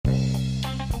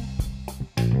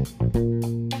In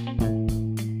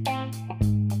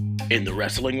the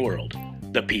wrestling world,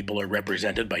 the people are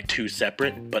represented by two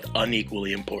separate but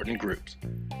unequally important groups.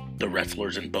 The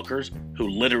wrestlers and bookers, who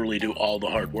literally do all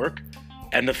the hard work,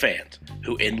 and the fans,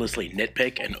 who endlessly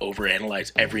nitpick and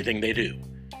overanalyze everything they do.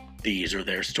 These are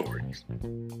their stories.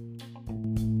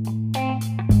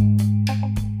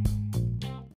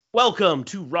 Welcome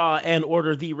to Raw and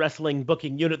Order, the wrestling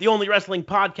booking unit, the only wrestling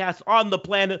podcast on the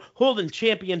planet holding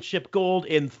championship gold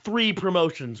in 3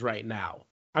 promotions right now.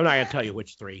 I'm not going to tell you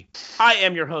which 3. I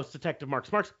am your host, Detective Mark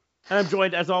Smarks, and I'm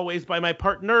joined, as always, by my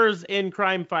partners in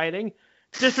crime fighting,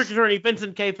 District Attorney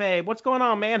Vincent Kayfabe. What's going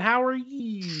on, man? How are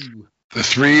you? The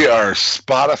 3 are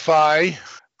Spotify,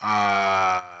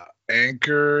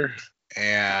 Anchor,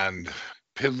 and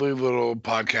piddly little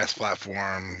podcast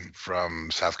platform from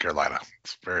South Carolina.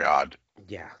 It's very odd.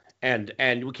 Yeah, and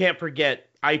we can't forget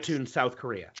iTunes South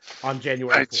Korea on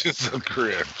January 4th. iTunes South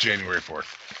Korea, January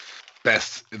 4th.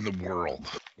 Best in the world.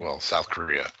 Well, South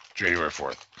Korea, January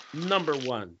 4th. Number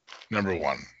one,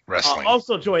 wrestling.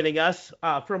 Also joining us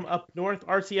from up north,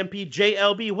 RCMP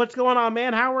JLB. What's going on,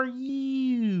 man? How are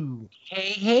you?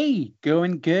 Hey,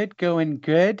 going good.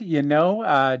 You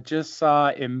know, just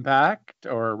saw Impact,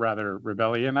 or rather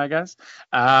Rebellion, I guess.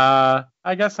 I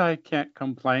guess I can't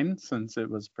complain since it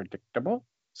was predictable.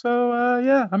 So,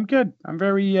 yeah, I'm good. I'm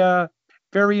very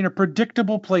in a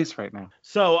predictable place right now.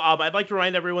 So I'd like to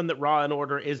remind everyone that Raw and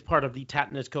Order is part of the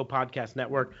Tatnus Co podcast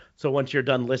network. So once you're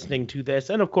done listening to this,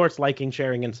 and of course liking,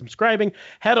 sharing, and subscribing,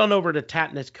 head on over to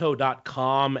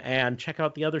tatnusco.com and check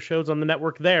out the other shows on the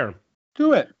network there.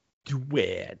 Do it.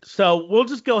 So we'll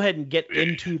just go ahead and get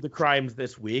into the crimes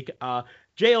this week.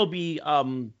 JLB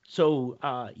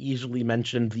easily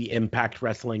mentioned the Impact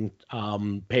Wrestling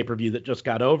pay-per-view that just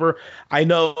got over. I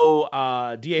know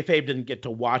DA Fabe didn't get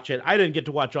to watch it. I didn't get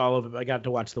to watch all of it. I got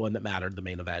to watch the one that mattered, the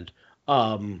main event.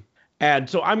 And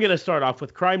so I'm going to start off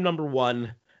with crime number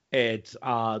 1. It's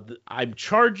I'm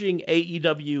charging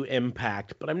AEW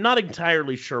Impact, but I'm not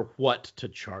entirely sure what to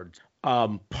charge.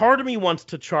 Part of me wants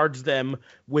to charge them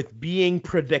with being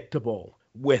predictable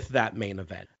with that main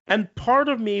event. And part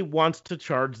of me wants to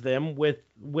charge them with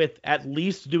at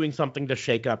least doing something to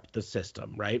shake up the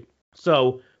system, right?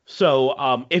 So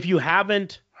if you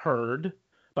haven't heard,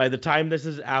 by the time this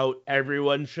is out,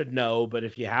 everyone should know. But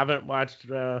if you haven't watched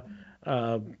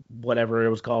whatever it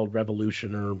was called,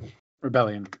 Revolution or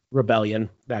Rebellion,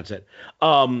 that's it.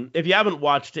 If you haven't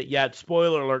watched it yet,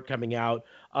 spoiler alert coming out,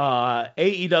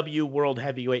 AEW World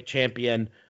Heavyweight Champion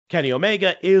Kenny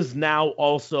Omega is now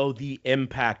also the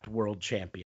Impact World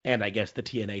Champion. And I guess the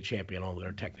TNA champion over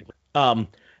there, technically. So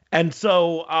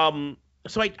I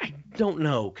don't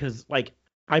know, because, like,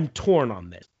 I'm torn on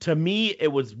this. To me,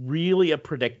 it was really a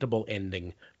predictable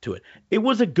ending to it. It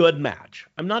was a good match.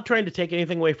 I'm not trying to take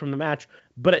anything away from the match,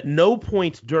 but at no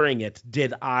point during it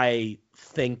did I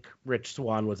think Rich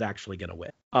Swann was actually going to win.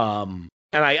 And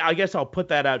I guess I'll put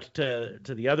that out to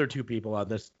the other 2 people on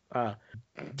this.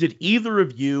 Did either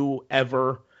of you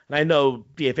ever... And I know,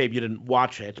 DFAB, you didn't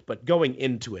watch it, but going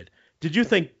into it, did you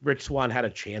think Rich Swann had a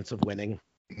chance of winning?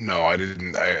 No, I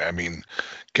didn't. I mean,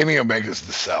 Kenny Omega's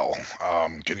the sell.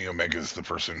 Kenny Omega's the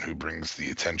person who brings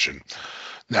the attention.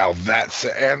 Now, that's...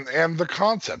 And the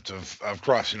concept of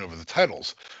crossing over the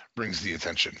titles brings the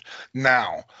attention.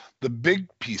 Now, the big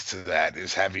piece to that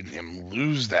is having him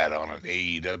lose that on an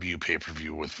AEW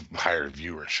pay-per-view with higher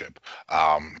viewership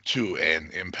to an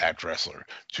Impact wrestler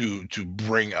to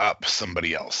bring up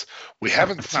somebody else. We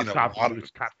haven't seen a lot of...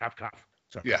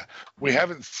 Yeah, we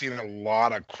haven't seen a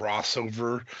lot of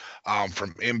crossover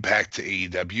from Impact to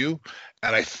AEW,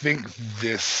 and I think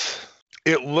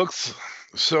it looks...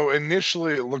 So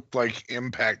initially, it looked like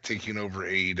Impact taking over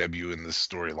AEW in this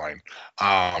storyline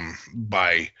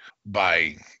by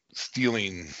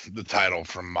stealing the title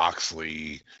from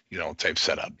Moxley, type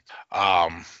setup.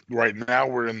 Right now,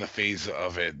 we're in the phase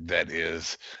of it that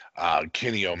is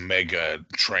Kenny Omega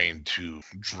trying to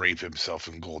drape himself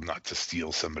in gold, not to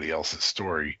steal somebody else's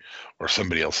story or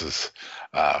somebody else's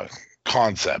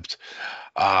concept.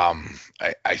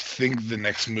 I think the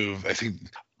next move,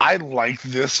 I like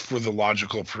this for the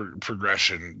logical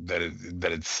progression that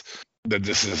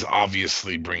this is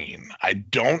obviously bringing. I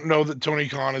don't know that Tony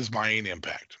Khan is buying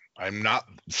Impact. I'm not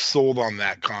sold on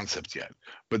that concept yet,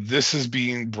 but this is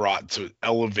being brought to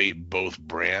elevate both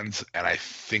brands, and I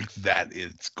think that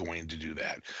it's going to do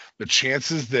that. The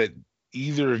chances that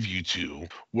either of you 2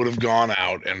 would have gone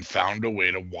out and found a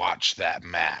way to watch that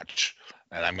match,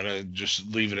 and I'm going to just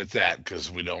leave it at that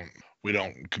because we don't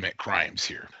commit crimes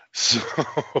here. So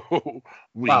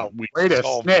we wait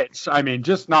a snitch. I mean,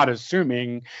 just not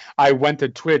assuming I went to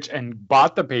Twitch and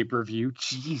bought the pay-per-view.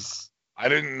 Jeez. I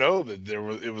didn't know that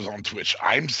it was on Twitch.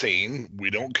 I'm saying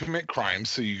we don't commit crimes,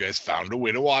 so you guys found a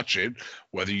way to watch it,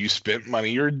 whether you spent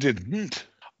money or didn't.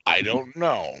 I don't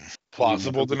know.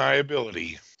 Plausible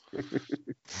deniability.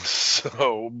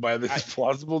 So by this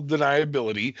plausible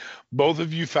deniability, both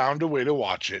of you found a way to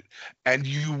watch it, and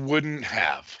you wouldn't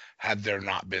have had there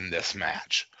not been this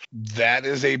match. That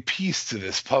is a piece to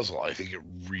this puzzle. I think it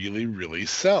really, really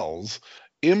sells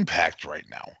Impact right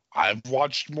now. I've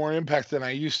watched more Impact than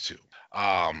I used to.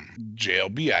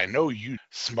 JLB, I know you,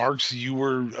 Smarks, you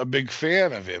were a big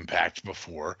fan of Impact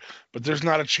before, but there's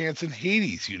not a chance in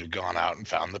Hades you'd have gone out and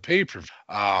found the pay-per-view.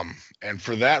 And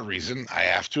for that reason, I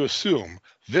have to assume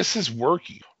this is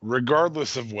working,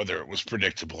 regardless of whether it was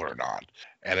predictable or not.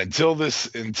 And until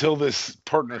this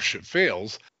partnership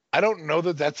fails, I don't know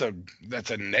that that's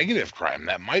a negative crime.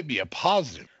 That might be a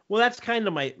positive. Well, that's kind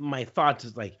of my thoughts.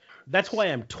 Is like, that's why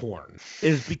I'm torn,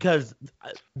 is because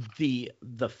the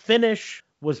finish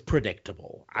was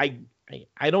predictable. I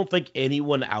don't think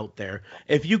anyone out there,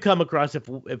 if you come across, if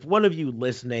one of you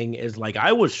listening is like,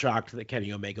 I was shocked that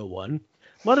Kenny Omega won,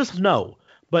 let us know.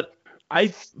 But I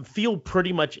feel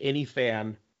pretty much any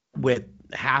fan with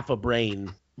half a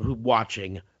brain who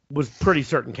watching was pretty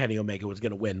certain Kenny Omega was going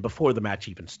to win before the match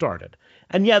even started.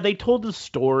 And yeah, they told the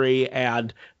story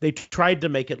and they tried to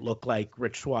make it look like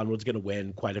Rich Swann was going to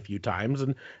win quite a few times,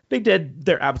 and they did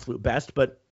their absolute best.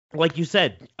 But like you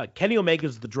said, Kenny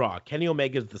Omega's the draw. Kenny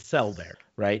Omega's the sell there,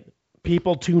 right?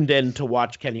 People tuned in to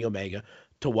watch Kenny Omega,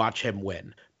 to watch him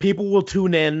win. People will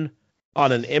tune in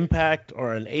on an Impact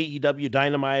or an AEW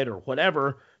Dynamite or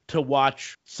whatever to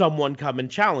watch someone come and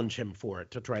challenge him for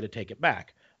it, to try to take it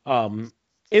back.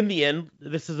 In the end,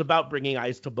 this is about bringing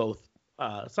eyes to both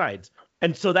sides.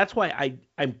 And so that's why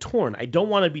I'm torn. I don't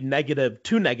want to be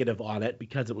too negative on it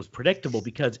because it was predictable,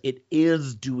 because it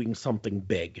is doing something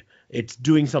big. It's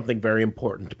doing something very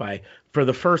important. For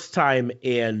the first time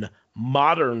in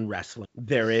modern wrestling,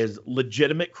 there is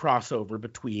legitimate crossover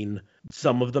between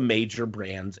some of the major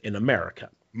brands in America.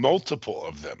 Multiple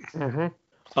of them. Mm-hmm.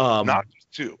 Not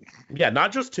just two. Yeah,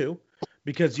 not just two.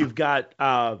 Because you've got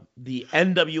the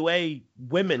NWA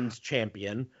Women's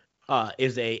Champion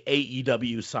is a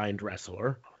AEW signed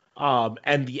wrestler,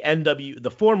 and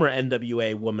the former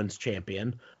NWA Women's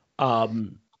Champion,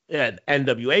 an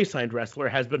NWA signed wrestler,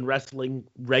 has been wrestling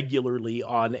regularly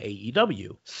on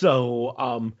AEW.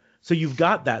 So you've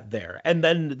got that there, and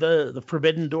then the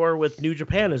Forbidden Door with New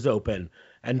Japan is open,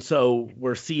 and so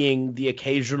we're seeing the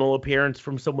occasional appearance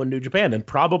from someone New Japan, and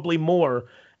probably more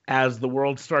as the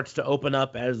world starts to open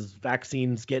up, as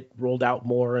vaccines get rolled out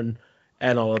more and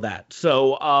all of that.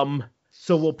 So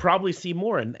we'll probably see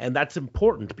more. And that's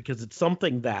important because it's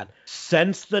something that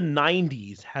since the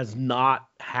 90s has not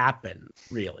happened,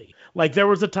 really. Like, there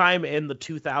was a time in the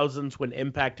 2000s when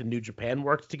Impact and New Japan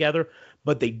worked together,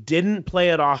 but they didn't play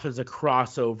it off as a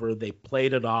crossover. They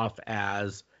played it off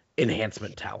as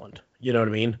enhancement talent. You know what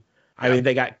I mean? I mean,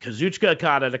 they got Kazuchika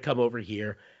Okada to come over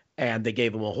here, and they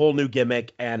gave him a whole new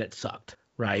gimmick, and it sucked,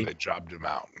 right? They jobbed him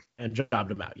out.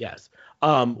 Yes.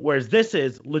 Whereas this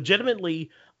is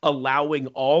legitimately allowing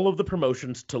all of the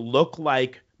promotions to look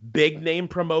like big name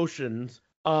promotions,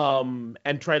 and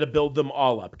try to build them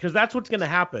all up. Because that's what's going to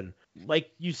happen. Like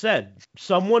you said,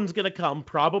 someone's going to come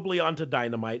probably onto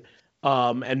Dynamite,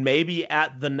 and maybe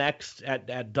at the next,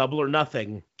 at Double or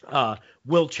Nothing,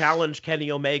 will challenge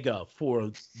Kenny Omega for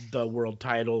the world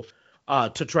title,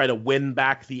 to try to win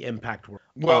back the Impact world.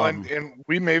 Well, and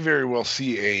we may very well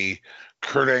see a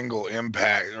Kurt Angle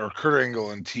Impact or Kurt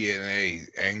Angle and TNA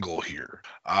angle here,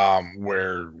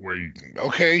 where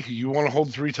okay, you want to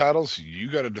hold 3 titles, you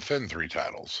got to defend 3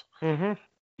 titles. Mm-hmm.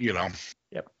 You know.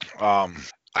 Yep.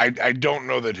 I don't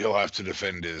know that he'll have to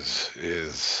defend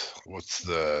his what's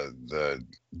the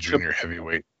junior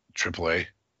heavyweight AAA. Is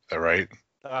that right?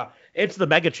 It's the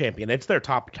Mega Champion. It's their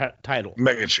top title.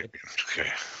 Mega Champion. Okay.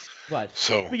 But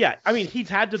yeah, I mean, he's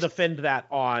had to defend that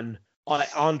on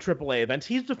AAA events.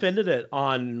 He's defended it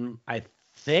on, I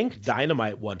think,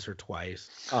 Dynamite once or twice.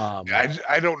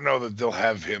 I don't know that they'll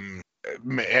have him,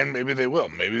 and maybe they will.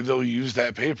 Maybe they'll use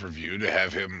that pay-per-view to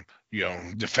have him,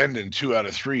 defend in 2 out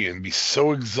of 3 and be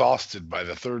so exhausted by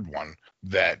the 3rd one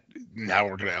that now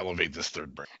we're going to elevate this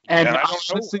 3rd brand. And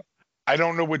I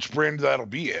don't know which brand that'll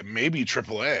be. It may be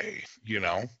AAA,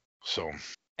 so.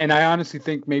 And I honestly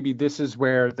think maybe this is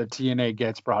where the TNA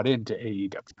gets brought into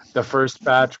AEW. The first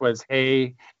batch was,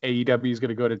 hey, AEW is going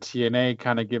to go to TNA,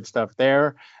 kind of give stuff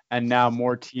there. And now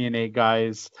more TNA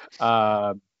guys.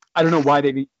 I don't know why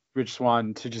they need Rich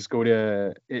Swann to just go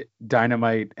to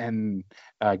Dynamite and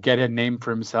get a name for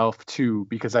himself too,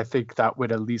 because I think that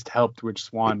would at least help Rich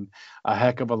Swann a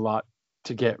heck of a lot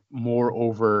to get more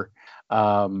over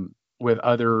with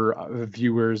other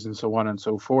viewers and so on and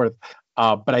so forth.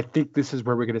 But I think this is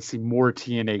where we're going to see more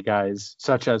TNA guys,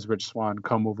 such as Rich Swann,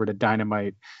 come over to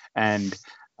Dynamite, and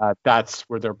that's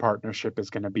where their partnership is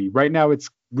going to be. Right now, it's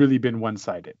really been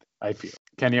one-sided, I feel.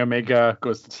 Kenny Omega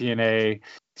goes to TNA.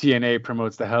 TNA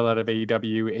promotes the hell out of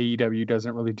AEW. AEW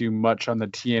doesn't really do much on the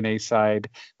TNA side,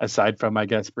 aside from, I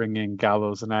guess, bringing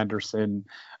Gallows and Anderson.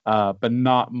 But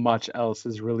not much else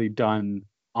is really done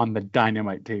on the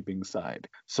Dynamite taping side.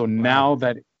 So now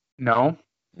that... No?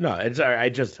 No, it's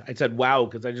I said wow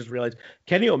because I just realized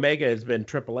Kenny Omega has been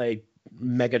AAA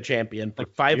Mega Champion for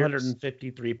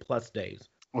 553 plus days.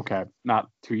 Okay, not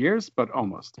 2 years, but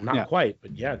almost. Not quite,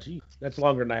 but yeah, gee, that's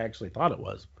longer than I actually thought it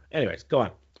was. Anyways, go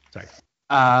on.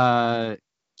 Sorry.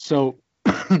 So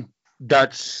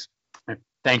that's...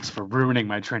 Thanks for ruining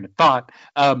my train of thought.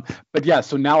 But yeah,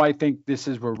 so now I think this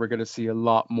is where we're going to see a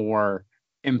lot more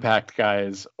Impact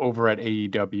guys over at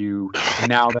AEW.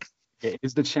 Now that it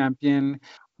is the champion,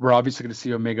 we're obviously going to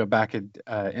see Omega back at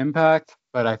Impact,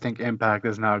 but I think Impact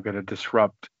is now going to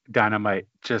disrupt Dynamite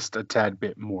just a tad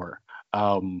bit more.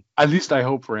 At least I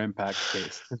hope for Impact's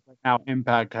case. Right now,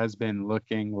 Impact has been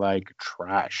looking like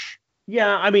trash.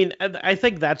 Yeah, I mean, I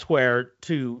think that's where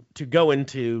to go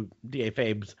into DA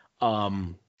Fabe's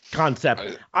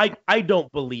concept. I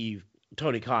don't believe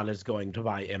Tony Khan is going to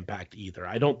buy Impact either.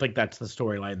 I don't think that's the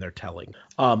storyline they're telling.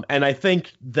 And I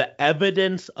think the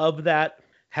evidence of that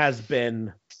has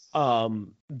been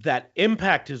that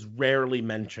Impact is rarely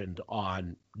mentioned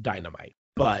on Dynamite,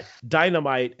 but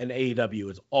Dynamite and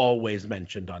AEW is always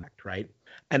mentioned on it, right?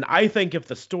 And I think if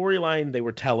the storyline they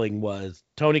were telling was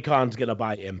Tony Khan's going to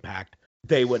buy Impact,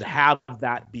 they would have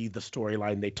that be the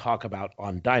storyline they talk about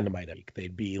on Dynamite.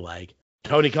 They'd be like,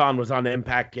 Tony Khan was on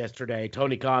Impact yesterday.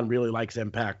 Tony Khan really likes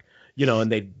Impact,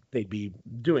 and they'd be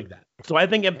doing that. So I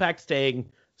think Impact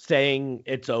staying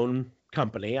its own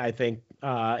company. I think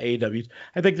AEW's.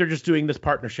 I think they're just doing this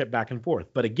partnership back and forth.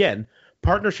 But again,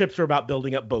 partnerships are about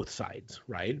building up both sides,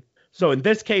 right? So in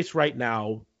this case, right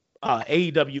now,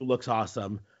 AEW looks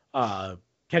awesome.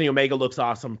 Kenny Omega looks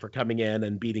awesome for coming in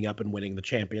and beating up and winning the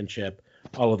championship.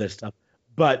 All of this stuff.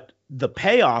 But the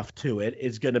payoff to it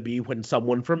is going to be when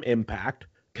someone from Impact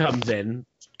comes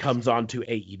on to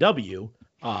AEW,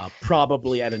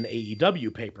 probably at an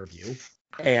AEW pay-per-view,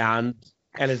 and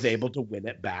is able to win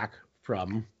it back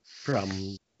from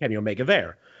Kenny Omega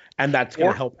there. And that's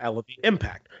going to help elevate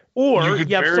Impact. Or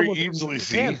you have someone easily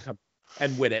from Japan come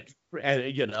and win it.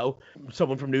 And,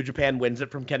 someone from New Japan wins it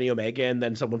from Kenny Omega, and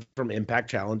then someone from Impact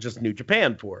challenges New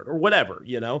Japan for it, or whatever,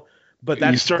 But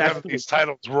you start having these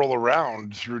titles roll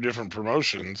around through different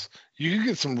promotions, you can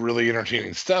get some really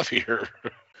entertaining stuff here.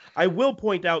 I will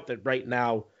point out that right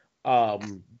now,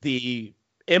 the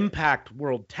Impact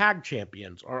World Tag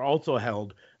Champions are also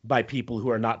held by people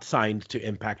who are not signed to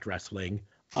Impact Wrestling.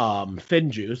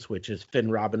 FinJuice, which is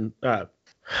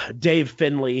Dave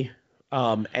Finlay,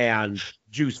 and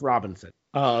Juice Robinson,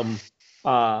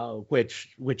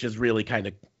 which is really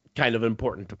kind of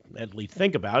important to at least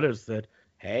think about, is that,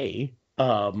 hey,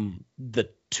 the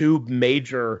two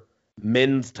major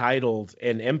men's titles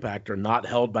in Impact are not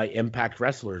held by Impact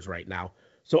wrestlers right now.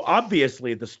 So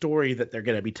obviously the story that they're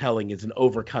going to be telling is an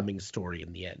overcoming story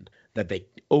in the end, that they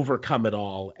overcome it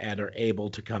all and are able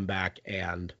to come back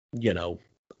and,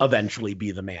 eventually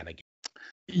be the man again.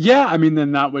 Yeah, I mean,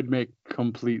 then that would make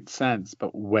complete sense.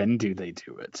 But when do they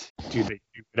do it? Do they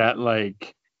do it at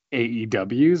like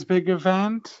AEW's big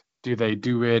event? Do they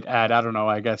do it at, I don't know,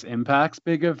 I guess Impact's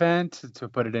big event to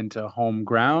put it into home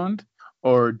ground?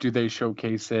 Or do they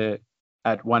showcase it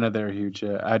at one of their huge,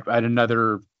 at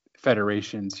another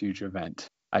federation's huge event?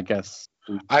 I guess.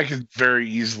 I could very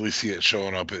easily see it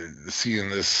showing up, seeing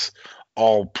this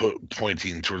all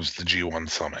pointing towards the G1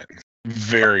 Summit.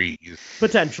 Very easy.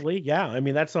 Potentially, yeah. I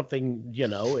mean, that's something,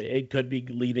 it could be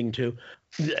leading to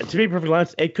be perfectly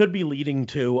honest, it could be leading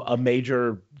to a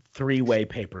major three-way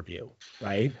pay-per-view,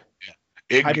 right?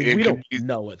 Yeah. We don't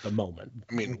know at the moment.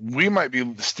 I mean, we might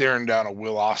be staring down a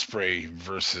Will Ospreay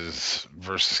versus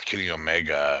Kenny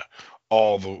Omega,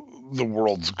 all the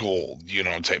world's gold,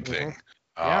 type thing.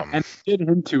 Yeah, and did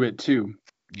hint to it too.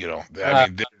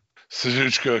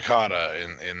 Suzuki Okada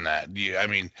in that. I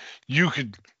mean, you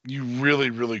really,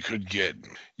 really could get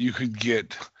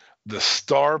the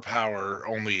star power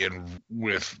only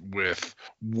with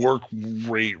work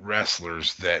rate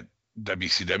wrestlers that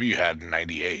WCW had in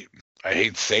 '98. I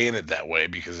hate saying it that way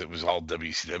because it was all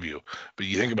WCW, but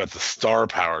you think about the star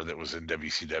power that was in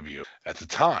WCW at the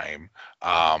time,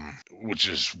 which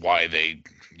is why they,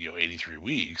 83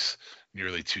 weeks,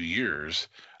 nearly 2 years.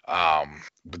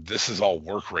 But this is all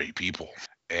work rate people.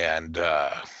 and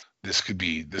this could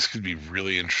be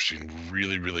really interesting,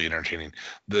 really, really entertaining.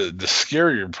 The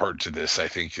scarier part to this, I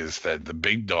think, is that the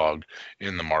big dog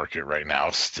in the market right now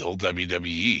is still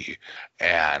WWE.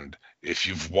 And if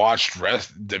you've watched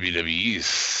WWE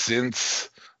since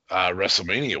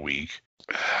WrestleMania week,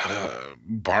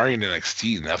 barring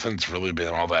NXT, nothing's really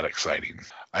been all that exciting.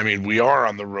 I mean, we are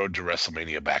on the road to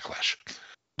WrestleMania Backlash.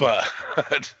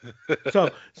 But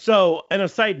so, and a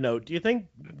side note, do you think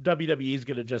WWE is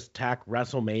going to just tack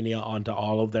WrestleMania onto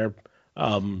all of their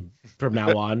from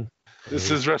now on? This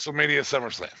is WrestleMania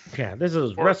SummerSlam. Yeah, this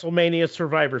is WrestleMania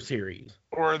Survivor Series.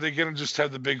 Or are they going to just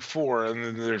have the big four, and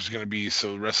then there's going to be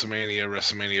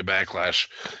WrestleMania Backlash,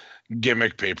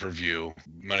 gimmick pay-per-view,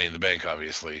 Money in the Bank,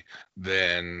 obviously.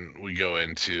 Then we go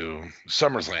into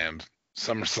SummerSlam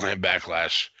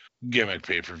Backlash, gimmick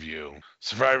pay-per-view,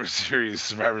 Survivor Series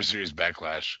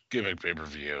Backlash, gimmick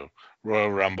pay-per-view,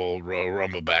 Royal Rumble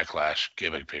Backlash,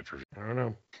 gimmick pay-per-view. I don't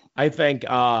know. I think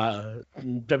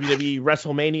WWE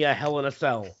WrestleMania Hell in a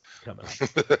Cell coming up.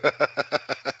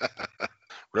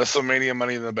 WrestleMania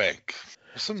Money in the Bank.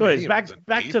 So it's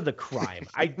back to the crime.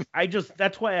 I just,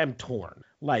 that's why I'm torn.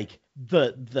 Like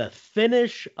the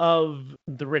finish of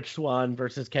the Rich Swann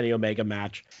versus Kenny Omega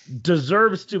match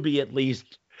deserves to be at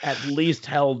least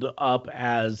held up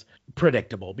as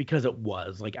predictable, because it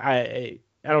was. Like I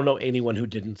don't know anyone who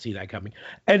didn't see that coming.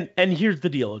 And here's the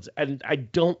deal, and I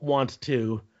don't want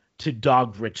to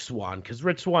dog Rich Swann, because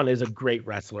Rich Swann is a great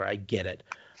wrestler. I get it,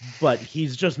 but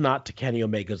he's just not to Kenny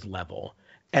Omega's level.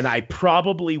 And I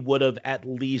probably would have at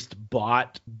least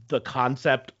bought the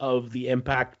concept of the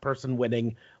Impact person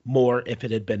winning more if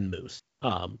it had been Moose.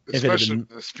 Especially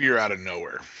the spear out of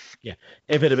nowhere. Yeah.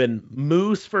 If it had been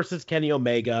Moose versus Kenny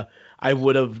Omega, I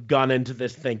would have gone into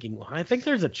this thinking, well, I think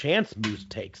there's a chance Moose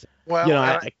takes it. Well, you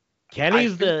know,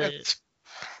 Kenny's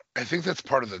I think that's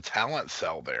part of the talent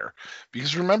sell there.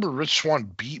 Because remember, Rich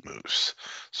Swann beat Moose.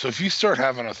 So if you start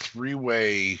having a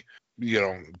three-way,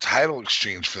 title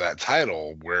exchange for that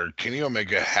title, where Kenny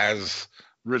Omega has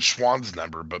Rich Swann's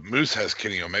number, but Moose has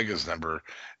Kenny Omega's number,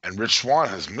 and Rich Swann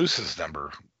has Moose's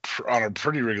number on a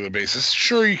pretty regular basis.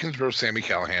 Sure, you can throw Sami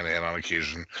Callihan in on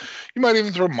occasion. You might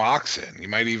even throw Mox in. You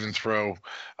might even throw,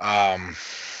 I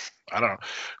don't know.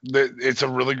 It's a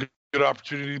really good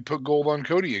opportunity to put gold on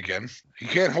Cody again. He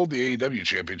can't hold the AEW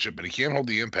championship, but he can hold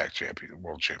the Impact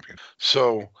world champion.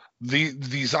 So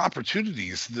these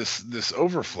opportunities, this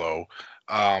overflow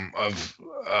of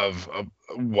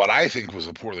what I think was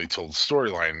a poorly told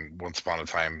storyline once upon a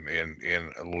time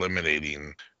in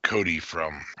eliminating Cody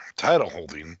from title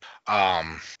holding,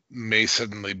 may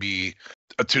suddenly be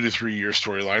a 2 to 3 year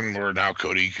storyline where now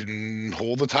Cody can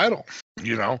hold the title.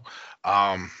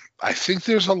 I think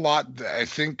there's a lot.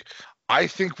 I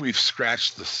think we've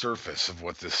scratched the surface of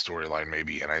what this storyline may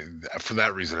be, and for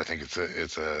that reason, I think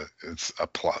it's a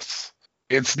plus.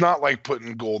 It's not like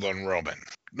putting gold on Roman.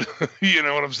 You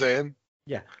know what I'm saying?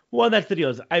 Yeah. Well, that's the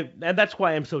deal. And that's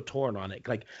why I'm so torn on it.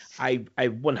 Like, I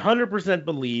 100%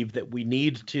 believe that we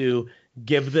need to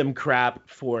give them crap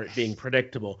for it being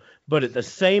predictable, but at the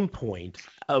same point,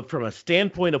 from a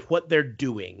standpoint of what they're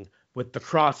doing with the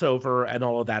crossover and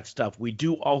all of that stuff, we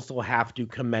do also have to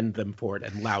commend them for it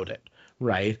and laud it,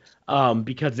 right?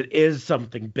 Because it is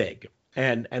something big.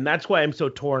 And that's why I'm so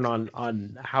torn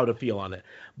on how to feel on it.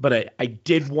 But I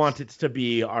did want it to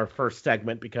be our first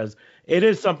segment, because it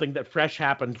is something that fresh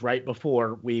happened right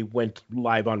before we went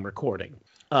live on recording.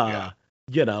 And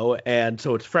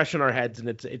so it's fresh in our heads, and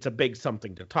it's a big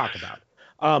something to talk about.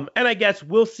 And I guess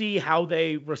we'll see how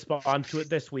they respond to it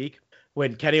this week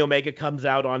when Kenny Omega comes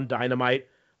out on Dynamite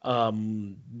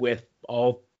with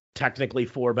all technically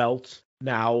 4 belts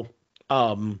now.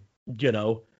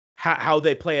 How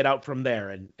they play it out from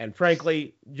there. And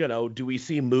frankly, do we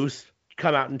see Moose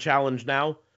come out and challenge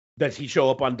now? Does he show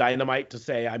up on Dynamite to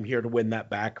say, I'm here to win that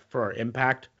back for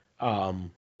Impact?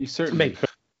 He certainly could.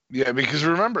 Yeah, because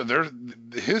remember,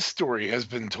 his story has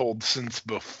been told since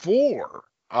before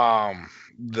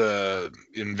the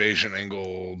invasion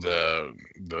angle,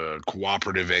 the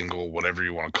cooperative angle, whatever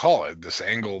you want to call it. This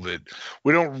angle that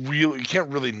you can't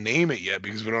really name it yet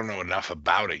because we don't know enough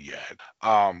about it yet.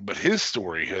 But his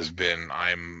story has been,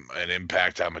 I'm an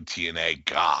Impact, I'm a TNA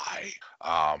guy.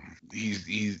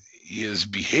 His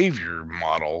behavior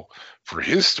model for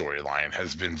his storyline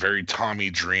has been very Tommy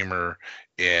Dreamer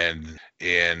in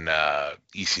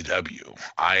ECW.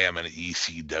 I am an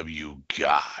ECW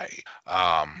guy.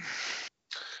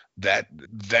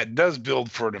 That does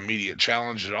build for an immediate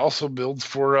challenge. It also builds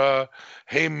for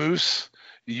hey Moose,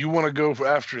 you want to go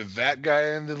after that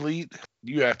guy in the Elite?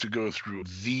 you have to go through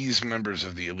these members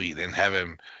of the elite and have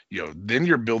him, then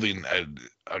you're building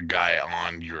a guy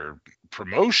on your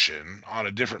promotion, on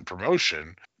a different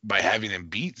promotion, by having him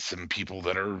beat some people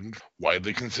that are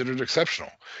widely considered exceptional.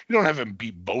 You don't have him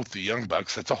beat both the Young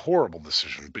Bucks. That's a horrible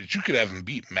decision. But you could have him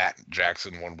beat Matt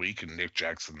Jackson one week and Nick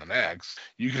Jackson the next.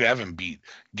 You could have him beat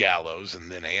Gallows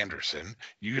and then Anderson.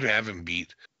 You could have him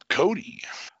beat Cody.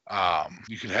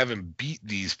 You could have him beat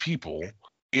these people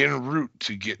en route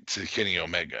to get to Kenny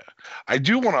Omega. I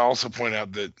do want to also point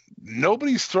out that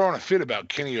nobody's throwing a fit about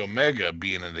Kenny Omega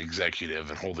being an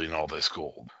executive and holding all this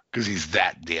gold because he's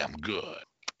that damn good.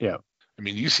 Yeah. I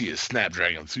mean, you see a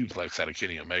Snapdragon suplex out of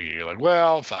Kenny Omega, you're like,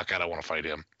 well, fuck, I don't want to fight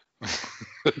him.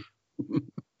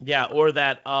 Yeah, or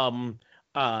that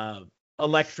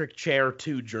electric chair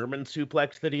to German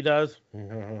suplex that he does.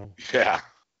 Yeah.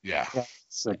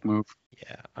 Sick move.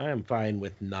 Yeah, I am fine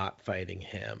with not fighting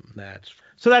him.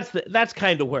 That's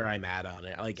kind of where I'm at on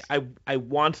it. Like, I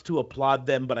want to applaud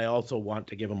them, but I also want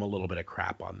to give them a little bit of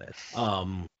crap on this.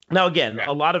 Now, again,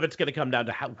 a lot of it's going to come down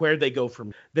to where they go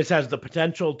from. This has the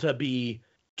potential to be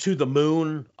to the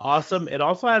moon awesome. It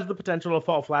also has the potential to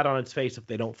fall flat on its face if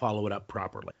they don't follow it up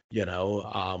properly. They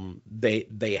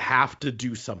have to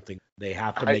do something. They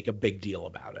have to make a big deal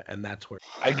about it, and that's where.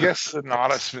 I guess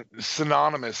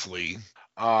synonymously,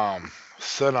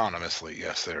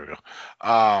 yes, there we go.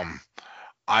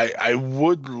 I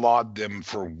would laud them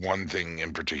for one thing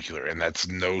in particular, and that's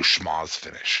no schmoz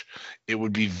finish. It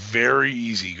would be very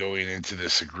easy going into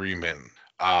this agreement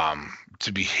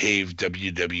to behave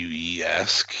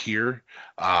WWE-esque here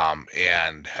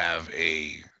and have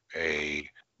a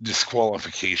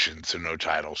disqualification so no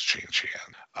titles change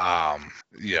hands,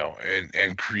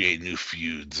 and create new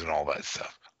feuds and all that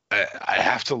stuff. I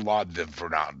have to laud them for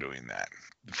not doing that,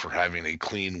 for having a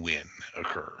clean win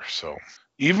occur. So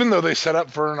even though they set up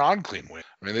for a non-clean win,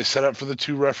 I mean, they set up for the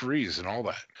two referees and all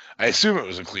that. I assume it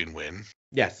was a clean win.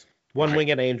 Yes, one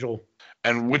winged angel.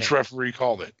 And which referee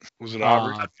called it? Was it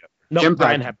Aubrey? No,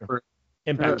 Brian Hebner.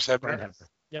 Impact. Brian Hebner.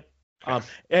 Yep.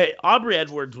 Aubrey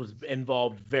Edwards was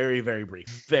involved very, very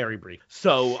brief.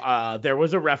 So there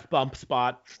was a ref bump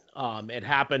spot. It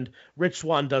happened. Rich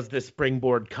Swann does this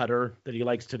springboard cutter that he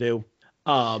likes to do.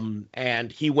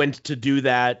 And he went to do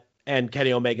that, and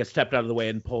Kenny Omega stepped out of the way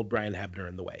and pulled Brian Hebner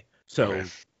in the way. So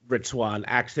Rich Swann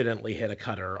accidentally hit a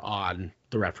cutter on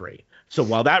the referee. So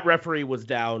while that referee was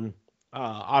down,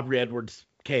 Aubrey Edwards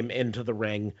came into the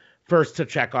ring first to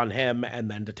check on him and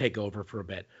then to take over for a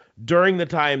bit. During the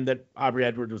time that Aubrey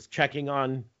Edwards was checking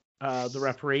on the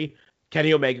referee,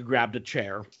 Kenny Omega grabbed a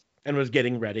chair and was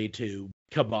getting ready to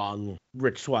kabong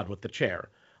Rich Swann with the chair.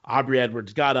 Aubrey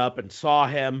Edwards got up and saw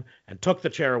him and took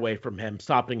the chair away from him,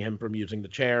 stopping him from using the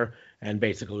chair, and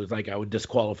basically was like, I would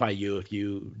disqualify you if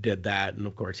you did that. And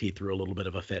of course, he threw a little bit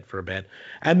of a fit for a bit.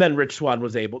 And then Rich Swann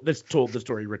was able, this told the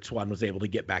story, Rich Swann was able to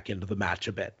get back into the match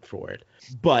a bit for it.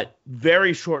 But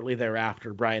very shortly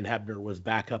thereafter, Brian Hebner was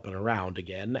back up and around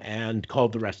again and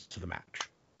called the rest of the match.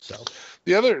 So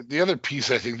the other piece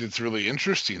I think that's really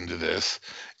interesting to this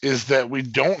is that we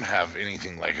don't have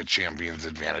anything like a champion's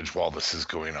advantage while this is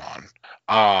going on.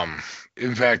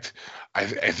 In fact, I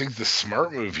think the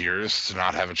smart move here is to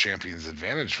not have a champion's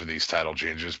advantage for these title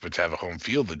changes, but to have a home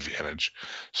field advantage,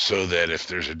 so that if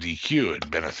there's a DQ,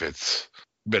 it benefits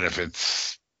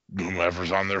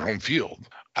whomever's on their home field.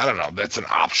 I don't know. That's an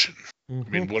option. I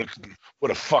mean,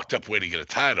 what a fucked up way to get a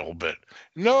title, but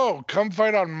no, come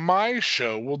fight on my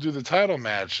show. We'll do the title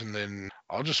match, and then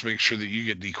I'll just make sure that you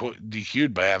get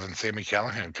DQ'd by having Sami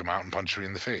Callihan come out and punch me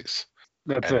in the face.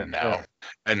 And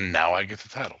now I get the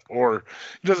title. Or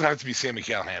it doesn't have to be Sami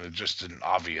Callihan. It's just an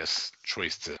obvious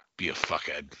choice to be a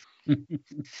fuckhead.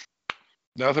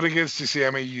 Nothing against you,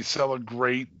 Sami. You sell a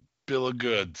great bill of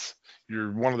goods.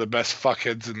 You're one of the best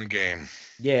fuckheads in the game.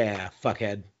 Yeah,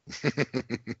 fuckhead.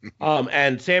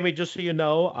 And Sami, just so you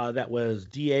know, that was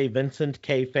D.A. Vincent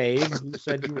K. Fave who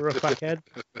said you were a fuckhead.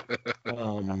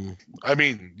 I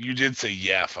mean, you did say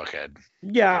yeah, fuckhead.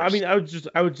 Yeah, I mean, I was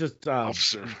just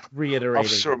reiterating.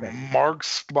 Officer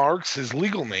Marks. His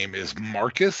legal name is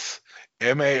Marcus,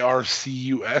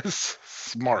 Marcus,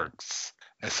 Smarks,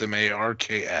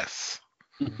 Smarks.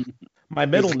 My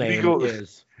middle name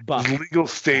is Buff. His legal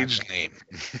stage name.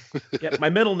 Yeah, my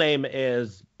middle name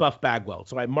is Buff Bagwell.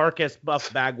 So I'm Marcus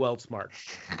Buff Bagwell Smart.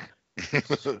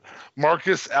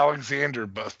 Marcus Alexander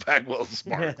Buff Bagwell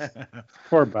Smart.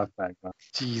 Poor Buff Bagwell.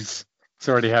 Jeez. It's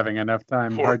already having enough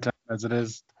time. Hard time as it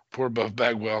is. Poor Buff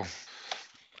Bagwell.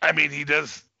 I mean, he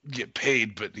does get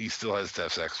paid, but he still has to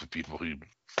have sex with people who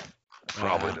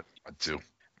probably don't want to.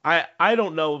 I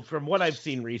don't know, from what I've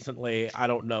seen recently, I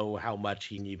don't know how much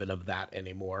he even of that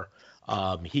anymore.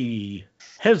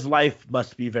 His life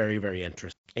must be very, very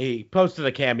interesting. He posted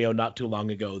a cameo not too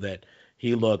long ago that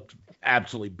he looked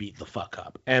absolutely beat the fuck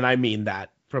up. And I mean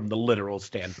that from the literal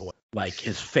standpoint. Like,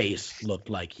 his face looked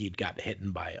like he'd got hit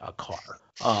by a car.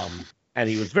 And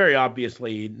he was very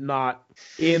obviously not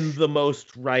in the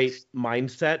most right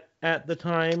mindset at the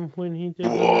time when he did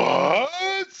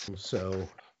What? So,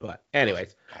 but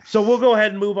anyways, so we'll go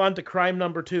ahead and move on to crime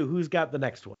number 2. Who's got the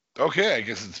next one? Okay, I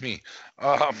guess it's me.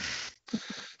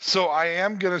 So I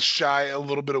am going to shy a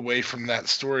little bit away from that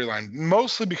storyline,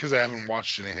 mostly because I haven't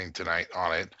watched anything tonight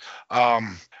on it.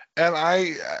 And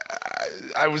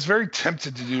I was very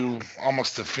tempted to do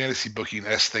almost a fantasy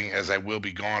booking-esque thing, as I will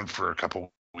be gone for a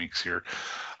couple weeks here.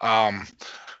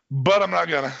 But I'm not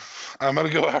gonna. I'm gonna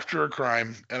go after a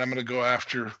crime, and I'm gonna go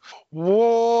after.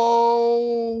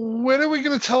 Whoa! When are we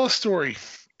gonna tell a story?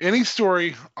 Any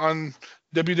story on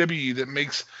WWE that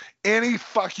makes any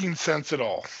fucking sense at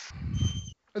all?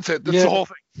 That's it. That's the whole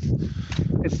thing.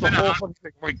 It's the whole fucking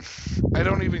thing. Like, I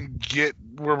don't even get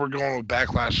where we're going with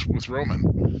Backlash with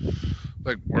Roman.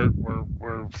 Like, where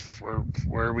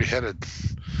are we headed?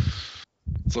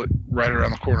 It's like right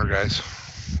around the corner, guys.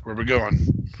 Where are we going?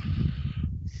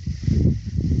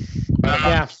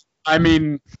 Yeah. I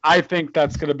mean, I think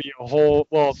that's going to be a whole,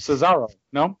 Cesaro,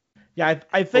 no? Yeah,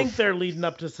 I think they're leading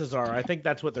up to Cesaro. I think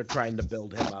that's what they're trying to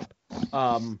build him up.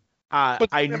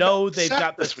 I know they've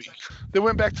got this week. They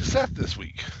went back to Seth this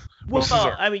week. Well,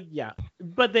 I mean, yeah,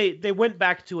 but they went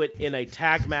back to it in a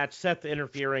tag match, Seth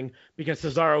interfering because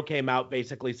Cesaro came out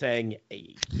basically saying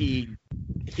he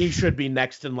should be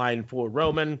next in line for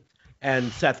Roman,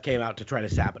 and Seth came out to try to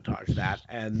sabotage that,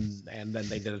 and then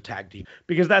they did a tag team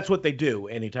because that's what they do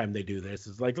anytime they do this.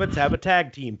 Is like, let's have a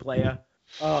tag team, playa.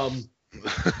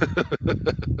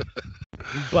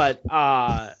 But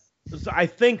so I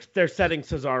think they're setting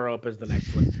Cesaro up as the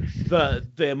next one.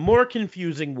 The more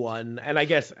confusing one, and I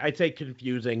guess I'd say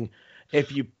confusing,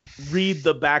 if you read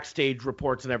the backstage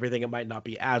reports and everything, it might not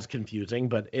be as confusing,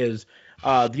 but is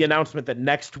the announcement that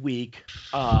next week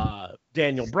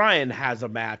Daniel Bryan has a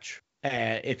match.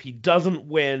 If he doesn't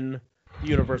win the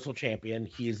Universal Champion,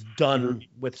 he's done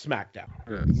with SmackDown.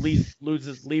 Leaves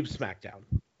SmackDown.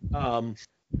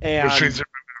 And which means they're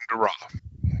moving him to Raw.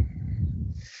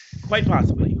 Quite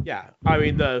possibly, yeah. I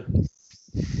mean, the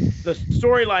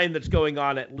storyline that's going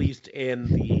on, at least in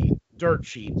the dirt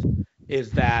sheet,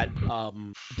 is that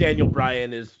Daniel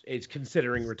Bryan is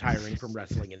considering retiring from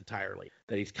wrestling entirely.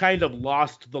 That he's kind of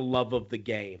lost the love of the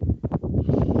game.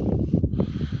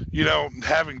 You know,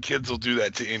 having kids will do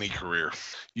that to any career.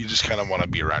 You just kind of want to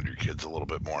be around your kids a little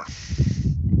bit more.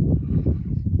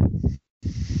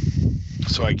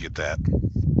 So I get that.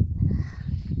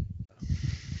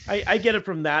 I get it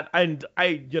from that, and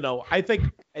I think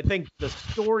the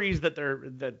stories that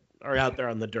are out there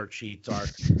on the dirt sheets are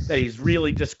that he's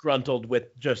really disgruntled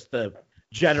with just the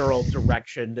general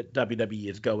direction that WWE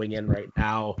is going in right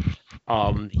now.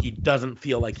 He doesn't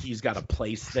feel like he's got a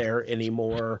place there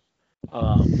anymore.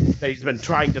 That he's been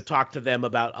trying to talk to them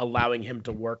about allowing him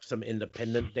to work some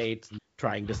independent dates, and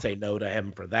trying to say no to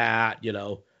him for that,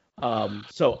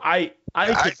 So I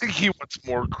think he wants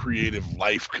more creative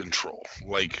life control.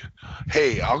 Like,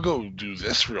 hey, I'll go do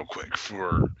this real quick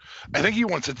I think he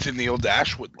wants it to Neil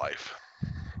Dashwood life,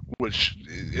 which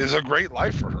is a great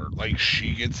life for her. Like,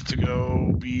 she gets to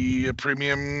go be a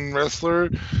premium wrestler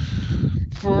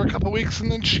for a couple weeks,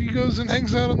 and then she goes and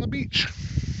hangs out on the beach.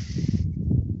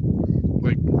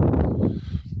 Like,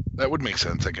 that would make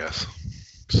sense, I guess.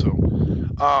 So,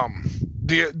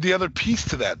 the other piece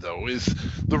to that, though, is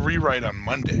the rewrite on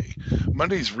Monday.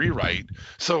 Monday's rewrite.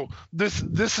 So this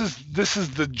is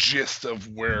the gist of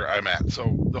where I'm at.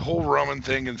 So the whole Roman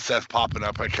thing and Seth popping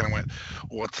up, I kind of went,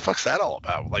 well, what the fuck's that all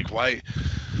about? Like, why?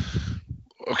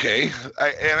 Okay,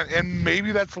 and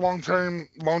maybe that's long-term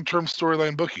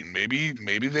storyline booking. Maybe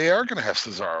they are going to have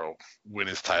Cesaro win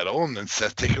his title and then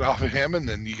Seth take it off of him, and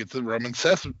then you get the Roman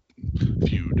Seth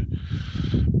feud.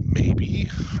 Maybe,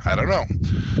 I don't know,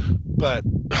 but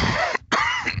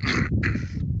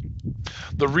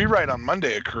the rewrite on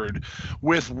Monday occurred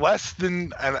with less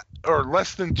than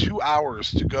 2 hours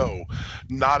to go.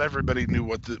 Not everybody knew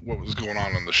what was going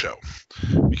on the show,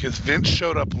 because Vince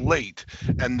showed up late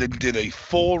and then did a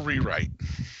full rewrite.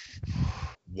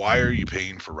 Why are you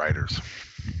paying for writers?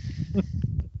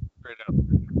 Straight up.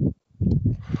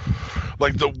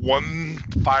 Like, the one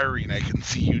firing I can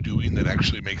see you doing that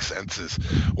actually makes sense is,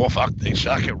 well, fuck, they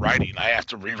suck at writing. I have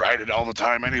to rewrite it all the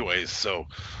time anyways, so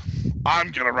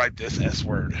I'm going to write this S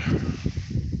word.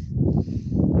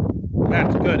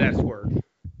 That's a good S word.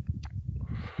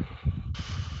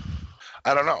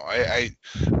 I don't know.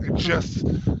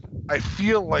 I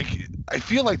feel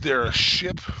like they're a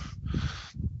ship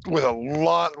with a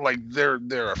lot, like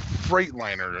they're a freight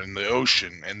liner in the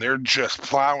ocean, and they're just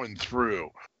plowing through,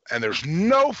 and there's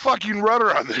no fucking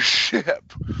rudder on this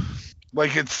ship.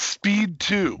 Like it's Speed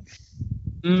 2.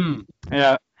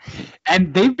 Yeah.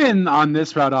 And they've been on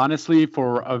this route, honestly,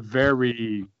 for a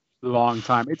very long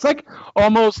time. It's like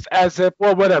almost as if,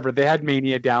 well, whatever, they had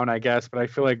Mania down, I guess, but I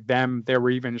feel like they were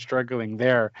even struggling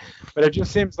there. But it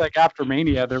just seems like after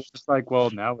Mania, they're just like,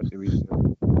 well, now what do we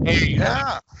do? Hey,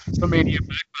 Yeah. so Mania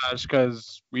Backlash,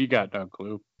 because we got no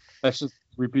clue. Let's just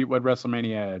repeat what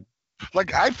WrestleMania had.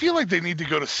 Like, I feel like they need to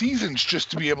go to seasons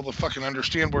just to be able to fucking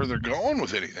understand where they're going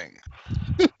with anything.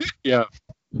 Yeah.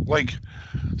 Like,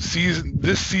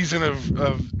 this season of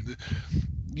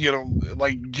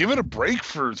like, give it a break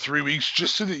for 3 weeks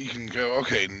just so that you can go,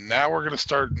 okay, now we're going to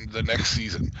start the next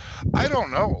season. I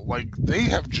don't know. Like, they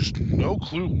have just no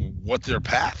clue what their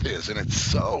path is, and it's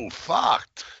so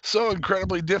fucked. So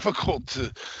incredibly difficult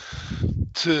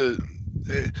to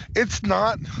it's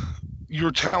not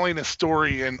you're telling a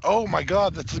story and oh my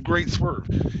god, that's a great swerve.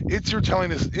 It's you're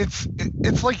telling us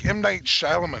it's like M. Night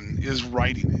Shyamalan is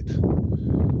writing it.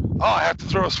 Oh, I have to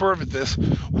throw a swerve at this.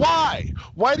 Why?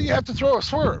 Why do you have to throw a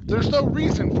swerve? There's no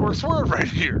reason for a swerve right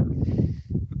here.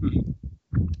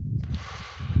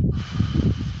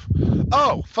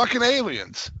 Oh, fucking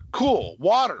aliens. Cool.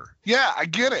 Water. Yeah, I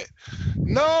get it.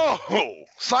 No,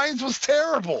 science was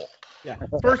terrible. Yeah.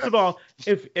 First of all,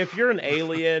 if you're an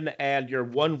alien and your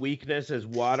one weakness is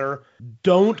water,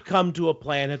 don't come to a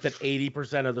planet that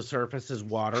 80% of the surface is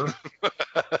water.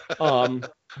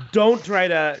 Don't try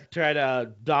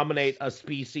to dominate a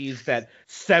species that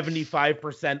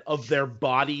 75% of their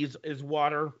bodies is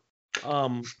water.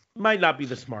 Might not be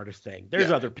the smartest thing.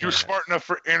 There's other planets. You're smart enough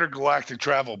for intergalactic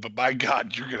travel, but by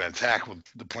God, you're gonna attack with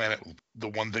the planet, the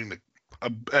one thing that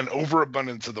an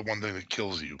overabundance of the one thing that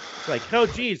kills you. It's like, oh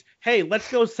geez, hey, let's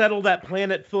go settle that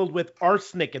planet filled with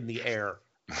arsenic in the air.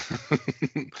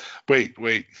 Wait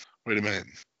a minute.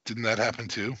 Didn't that happen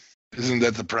too? Isn't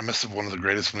that the premise of one of the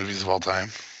greatest movies of all time?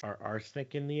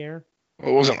 Arsenic in the air?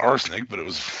 Well, it wasn't arsenic, but it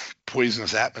was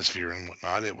poisonous atmosphere and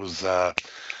whatnot. It was,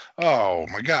 oh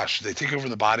my gosh, they take over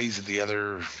the bodies of the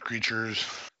other creatures,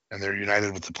 and they're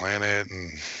united with the planet,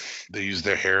 and they use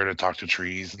their hair to talk to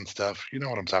trees and stuff. You know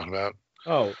what I'm talking about?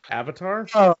 Oh, Avatar?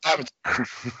 Oh, Avatar.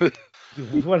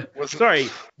 Sorry,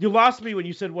 you lost me when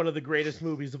you said one of the greatest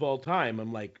movies of all time.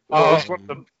 I'm like, oh, it's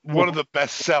one of the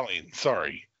best selling.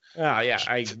 Sorry. Oh yeah,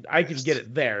 I can get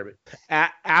it there.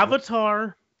 But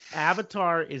Avatar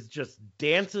is just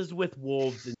Dances with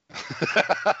Wolves.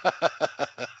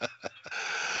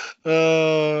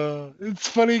 It's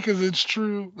funny because it's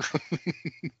true.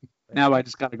 Now I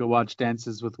just got to go watch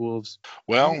Dances with Wolves.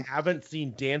 Well, you haven't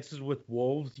seen Dances with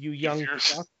Wolves, you young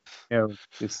fuck? No,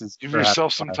 this is give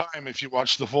yourself some time if you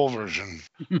watch the full version.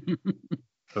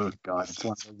 Oh God, it's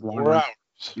one of those long 4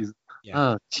 hours. Yeah.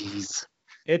 Oh jeez.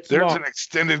 There's long. An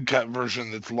extended cut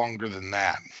version that's longer than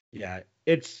that. Yeah,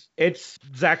 it's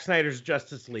Zack Snyder's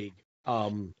Justice League.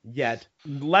 Yet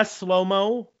less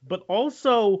slow-mo, but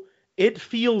also it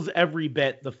feels every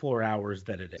bit the 4 hours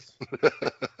that it is.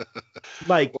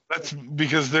 Like, well, that's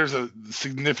because there's a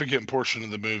significant portion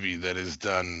of the movie that is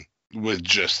done with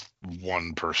just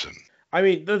one person. I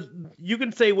mean, you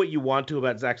can say what you want to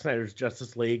about Zack Snyder's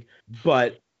Justice League,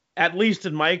 but at least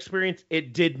in my experience,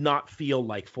 it did not feel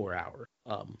like 4 hours.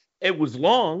 It was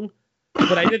long,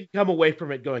 but I didn't come away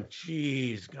from it going,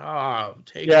 "Geez, God,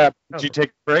 did you take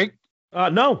a break?"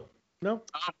 No,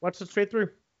 watched it straight through.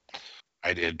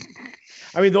 I did.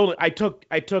 I mean, I took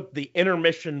the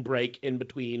intermission break in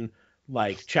between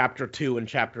like chapter 2 and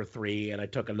chapter 3, and I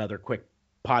took another quick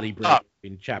potty break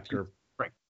in chapter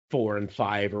 4 and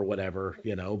 5 or whatever,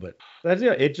 But that's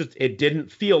it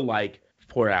didn't feel like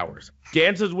 4 hours.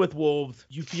 Dances with Wolves,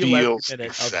 you feel every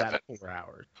minute of that 4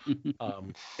 hours.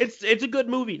 It's a good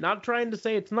movie. Not trying to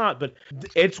say it's not, but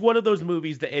it's one of those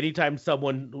movies that anytime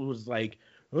someone was like,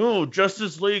 "Oh,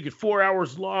 Justice League is 4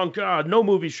 hours long. God, no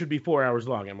movie should be 4 hours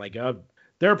long." I'm like,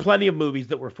 there are plenty of movies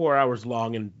that were 4 hours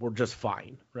long and were just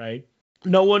fine, right?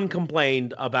 No one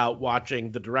complained about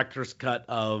watching the director's cut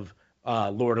of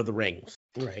Lord of the Rings,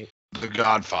 right? The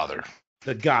Godfather.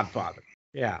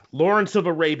 Yeah. Lawrence of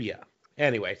Arabia.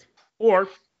 Anyways, or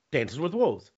Dances with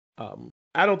Wolves.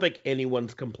 I don't think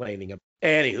anyone's complaining about.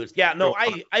 Anywho's, yeah, no,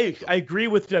 I agree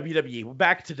with WWE.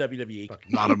 Back to WWE.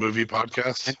 Not a movie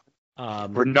podcast.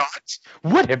 We're not.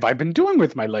 What have I been doing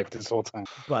with my life this whole time?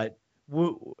 But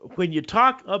when you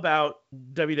talk about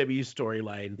WWE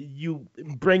storyline, you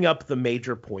bring up the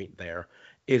major point there,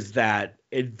 is that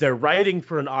they're writing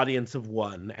for an audience of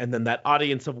one, and then that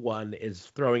audience of one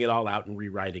is throwing it all out and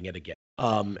rewriting it again.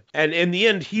 And in the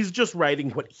end, he's just writing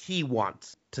what he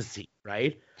wants to see,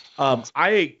 right?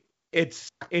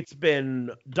 It's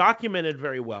been documented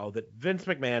very well that Vince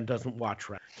McMahon doesn't watch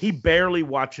wrestling. He barely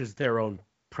watches their own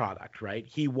product, right?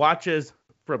 He watches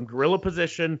from gorilla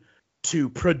position to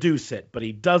produce it, but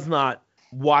he does not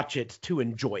watch it to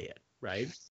enjoy it, right?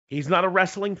 He's not a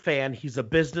wrestling fan. He's a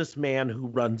businessman who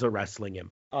runs a wrestling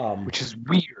empire. Which is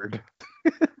weird.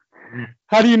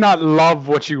 How do you not love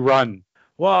what you run?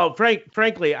 Well,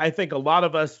 frankly, I think a lot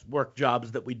of us work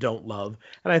jobs that we don't love,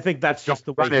 and I think that's just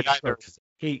the way he approaches it.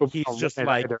 He's just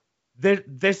like,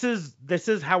 this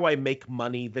is how I make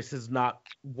money. This is not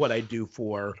what I do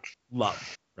for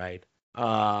love, right?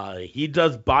 He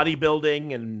does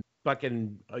bodybuilding and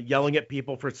fucking yelling at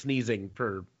people for sneezing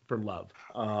for love.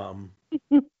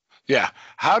 Yeah.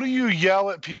 How do you yell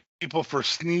at people for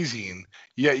sneezing,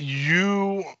 yet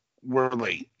you were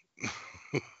late?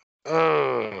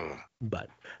 But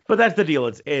that's the deal.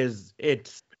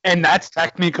 It's and that's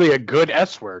technically a good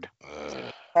S word.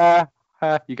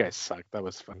 You guys suck. That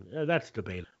was fun. That's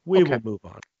debatable. We will move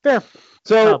on. Fair.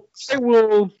 So I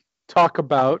will talk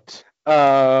about.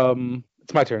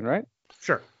 It's my turn, right?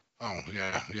 Sure. Oh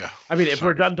yeah. I mean, if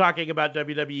we're done talking about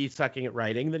WWE sucking at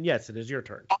writing, then yes, it is your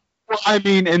turn. Well, I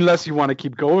mean, unless you want to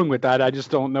keep going with that, I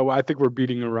just don't know. I think we're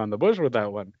beating around the bush with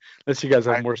that one. Unless you guys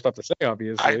have more stuff to say,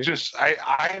 obviously.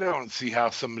 I don't see how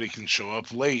somebody can show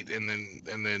up late and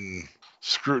then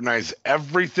scrutinize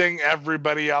everything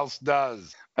everybody else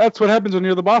does. That's what happens when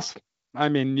you're the boss. I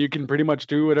mean, you can pretty much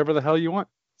do whatever the hell you want.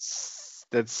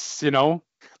 That's,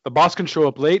 the boss can show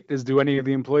up late. Do any of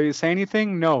the employees say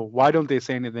anything? No. Why don't they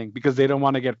say anything? Because they don't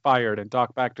want to get fired and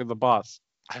talk back to the boss.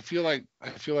 I feel like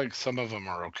some of them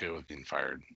are okay with being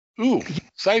fired. Ooh,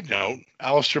 side note,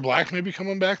 Aleister Black may be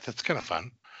coming back. That's kind of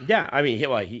fun. Yeah, I mean,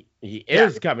 he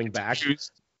is coming back.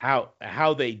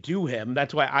 How they do him.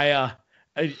 That's why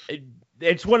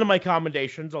it's one of my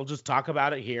commendations. I'll just talk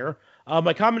about it here.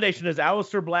 My commendation is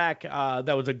Aleister Black.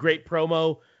 That was a great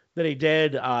promo that he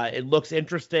did. It looks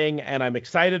interesting, and I'm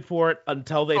excited for it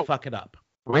until they fuck it up.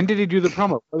 When did he do the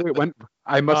promo? When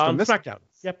I must have missed SmackDown.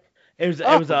 Yep. It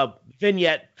was a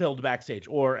vignette filled backstage,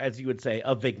 or as you would say,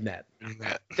 a vignette.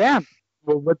 Damn.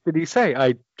 Well, what did he say?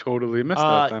 I totally missed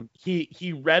that then.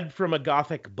 He read from a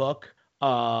Gothic book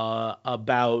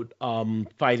about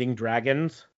fighting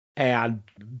dragons, and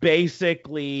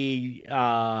basically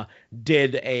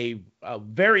did a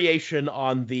variation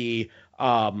on the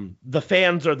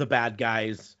fans are the bad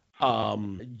guys.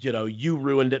 You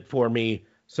ruined it for me,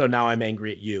 so now I'm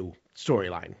angry at you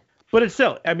storyline. But it's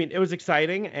still, I mean, it was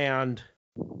exciting, and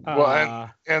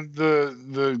and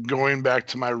the going back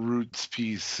to my roots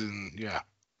piece, and yeah.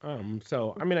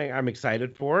 So I mean, I'm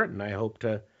excited for it, and I hope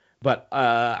to, but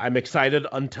I'm excited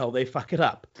until they fuck it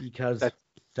up, because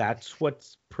that's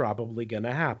what's probably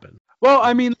gonna happen. Well,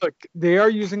 I mean, look, they are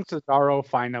using Cesaro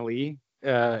finally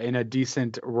in a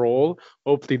decent role.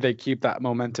 Hopefully they keep that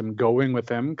momentum going with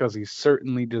him, because he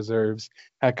certainly deserves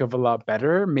a heck of a lot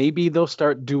better. Maybe they'll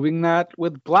start doing that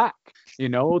with Black. They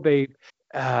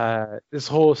this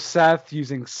whole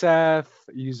using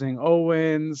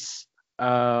Owens,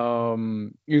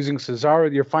 using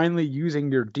Cesaro. You're finally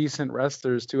using your decent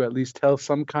wrestlers to at least tell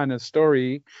some kind of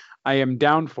story. I am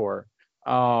down for.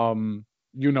 So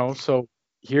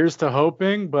here's to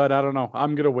hoping, but I don't know.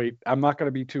 I'm going to wait. I'm not going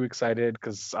to be too excited,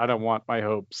 because I don't want my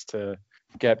hopes to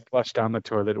get flushed down the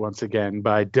toilet once again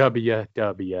by WWE.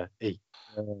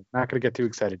 Not going to get too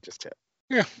excited just yet.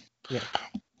 Yeah.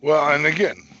 Well, and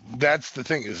again, that's the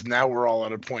thing, is now we're all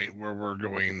at a point where we're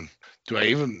going, do I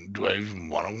even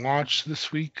want to watch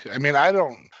this week? I mean, I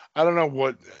don't know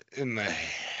what in the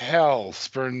hell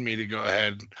spurned me to go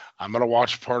ahead. I'm going to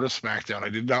watch part of SmackDown. I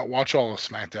did not watch all of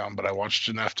SmackDown, but I watched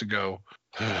enough to go.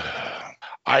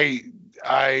 I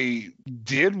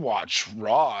did watch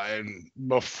Raw, and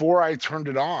before I turned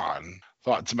it on,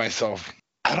 thought to myself,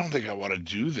 I don't think I want to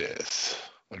do this.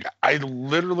 Like, I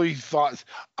literally thought,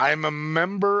 I'm a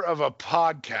member of a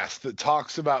podcast that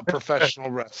talks about professional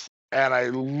wrestling. And I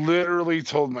literally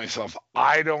told myself,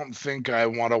 I don't think I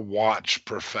want to watch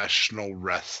professional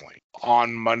wrestling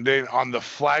on Monday, on the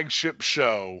flagship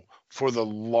show for the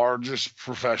largest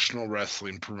professional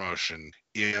wrestling promotion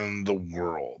in the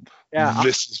world. Yeah,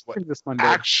 this is what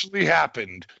actually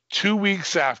happened 2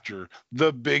 weeks after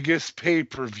the biggest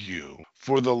pay-per-view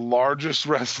for the largest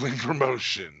wrestling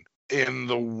promotion in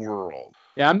the world.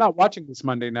 Yeah, I'm not watching this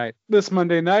Monday night. This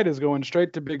Monday night is going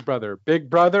straight to Big Brother. Big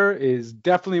Brother is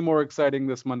definitely more exciting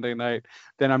this Monday night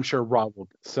than I'm sure Raw will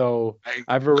be. So I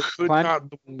I've already could planned. not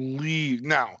believe.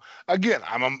 Now, again,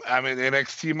 I'm an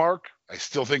NXT mark. I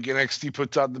still think NXT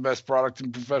puts out the best product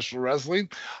in professional wrestling.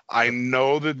 I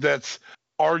know that that's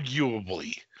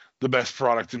arguably the best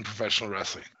product in professional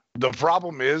wrestling. The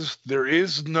problem is there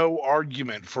is no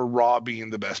argument for Raw being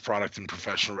the best product in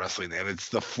professional wrestling, and it's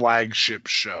the flagship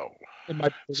show. It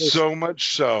might be So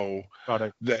much so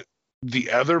product. that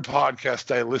the other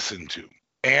podcast I listen to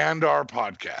and our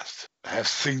podcast have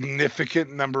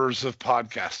significant numbers of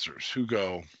podcasters who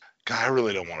go, God, I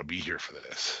really don't want to be here for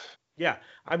this. Yeah,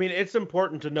 I mean, it's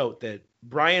important to note that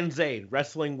Brian Zane,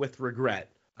 Wrestling with Regret,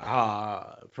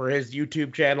 for his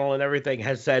YouTube channel and everything,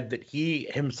 has said that he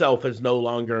himself is no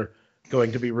longer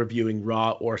going to be reviewing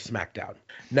Raw or SmackDown.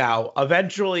 Now,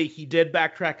 eventually, he did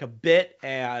backtrack a bit,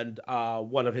 and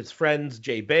one of his friends,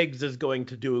 Jay Biggs, is going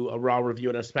to do a Raw review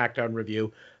and a SmackDown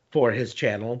review for his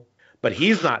channel. But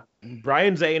he's not.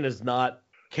 Brian Zane is not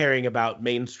caring about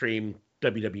mainstream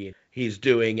WWE. He's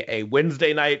doing a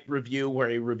Wednesday night review where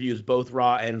he reviews both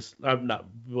Raw and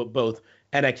both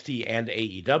NXT and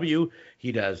AEW.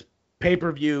 He does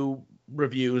pay-per-view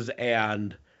reviews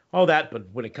and all that, but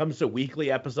when it comes to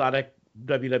weekly episodic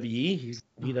WWE,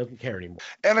 he doesn't care anymore.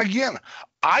 And again,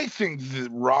 I think that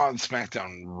Raw and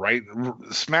SmackDown, right?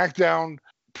 SmackDown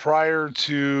prior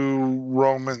to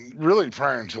Roman, really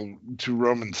prior to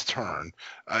Roman's turn,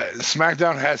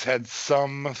 SmackDown has had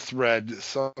some thread,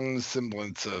 some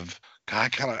semblance of,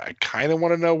 God, I kind of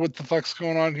want to know what the fuck's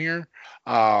going on here.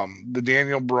 The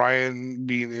Daniel Bryan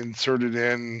being inserted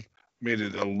in made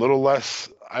it a little less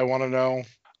I want to know.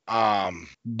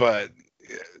 But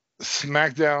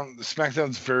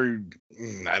SmackDown's very,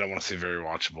 I don't want to say very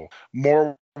watchable,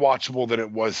 more watchable than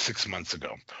it was 6 months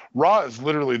ago. Raw is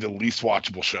literally the least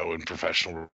watchable show in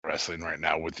professional wrestling right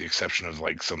now, with the exception of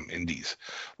like some indies.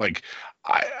 Like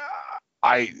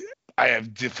I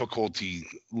have difficulty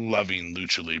loving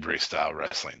Lucha Libre style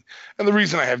wrestling. And the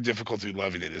reason I have difficulty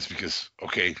loving it is because,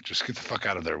 okay, just get the fuck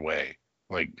out of their way.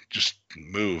 Like, just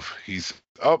move. He's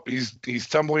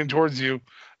tumbling towards you.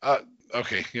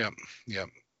 Okay, yep.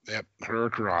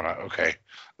 Hurricanrana, okay.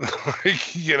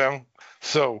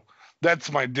 So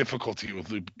that's my difficulty with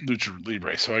Lucha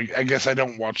Libre. So I guess I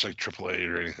don't watch like AAA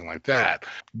or anything like that.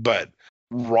 But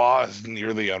Raw is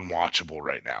nearly unwatchable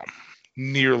right now.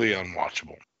 Nearly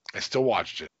unwatchable. I still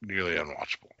watched it. Nearly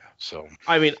unwatchable. So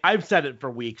I mean, I've said it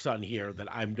for weeks on here that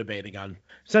I'm debating on,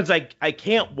 since I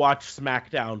can't watch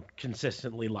SmackDown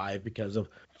consistently live because of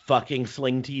fucking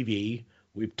Sling TV.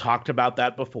 We've talked about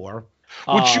that before.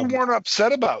 Which you weren't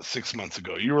upset about 6 months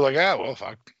ago. You were like, well,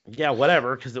 fuck. Yeah,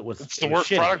 whatever, because it's the worst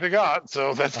product I got,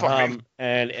 so that's fine.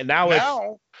 And now it's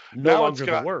no longer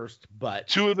the worst, but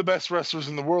two of the best wrestlers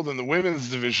in the world in the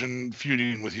women's division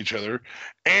feuding with each other,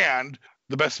 and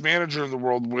the best manager in the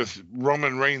world with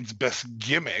Roman Reigns' best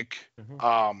gimmick.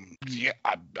 I'm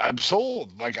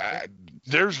sold. Like,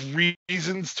 there's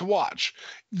reasons to watch.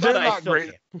 They're not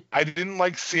great. I didn't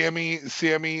like Sammy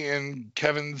and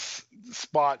Kevin's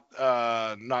spot,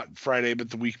 not Friday, but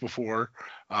the week before.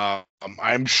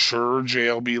 I'm sure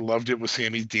JLB loved it with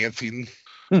Sammy dancing.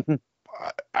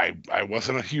 I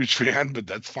wasn't a huge fan, but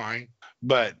that's fine.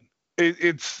 But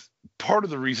it's part of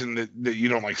the reason that you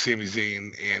don't like Sami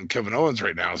Zayn and Kevin Owens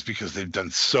right now is because they've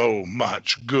done so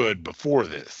much good before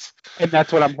this. And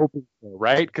that's what I'm hoping for,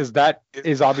 right? Because that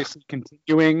is obviously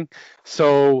continuing.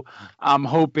 So I'm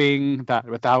hoping that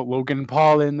without Logan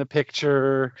Paul in the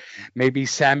picture, maybe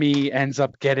Sami ends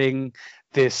up getting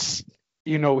this,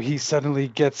 he suddenly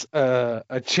gets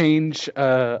a change,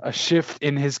 a shift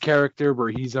in his character where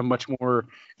he's a much more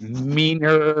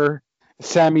meaner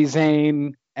Sami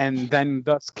Zayn, and then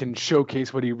thus can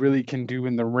showcase what he really can do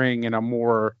in the ring in a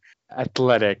more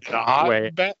athletic way.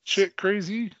 Batshit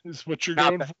crazy is what you're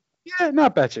going for? Yeah,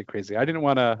 not batshit crazy. I didn't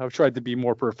want to. I've tried to be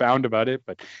more profound about it,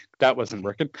 but that wasn't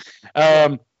working.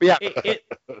 But yeah.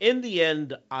 In the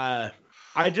end, I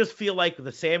just feel like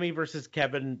the Sami versus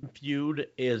Kevin feud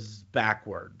is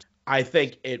backward. I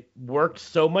think it worked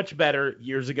so much better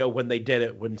years ago when they did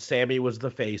it, when Sami was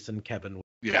the face and Kevin was.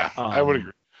 Yeah, I would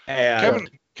agree. And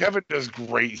Kevin does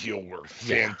great heel work.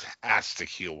 Fantastic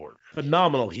heel work.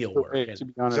 Phenomenal heel work. He's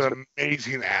an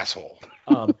amazing asshole.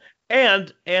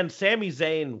 And Sami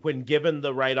Zayn, when given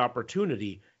the right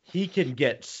opportunity, he can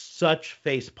get such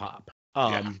face pop.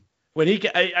 When he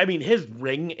can, I mean, his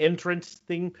ring entrance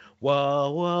thing,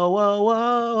 whoa, whoa, whoa,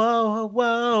 whoa, whoa,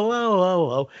 whoa, whoa,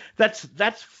 whoa.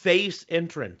 That's face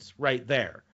entrance right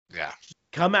there. Yeah.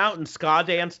 Come out and ska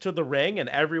dance to the ring, and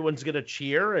everyone's gonna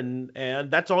cheer, and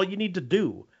that's all you need to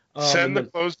do. Send the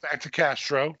clothes back to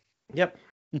Castro. Yep.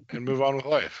 And move on with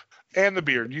life. And the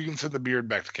beard. You can send the beard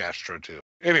back to Castro too.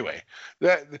 Anyway,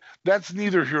 that's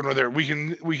neither here nor there. We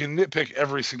can nitpick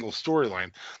every single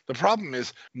storyline. The problem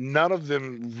is none of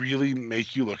them really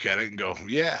make you look at it and go,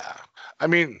 yeah. I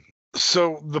mean,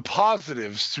 so the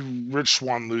positives to Rich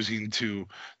Swann losing to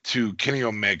Kenny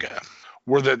Omega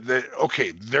were that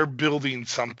they're building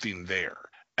something there,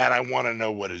 and I want to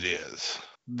know what it is.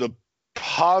 The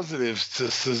positives to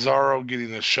Cesaro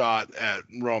getting a shot at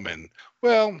Roman.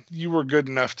 Well, you were good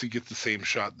enough to get the same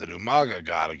shot that Umaga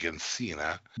got against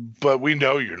Cena, but we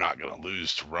know you're not going to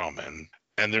lose to Roman,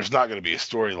 and there's not going to be a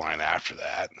storyline after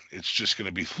that. It's just going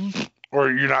to be,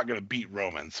 or you're not going to beat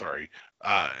Roman, sorry.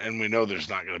 And we know there's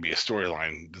not going to be a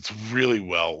storyline that's really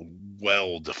well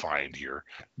defined here.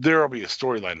 There will be a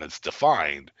storyline that's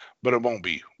defined, but it won't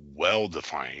be well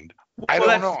defined. I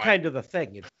don't know. That's kind of the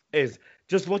thing. Is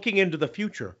just looking into the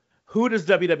future. Who does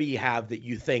WWE have that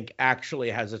you think actually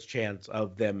has a chance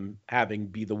of them having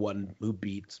be the one who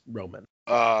beats Roman?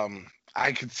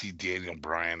 I could see Daniel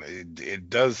Bryan. It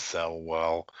does sell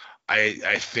well.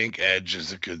 I think Edge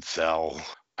is a good sell.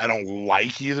 I don't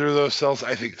like either of those sells.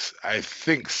 I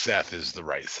think Seth is the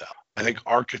right sell. I think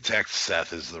Architect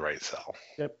Seth is the right sell.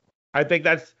 Yep. I think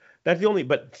that's the only.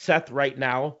 But Seth right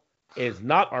now is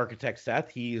not Architect Seth.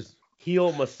 He's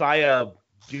heel Messiah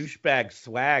douchebag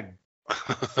swag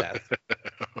Seth.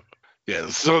 Yeah,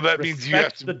 so that means you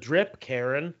have to the drip,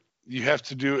 Karen. You have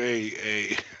to do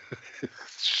a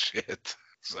shit.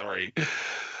 Sorry.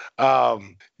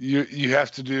 You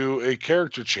have to do a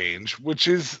character change, which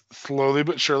is slowly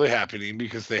but surely happening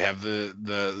because they have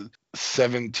the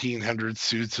 1,700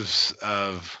 suits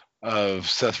of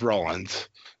Seth Rollins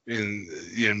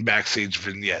in backstage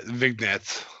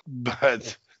vignettes,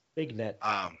 but Vignette.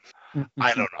 I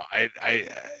don't know.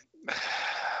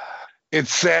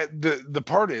 It's sad. The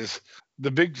part is,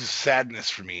 the big sadness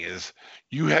for me is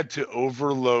you had to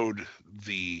overload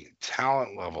the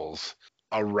talent levels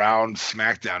around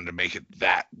SmackDown to make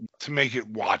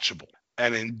it watchable.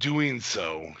 And in doing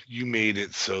so, you made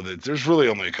it so that there's really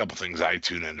only a couple things I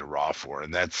tune into Raw for,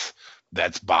 and that's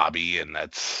Bobby and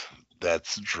that's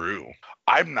Drew.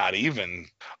 I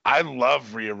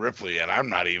love Rhea Ripley, and I'm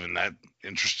not even that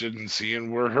interested in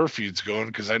seeing where her feud's going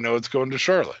because I know it's going to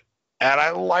Charlotte. And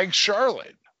I like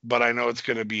Charlotte, but I know it's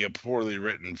going to be a poorly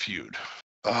written feud.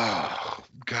 Oh,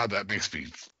 God, that makes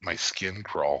my skin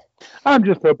crawl. I'm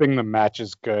just hoping the match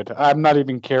is good. I'm not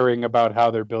even caring about how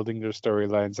they're building their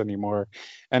storylines anymore.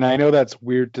 And I know that's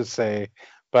weird to say,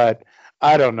 but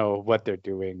I don't know what they're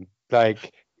doing.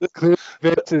 Like,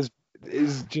 Vince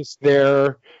is just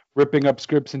there ripping up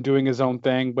scripts and doing his own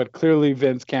thing, but clearly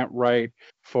Vince can't write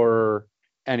for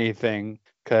anything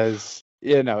because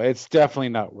it's definitely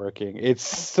not working. It's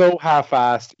so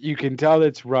half-assed. You can tell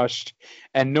it's rushed,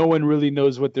 and no one really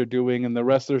knows what they're doing, and the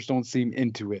wrestlers don't seem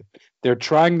into it. They're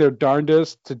trying their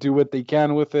darndest to do what they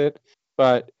can with it,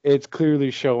 but it's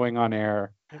clearly showing on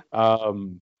air of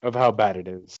how bad it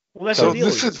is. Well, that's the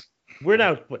deal. We're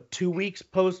now, 2 weeks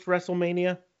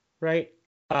post-WrestleMania, right?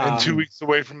 And 2 weeks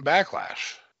away from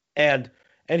Backlash. And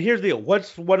here's the deal.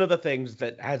 What's one of the things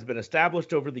that has been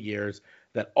established over the years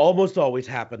that almost always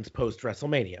happens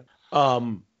post-WrestleMania?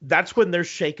 That's when there's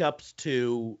shakeups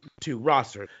to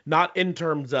roster. Not in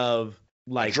terms of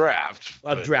like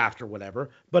a draft or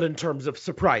whatever, but in terms of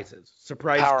surprises.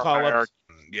 Surprise call-ups.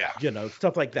 Yeah.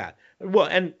 Stuff like that. Well,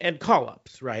 and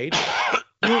call-ups, right?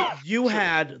 you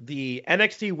had the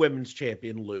NXT Women's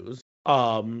Champion lose,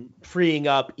 freeing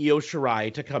up Io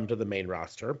Shirai to come to the main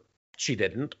roster. She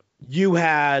didn't. You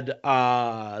had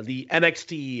the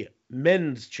NXT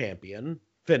Men's Champion,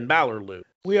 Finn Balor, lose.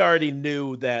 We already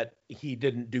knew that he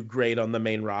didn't do great on the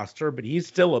main roster, but he's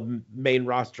still a main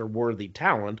roster worthy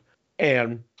talent.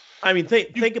 And I mean,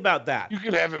 think about that. You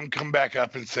could have him come back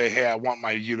up and say, "Hey, I want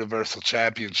my Universal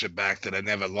Championship back that I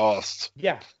never lost."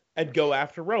 Yeah, and go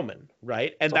after Roman,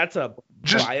 right? And that's a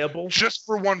viable just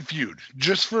for one feud,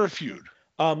 just for a feud.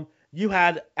 You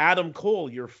had Adam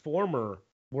Cole, your former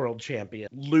world champion,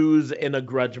 lose in a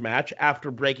grudge match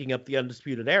after breaking up the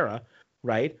Undisputed Era,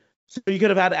 right? So you could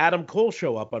have had Adam Cole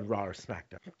show up on Raw or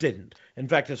SmackDown. Didn't. In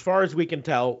fact, as far as we can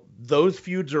tell, those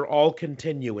feuds are all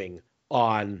continuing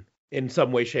on in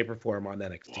some way, shape, or form on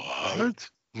NXT. What? Right?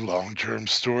 Long-term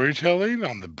storytelling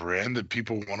on the brand that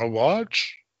people want to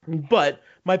watch? But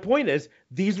my point is,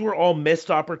 these were all missed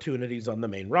opportunities on the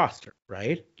main roster,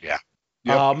 right? Yeah.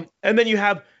 Yep. And then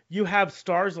you have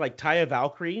stars like Taya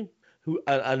Valkyrie, who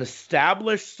an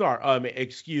established star.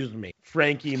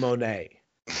 Frankie Monet.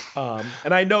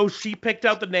 And I know she picked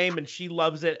out the name and she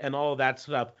loves it and all of that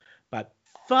stuff, but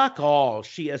Fuck all.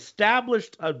 She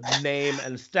established a name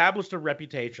and established a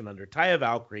reputation under Taya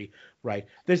Valkyrie, right?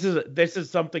 This is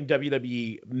something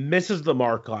WWE misses the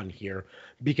mark on here,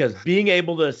 because being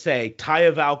able to say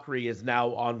Taya Valkyrie is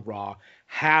now on Raw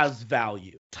has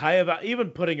value. Even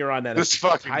putting her on NXT. This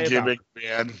fucking Taya gimmick,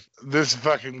 Valkyrie. man. This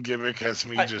fucking gimmick has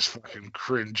me just fucking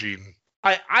cringing.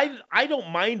 I don't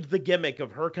mind the gimmick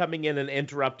of her coming in and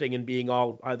interrupting and being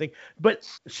all, I think, but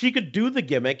she could do the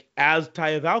gimmick as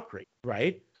Taya Valkyrie,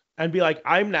 right? And be like,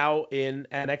 I'm now in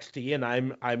NXT and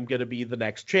I'm gonna be the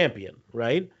next champion,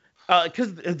 right?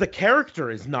 Because the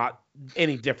character is not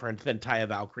any different than Taya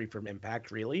Valkyrie from Impact,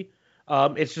 really.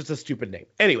 It's just a stupid name.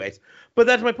 Anyways, but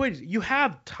that's my point. You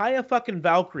have Taya fucking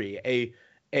Valkyrie,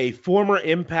 a former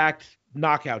Impact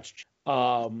Knockouts,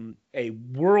 a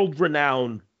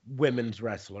world-renowned women's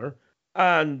wrestler,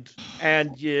 and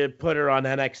you put her on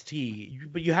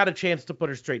NXT, but you had a chance to put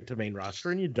her straight to main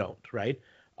roster and you don't, right?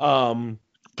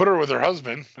 Put her with her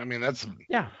husband. I mean, that's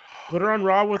put her on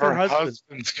Raw with her husband.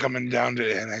 Husband's coming down to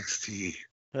NXT.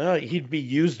 He'd be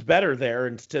used better there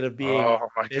instead of being. Oh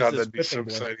my god, that'd be so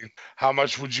exciting! How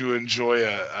much would you enjoy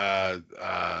a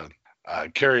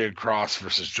Karrion Kross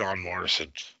versus John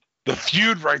Morrison? The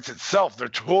feud writes itself. They're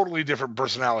totally different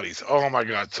personalities. Oh my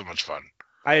god, so much fun!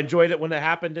 I enjoyed it when it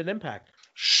happened in Impact.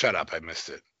 Shut up, I missed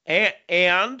it.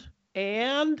 And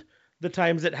the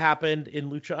times it happened in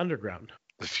Lucha Underground.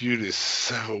 The feud is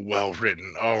so well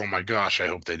written. Oh my gosh, I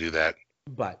hope they do that.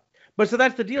 But so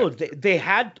that's the deal. They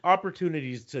had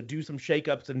opportunities to do some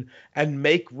shakeups and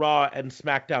make Raw and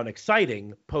SmackDown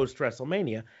exciting post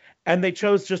WrestleMania, and they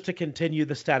chose just to continue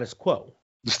the status quo.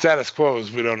 The status quo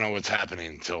is we don't know what's happening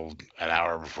until an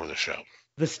hour before the show.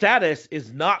 The status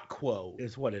is not quo,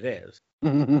 is what it is.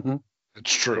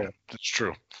 It's true. It's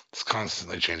true. It's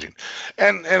constantly changing.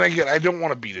 And again, I don't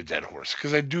want to beat a dead horse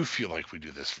because I do feel like we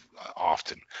do this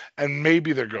often. And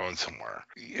maybe they're going somewhere.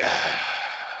 Yeah.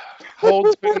 How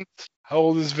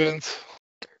old is Vince?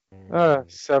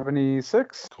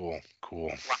 76. Cool.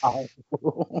 Wow.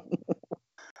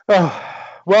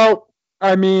 Well,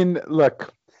 I mean,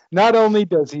 look, not only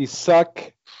does he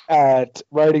suck at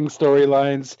writing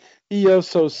storylines, he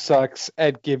also sucks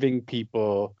at giving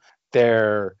people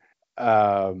their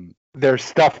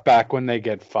stuff back when they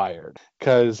get fired.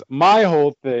 Because my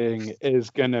whole thing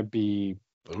is gonna be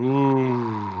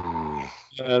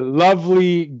a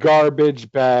lovely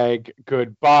garbage bag.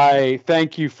 Goodbye.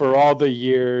 Thank you for all the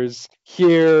years.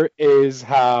 Here is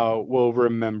how we'll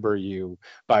remember you,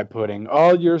 by putting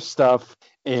all your stuff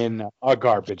in a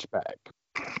garbage bag.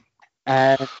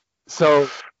 And so,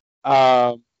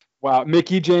 wow,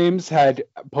 Mickie James had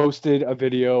posted a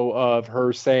video of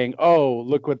her saying, "Oh,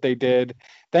 look what they did.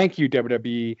 Thank you,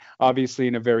 WWE," obviously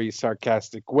in a very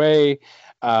sarcastic way.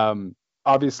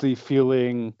 Obviously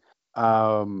feeling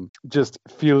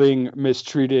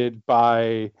mistreated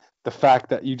by the fact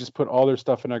that you just put all their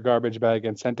stuff in a garbage bag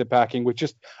and sent it packing with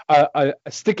just a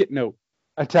stick-it note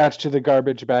attached to the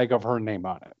garbage bag of her name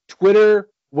on it. Twitter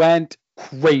went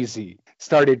crazy.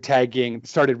 Started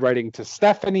writing to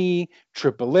Stephanie,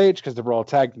 Triple H, because they were all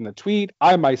tagged in the tweet.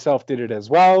 I myself did it as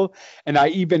well. And I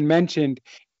even mentioned,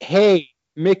 hey,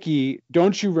 Mickie,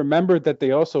 don't you remember that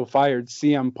they also fired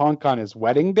CM Punk on his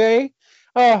wedding day?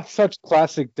 Oh, such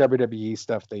classic WWE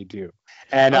stuff they do.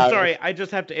 And I'm sorry, I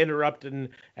just have to interrupt and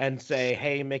say,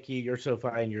 hey, Mickie, you're so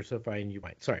fine, you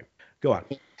might. Sorry, go on.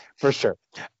 For sure.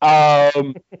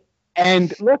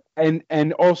 And look,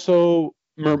 and also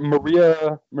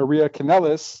Maria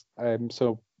Kanellis, I'm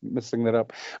so messing that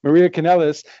up. Maria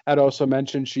Kanellis had also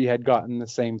mentioned she had gotten the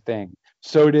same thing.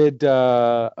 So did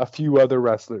a few other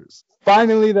wrestlers.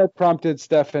 Finally, that prompted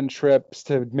Steph and Trips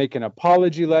to make an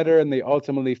apology letter, and they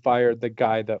ultimately fired the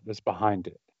guy that was behind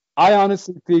it. I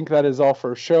honestly think that is all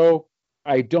for show.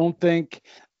 I don't think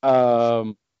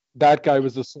that guy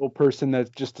was the sole person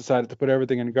that just decided to put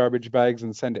everything in garbage bags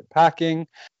and send it packing.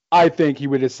 I think he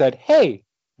would have said, hey,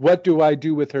 what do I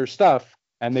do with her stuff?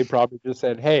 And they probably just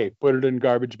said, hey, put it in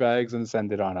garbage bags and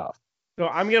send it on off. So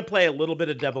I'm going to play a little bit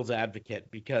of devil's advocate,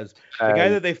 because the guy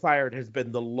that they fired has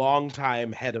been the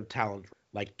longtime head of talent,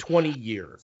 like 20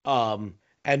 years.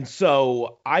 And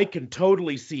so I can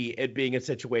totally see it being a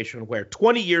situation where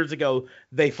 20 years ago,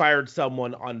 they fired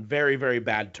someone on very, very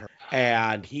bad terms.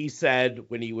 And he said,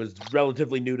 when he was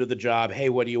relatively new to the job, hey,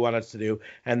 what do you want us to do?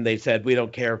 And they said, we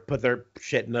don't care. Put their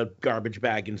shit in a garbage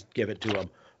bag and give it to them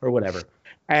or whatever.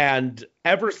 And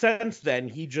ever since then,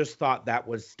 he just thought that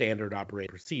was standard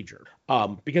operating procedure.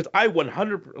 Because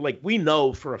we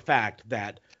know for a fact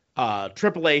that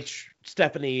Triple H,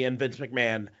 Stephanie, and Vince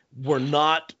McMahon were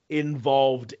not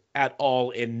involved at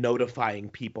all in notifying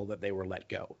people that they were let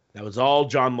go. That was all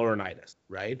John Laurinaitis,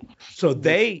 right? So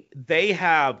they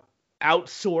have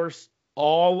outsourced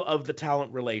all of the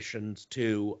talent relations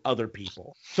to other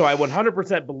people. So I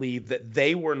 100% believe that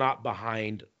they were not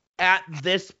behind, at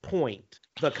this point,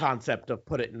 the concept of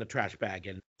put it in a trash bag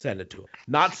and send it to him.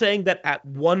 Not saying that at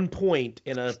one point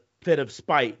in a fit of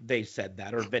spite they said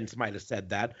that, or Vince might have said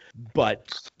that, but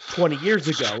 20 years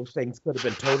ago things could have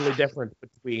been totally different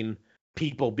between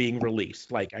people being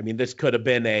released. Like, I mean, this could have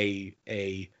been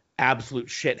a absolute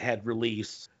shithead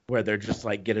release where they're just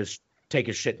like, take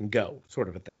a shit and go, sort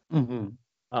of a thing.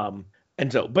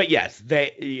 And so, but yes,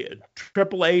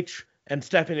 Triple H and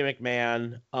Stephanie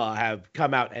McMahon have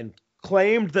come out and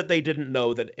claimed that they didn't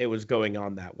know that it was going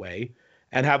on that way,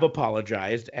 and have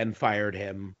apologized and fired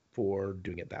him for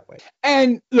doing it that way.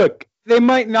 And look, they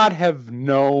might not have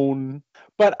known,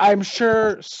 but I'm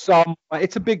sure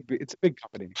it's a big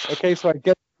company. Okay, so I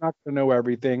guess they're not going to know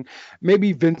everything.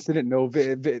 Maybe Vince didn't know.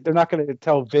 They're not going to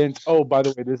tell Vince, oh, by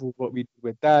the way, this is what we do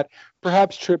with that.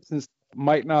 Perhaps Trips and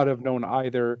might not have known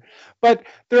either, but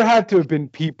there had to have been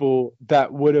people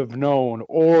that would have known,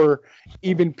 or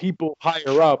even people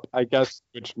higher up, I guess,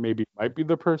 which maybe might be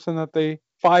the person that they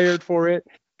fired for it.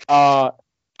 That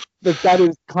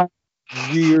is kind of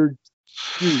weird.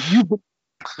 You've been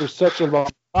for such a long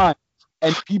time,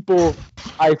 and people,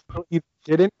 I feel, either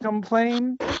didn't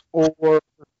complain or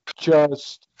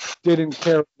just didn't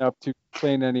care enough to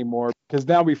complain anymore, because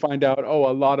now we find out, a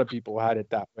lot of people had it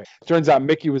that way. Turns out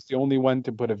Mickey was the only one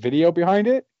to put a video behind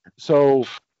it, so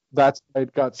that's why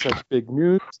it got such big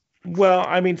news. Well,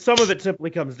 I mean, some of it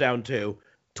simply comes down to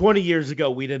 20 years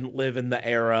ago, we didn't live in the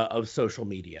era of social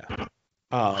media,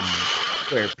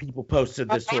 where people posted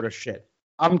this sort of shit.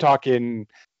 I'm talking,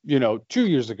 2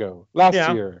 years ago, last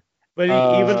year.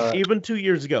 But even 2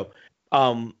 years ago,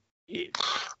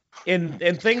 in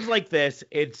things like this,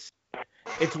 it's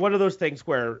one of those things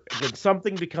where when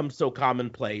something becomes so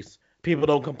commonplace, people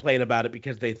don't complain about it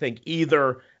because they think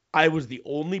either I was the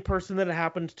only person that it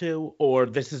happened to, or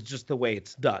this is just the way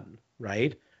it's done,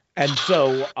 right? And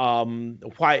so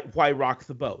why rock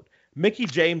the boat? Mickie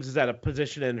James is at a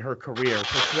position in her career where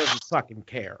she doesn't fucking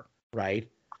care, right?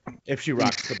 If she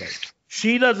rocks the boat.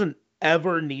 She doesn't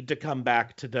ever need to come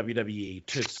back to WWE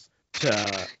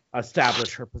to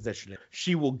establish her position.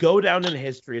 She will go down in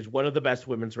history as one of the best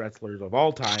women's wrestlers of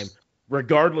all time,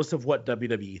 regardless of what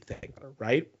WWE thinks,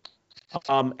 right?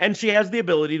 And she has the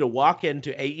ability to walk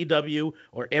into AEW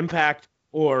or Impact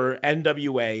or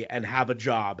NWA and have a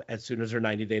job as soon as her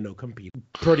 90-day no-compete.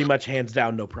 Pretty much hands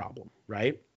down, no problem,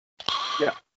 right?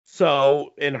 Yeah.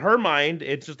 So in her mind,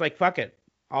 it's just like, fuck it.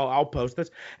 I'll post this.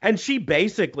 And she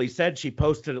basically said she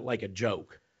posted it like a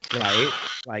joke, right?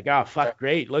 Like, oh, fuck,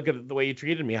 great. Look at the way you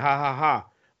treated me. Ha, ha,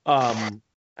 ha.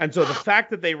 And so the fact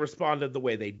that they responded the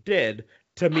way they did,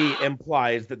 to me,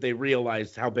 implies that they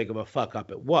realized how big of a fuck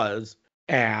up it was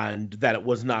and that it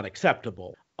was not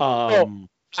acceptable. Well,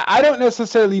 I don't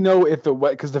necessarily know if it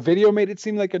was, because the video made it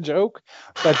seem like a joke,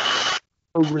 but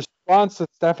her response to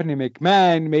Stephanie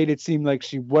McMahon made it seem like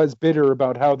she was bitter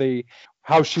about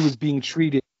how she was being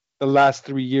treated the last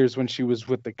 3 years when she was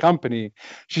with the company.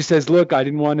 She says, look, I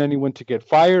didn't want anyone to get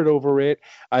fired over it.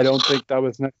 I don't think that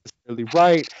was necessarily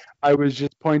right. I was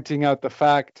just pointing out the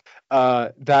fact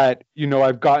that,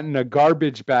 I've gotten a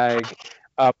garbage bag,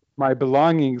 my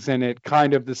belongings in it,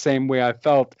 kind of the same way I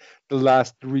felt the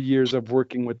last 3 years of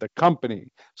working with the company.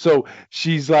 So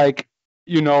she's like,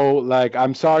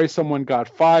 I'm sorry someone got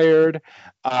fired.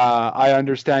 I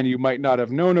understand you might not have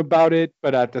known about it,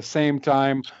 but at the same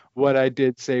time, what I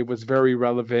did say was very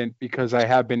relevant because I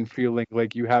have been feeling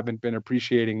like you haven't been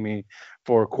appreciating me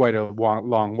for quite a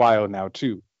long while now,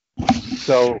 too.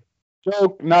 So,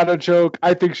 joke, not a joke.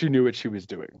 I think she knew what she was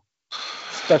doing,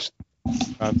 especially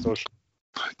on social.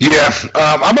 Yeah,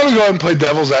 I'm going to go ahead and play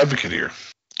devil's advocate here.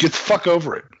 Get the fuck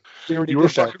over it. You were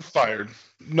fucking fired.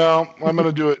 No, I'm going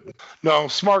to do it. No,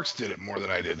 Smarks did it more than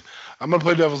I did. I'm going to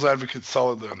play devil's advocate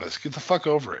solidly on this. Get the fuck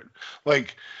over it.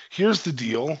 Like, here's the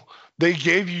deal. They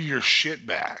gave you your shit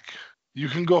back. You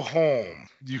can go home.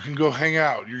 You can go hang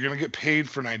out. You're going to get paid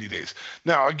for 90 days.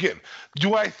 Now, again,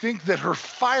 do I think that her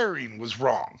firing was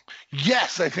wrong?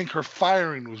 Yes, I think her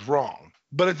firing was wrong.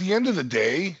 But at the end of the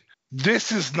day,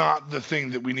 this is not the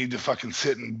thing that we need to fucking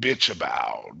sit and bitch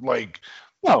about. Like,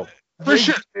 no, for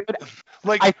sure.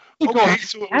 Like, okay,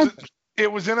 so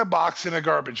it was in a box in a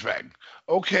garbage bag.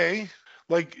 Okay.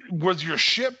 Like, was your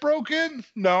shit broken?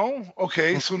 No.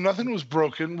 Okay, so nothing was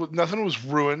broken. Nothing was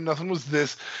ruined. Nothing was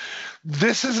this.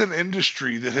 this is an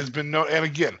industry that has been known, and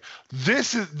again,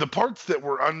 this is the parts that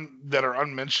are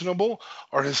unmentionable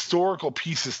are historical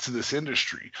pieces to this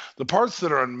industry. The parts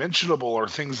that are unmentionable are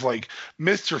things like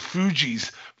Mr.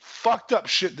 Fuji's fucked up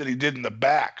shit that he did in the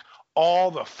back all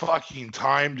the fucking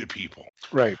time to people.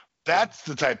 Right. That's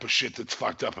the type of shit that's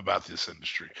fucked up about this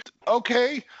industry.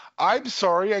 Okay, I'm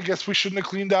sorry. I guess we shouldn't have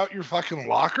cleaned out your fucking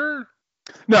locker.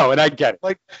 No, and I get it.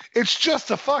 Like, it's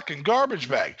just a fucking garbage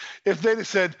bag. If they'd have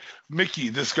said, Mickey,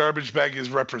 this garbage bag is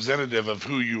representative of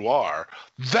who you are,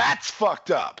 that's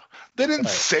fucked up. They didn't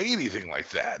say anything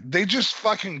like that. They just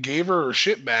fucking gave her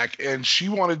shit back, and she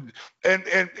wanted,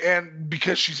 and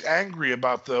because she's angry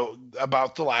about the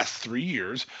last 3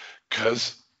 years,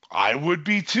 because I would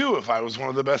be too if I was one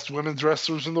of the best women's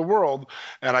wrestlers in the world,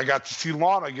 and I got to see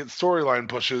Lana get storyline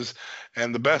pushes,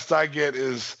 and the best I get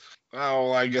is,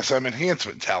 oh, I guess I'm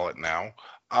enhancement talent now.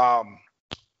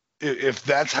 If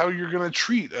that's how you're going to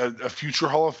treat a future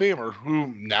Hall of Famer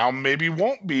who now maybe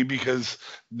won't be because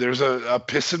there's a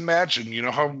pissing match, and you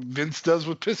know how Vince does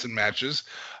with pissing matches.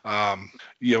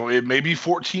 It may be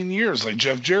 14 years like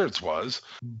Jeff Jarrett's was,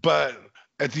 but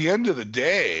at the end of the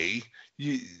day,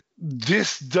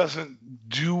 this doesn't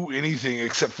do anything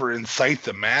except for incite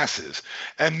the masses.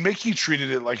 And Mickey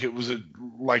treated it like it was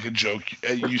like a joke.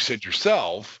 You said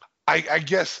yourself. I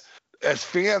guess as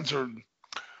fans,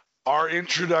 our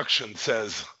introduction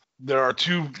says there are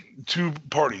two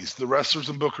parties, the wrestlers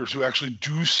and bookers who actually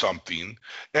do something,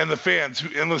 and the fans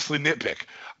who endlessly nitpick.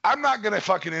 I'm not going to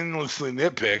fucking endlessly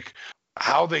nitpick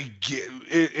how they get,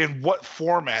 in what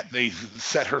format they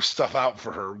set her stuff out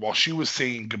for her while she was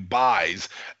saying goodbyes,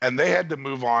 and they had to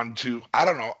move on to, I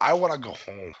don't know, I want to go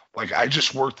home. Like, I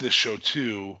just worked this show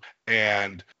too,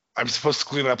 and I'm supposed to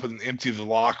clean up and empty the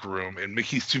locker room, and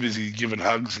Mickey's too busy giving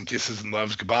hugs and kisses and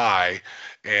loves goodbye,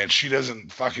 and she doesn't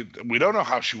fucking, we don't know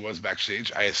how she was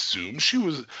backstage. I assume she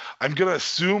was, I'm going to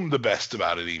assume the best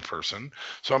about any person,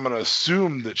 so I'm going to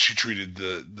assume that she treated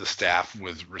the staff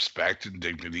with respect and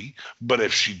dignity, but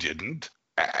if she didn't,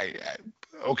 I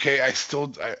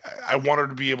want her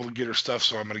to be able to get her stuff,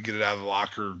 so I'm going to get it out of the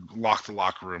locker, lock the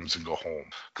locker rooms, and go home,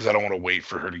 because I don't want to wait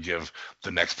for her to give the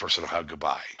next person a hug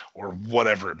goodbye, or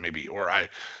whatever it may be. Or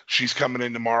she's coming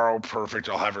in tomorrow, perfect,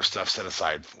 I'll have her stuff set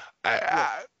aside.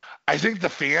 I think the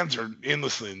fans are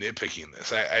endlessly nitpicking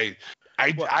this.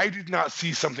 I did not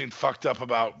see something fucked up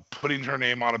about putting her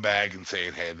name on a bag and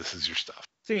saying, hey, this is your stuff.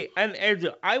 See, and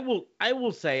I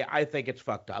will say I think it's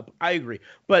fucked up. I agree.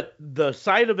 But the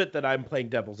side of it that I'm playing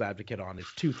devil's advocate on is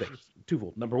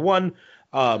twofold. Number one,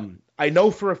 I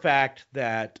know for a fact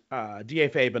that D.A.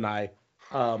 Fabe and I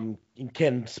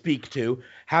can speak to,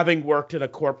 having worked in a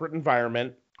corporate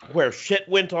environment where shit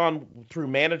went on through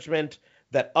management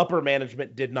that upper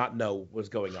management did not know was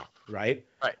going on, right?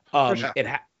 Right. Sure. It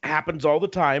happens all the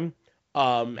time.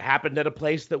 Happened at a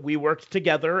place that we worked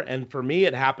together, and for me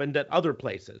it happened at other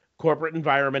places. Corporate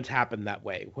environments happen that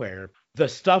way, where the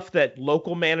stuff that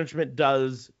local management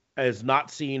does is not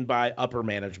seen by upper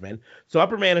management. So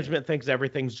upper management thinks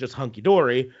everything's just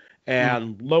hunky-dory,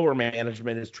 and lower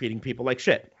management is treating people like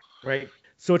shit, right?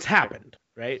 So it's happened,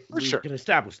 right? We can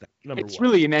establish that. It's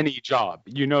really in any job.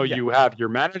 You have your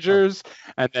managers,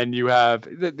 and then you have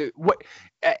what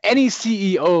any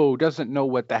CEO doesn't know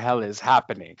what the hell is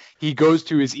happening. He goes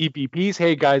to his EVPs.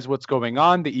 Hey guys, what's going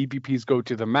on? The EVPs go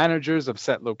to the managers of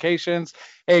set locations.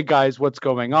 Hey guys, what's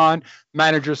going on?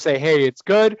 Managers say, hey, it's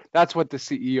good. That's what the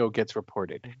CEO gets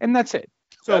reported, and that's it.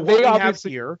 So what we have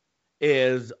here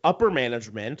is upper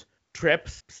management,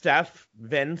 Trips, Steph,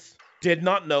 Vince, did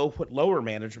not know what lower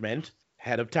management,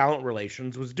 head of talent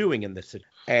relations, was doing in this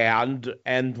situation.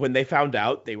 And when they found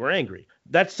out, they were angry.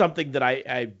 That's something that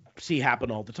I see happen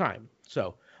all the time.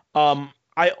 So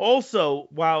I also,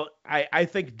 while I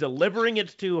think delivering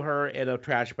it to her in a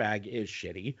trash bag is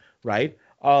shitty, right?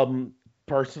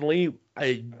 Personally,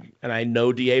 I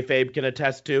know D.A. Fabe can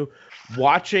attest to,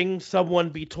 watching someone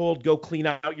be told, go clean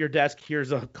out your desk,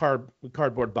 here's a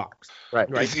cardboard box. Right.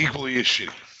 It's equally as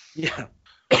shitty. Yeah.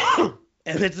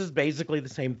 And this is basically the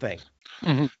same thing.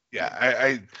 Mm-hmm.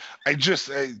 Yeah,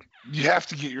 you have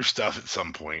to get your stuff at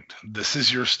some point. This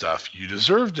is your stuff. You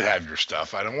deserve to have your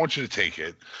stuff. I don't want you to take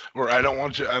it, or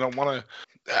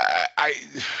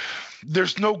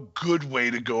there's no good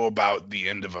way to go about the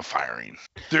end of a firing.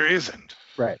 There isn't.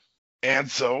 Right. And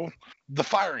so the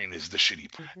firing is the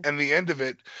shitty part. And the end of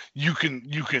it, you can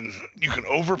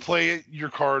overplay your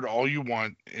card all you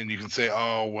want, and you can say,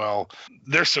 oh well,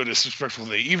 they're so disrespectful,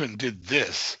 they even did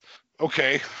this.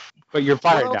 Okay. But you're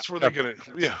fired. What else were they gonna?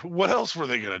 Yeah. What else were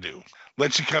they gonna do?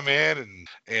 Let you come in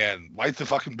and light the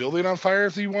fucking building on fire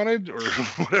if you wanted, or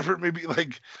whatever it may be.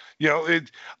 Like,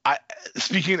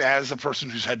 speaking as a person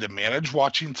who's had to manage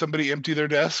watching somebody empty their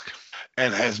desk,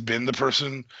 and has been the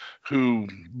person who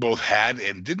both had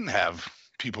and didn't have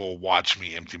people watch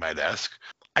me empty my desk.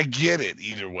 I get it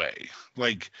either way.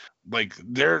 Like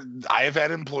I have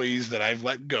had employees that I've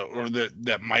let go, or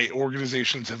that my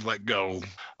organizations have let go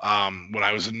when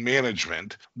I was in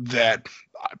management, that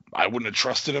I wouldn't have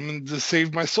trusted them to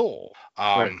save my soul.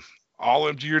 Right. I'll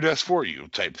empty your desk for you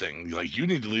type thing. Like, you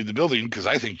need to leave the building because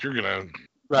I think you're gonna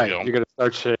you're gonna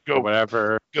start shit or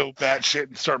whatever. Go batshit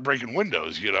and start breaking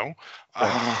windows, right.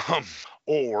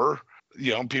 Or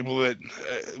people that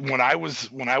when I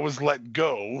was let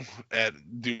go at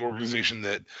the organization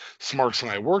that Smarks and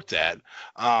I worked at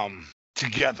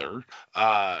together,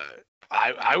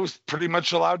 I was pretty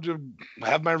much allowed to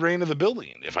have my reign of the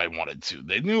building if I wanted to.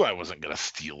 They knew I wasn't going to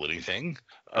steal anything.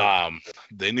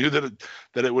 They knew that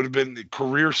it would have been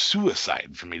career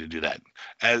suicide for me to do that.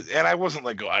 And I wasn't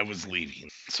let go. I was leaving.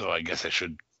 So I guess I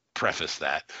should preface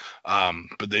that.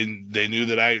 But they knew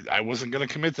that I wasn't going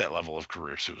to commit that level of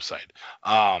career suicide.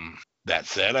 That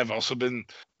said, I've also been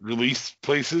released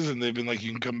places and they've been like,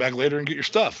 you can come back later and get your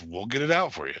stuff. We'll get it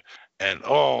out for you. And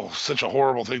such a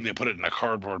horrible thing. They put it in a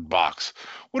cardboard box.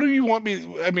 What do you want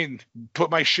me? I mean, put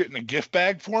my shit in a gift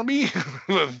bag for me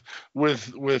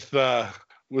with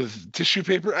tissue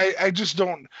paper. I just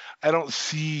don't. I don't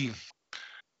see.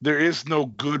 There is no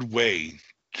good way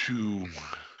to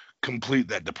complete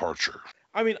that departure.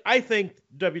 I mean, I think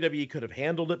WWE could have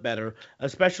handled it better,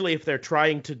 especially if they're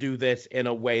trying to do this in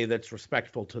a way that's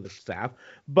respectful to the staff.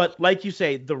 But like you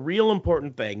say, the real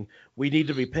important thing we need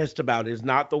to be pissed about is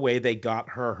not the way they got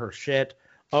her shit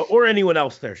or anyone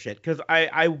else their shit. Because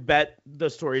I bet the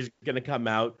story's going to come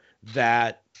out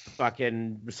that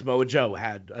fucking Samoa Joe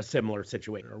had a similar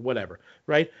situation or whatever,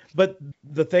 right? But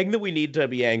the thing that we need to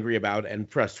be angry about and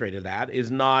frustrated at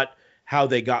is not how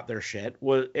they got their shit,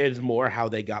 is more how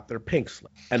they got their pink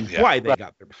slip and why they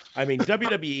got their. I mean,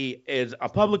 WWE is a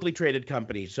publicly traded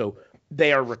company, so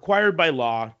they are required by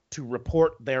law to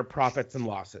report their profits and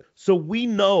losses. So we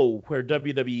know where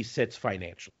WWE sits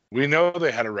financially. We know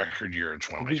they had a record year in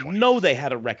 2020. We know they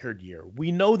had a record year.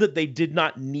 We know that they did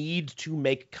not need to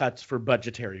make cuts for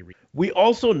budgetary reasons. We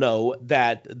also know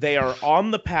that they are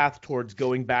on the path towards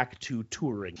going back to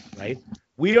touring, right?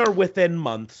 We are within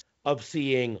months of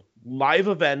seeing live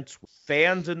events,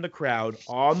 fans in the crowd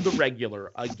on the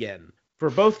regular again for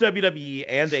both WWE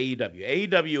and AEW.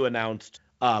 AEW announced,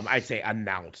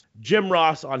 Jim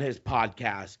Ross on his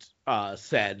podcast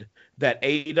said that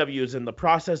AEW is in the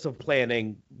process of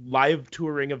planning live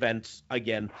touring events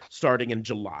again starting in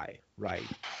July, right?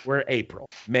 We're April,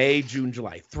 May, June,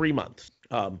 July, 3 months.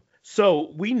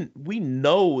 So we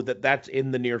know that that's in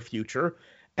the near future.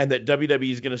 And that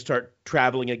WWE is going to start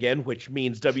traveling again, which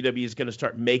means WWE is going to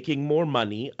start making more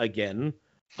money again.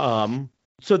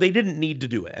 So they didn't need to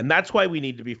do it. And that's why we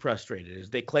need to be frustrated, is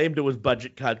they claimed it was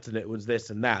budget cuts and it was this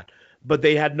and that, but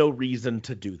they had no reason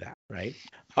to do that, right?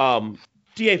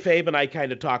 DA Fabe and I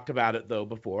kind of talked about it, though,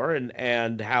 before,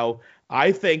 and how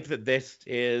I think that this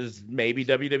is maybe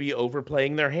WWE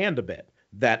overplaying their hand a bit.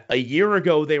 That a year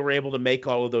ago they were able to make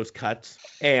all of those cuts,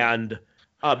 and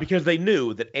because they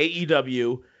knew that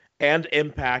AEW and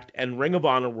Impact and Ring of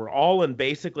Honor were all in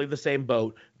basically the same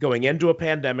boat going into a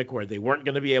pandemic where they weren't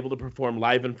going to be able to perform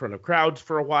live in front of crowds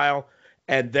for a while,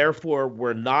 and therefore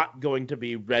were not going to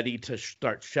be ready to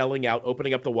start shelling out,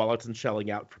 opening up the wallets and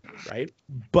shelling out, right?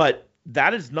 But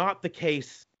that is not the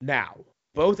case now.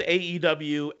 Both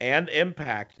AEW and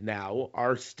Impact now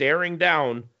are staring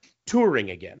down touring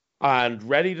again and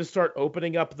ready to start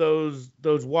opening up those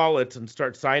wallets and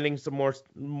start signing some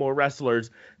more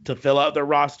wrestlers to fill out their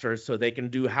rosters so they can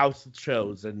do house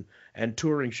shows and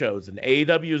touring shows. And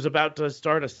AEW is about to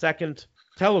start a second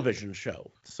television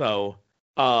show. So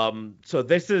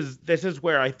this is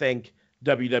where I think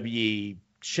WWE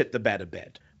shit the bed a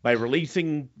bit by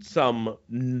releasing some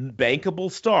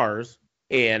bankable stars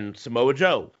in Samoa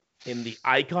Joe, in the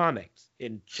Iconics,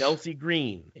 in Chelsea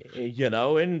Green,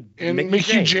 in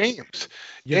Mickie James.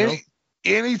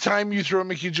 Anytime you throw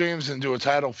Mickie James into a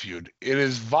title feud, it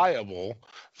is viable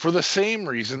for the same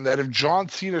reason that if John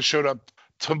Cena showed up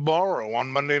tomorrow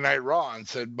on Monday Night Raw and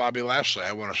said, Bobby Lashley,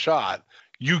 I want a shot,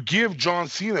 you give John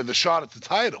Cena the shot at the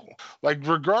title. Like,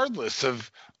 regardless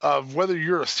of whether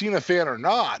you're a Cena fan or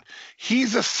not,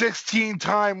 he's a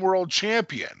 16-time world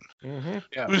champion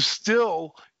who's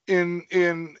still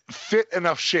in fit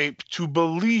enough shape to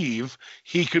believe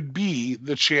he could be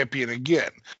the champion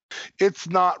again. It's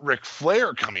not Ric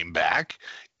Flair coming back.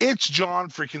 It's John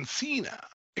freaking Cena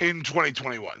in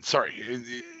 2021. Sorry.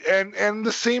 And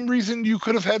the same reason you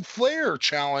could have had Flair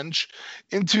challenge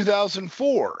in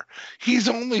 2004. He's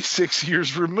only 6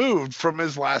 years removed from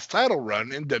his last title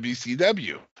run in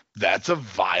WCW. That's a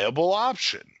viable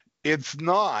option. It's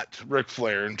not Ric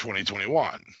Flair in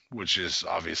 2021, which is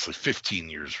obviously 15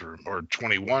 years or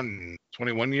 21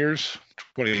 years,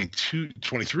 22,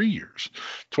 23 years,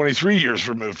 23 years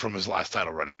removed from his last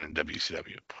title run in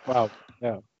WCW. Wow.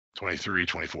 Yeah. 23,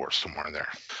 24, somewhere in there.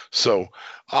 So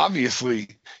obviously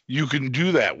you can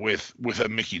do that with a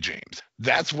Mickie James.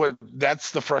 That's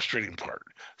the frustrating part.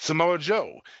 Samoa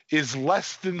Joe is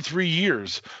less than 3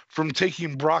 years from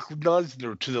taking Brock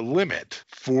Lesnar to the limit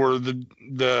for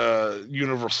the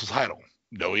Universal title.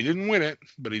 No, he didn't win it,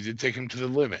 but he did take him to the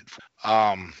limit.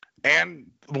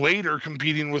 And later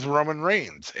competing with Roman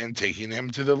Reigns and taking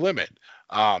him to the limit.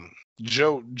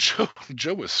 Joe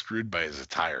was screwed by his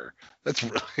attire. That's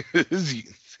really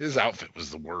his outfit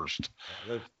was the worst.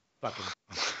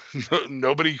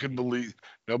 Nobody believed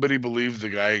the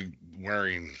guy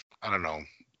wearing, I don't know,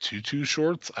 tutu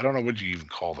shorts. I don't know what you even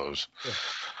call those. Yeah.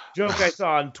 Joke I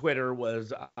saw on Twitter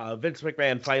was Vince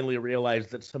McMahon finally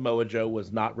realized that Samoa Joe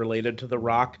was not related to The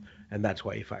Rock, and that's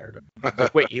why he fired him.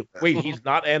 Like, wait, he's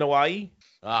not Anoa'i?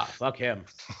 Fuck him.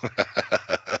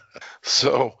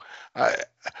 So I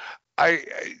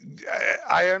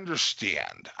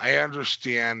understand.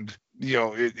 You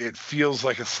know, it feels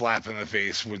like a slap in the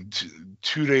face when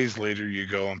 2 days later you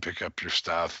go and pick up your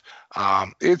stuff.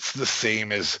 It's the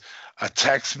same as a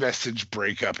text message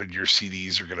breakup and your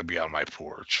CDs are going to be on my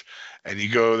porch. And you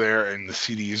go there and the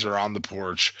CDs are on the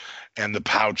porch and the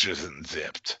pouch isn't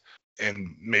zipped.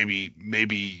 And maybe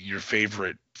your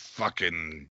favorite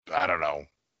fucking, I don't know,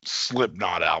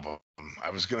 Slipknot album. I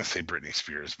was going to say Britney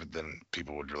Spears, but then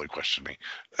people would really question me.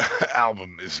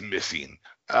 Album is missing.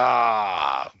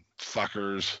 Fuckers.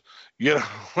 You know,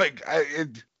 like,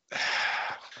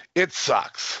 it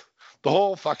sucks. The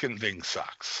whole fucking thing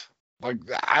sucks. Like,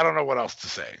 I don't know what else to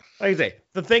say. Like I say,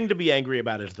 the thing to be angry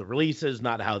about is the releases,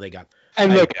 not how they got.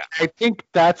 And look, I think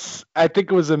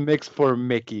it was a mix for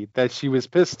Mickie, that she was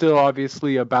pissed still,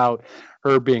 obviously, about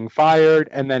her being fired,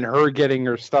 and then her getting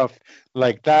her stuff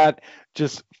like that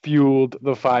just fueled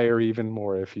the fire even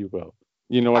more, if you will.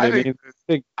 You know what I mean?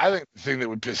 I think the thing that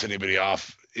would piss anybody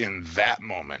off in that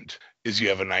moment is you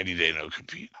have a 90-day no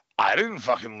compete. I didn't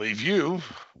fucking leave you.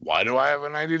 Why do I have a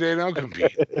 90-day no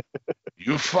compete?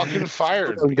 You fucking fired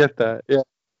me. I don't get that. Yeah.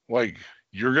 Like,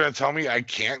 you're gonna tell me I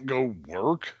can't go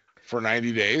work for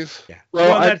 90 days? Yeah.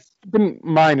 Well, keep in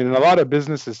mind, in a lot of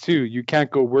businesses too, you can't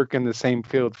go work in the same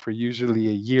field for usually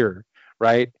a year,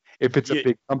 right? If it's a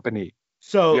big company.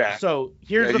 So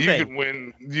here's the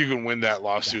thing. You can win that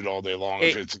lawsuit all day long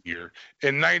if it's a year.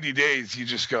 In 90 days, you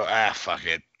just go, fuck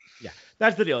it. Yeah,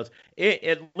 that's the deal.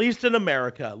 At least in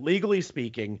America, legally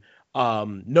speaking,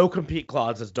 no compete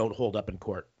clauses don't hold up in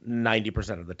court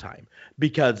 90% of the time,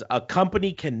 because a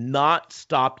company cannot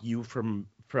stop you from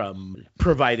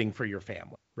providing for your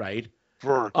family, right?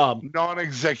 For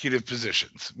non-executive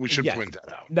positions, we should point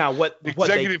that out. Now,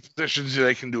 executive positions,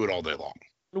 they can do it all day long.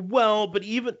 Well, but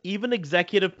even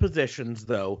executive positions,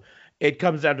 though, it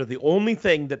comes down to the only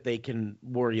thing that they can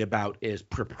worry about is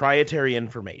proprietary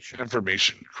information.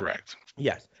 Information, correct.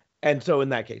 Yes. And so in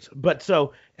that case,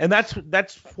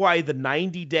 that's why the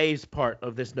 90 days part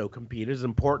of this no compete is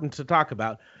important to talk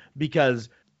about, because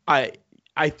I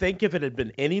think if it had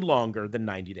been any longer than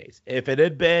 90 days, if it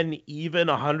had been even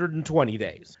 120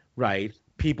 days, right,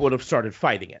 people would have started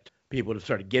fighting it. People would have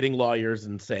started getting lawyers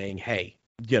and saying, hey,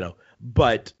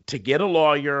 but to get a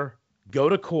lawyer, go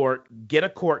to court, get a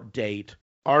court date,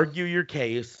 argue your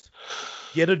case,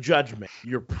 get a judgment,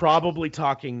 you're probably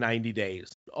talking 90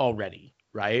 days already,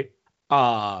 right?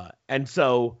 And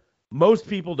so most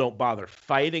people don't bother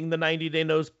fighting the 90-day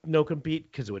no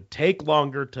compete because it would take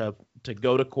longer to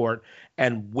go to court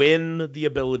and win the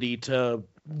ability to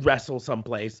wrestle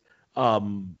someplace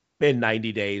in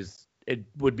 90 days. It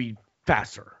would be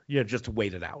faster, just to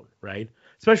wait it out, right?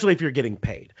 Especially if you're getting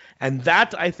paid. And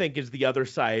that, I think, is the other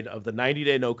side of the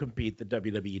 90-day no compete that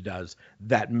WWE does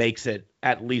that makes it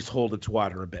at least hold its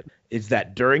water a bit, is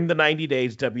that during the 90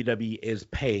 days, WWE is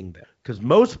paying them. Because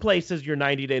most places, your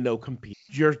 90-day no compete,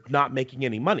 you're not making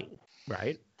any money,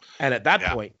 right? And at that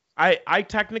point, I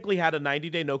technically had a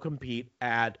 90-day no compete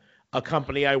at a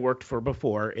company I worked for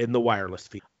before in the wireless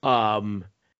field. And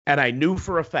I knew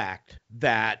for a fact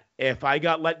that if I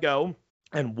got let go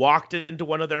and walked into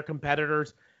one of their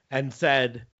competitors and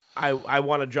said, I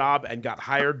want a job and got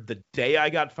hired the day I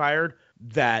got fired,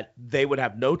 that they would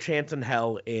have no chance in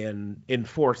hell in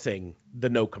enforcing the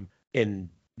in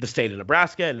the state of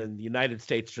Nebraska and in the United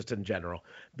States just in general,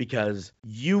 because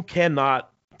you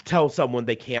cannot tell someone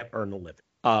they can't earn a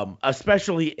living,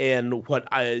 especially in what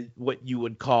you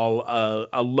would call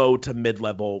a low to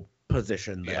mid-level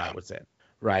position that I was in,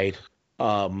 right?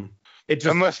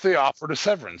 Unless they offered a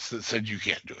severance that said you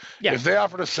can't do it. Yeah. If they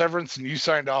offered a severance and you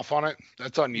signed off on it,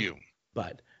 that's on you.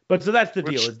 But so that's the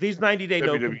deal. Is these 90-day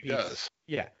no competes?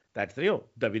 Yeah, that's the deal.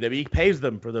 WWE pays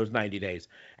them for those 90 days,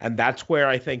 and that's where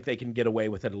I think they can get away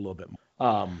with it a little bit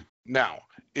more. Now,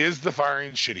 is the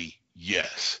firing shitty?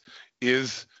 Yes.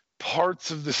 Is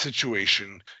parts of the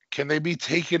situation, can they be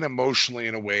taken emotionally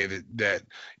in a way that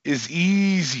is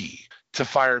easy to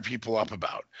fire people up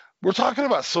about? We're talking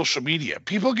about social media.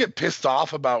 People get pissed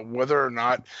off about whether or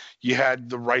not you had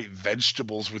the right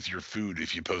vegetables with your food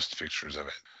if you post pictures of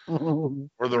it,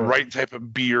 or the right type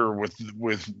of beer with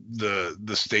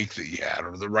the steak that you had,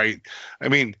 or the right. I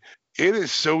mean, it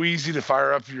is so easy to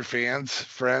fire up your fans,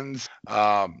 friends,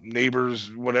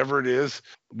 neighbors, whatever it is,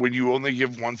 when you only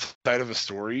give one side of a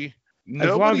story.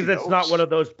 As long as it's not one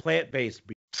of those plant-based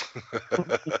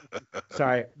beers.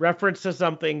 Sorry, reference to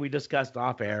something we discussed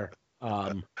off air.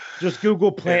 Just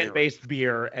Google plant-based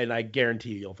beer, and I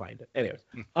guarantee you'll find it. Anyways,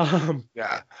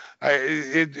 yeah,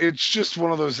 it's just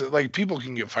one of those, like, people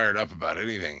can get fired up about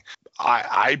anything.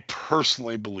 I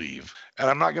personally believe, and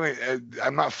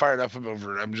I'm not fired up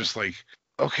over it. I'm just like,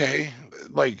 okay,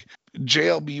 like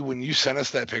JLB, when you sent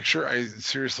us that picture, I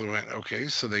seriously went, okay,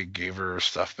 so they gave her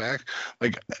stuff back.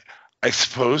 Like, I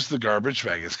suppose the garbage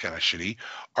bag is kind of shitty.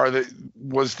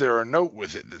 Was there a note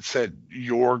with it that said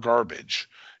your garbage?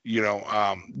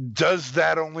 Does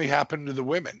that only happen to the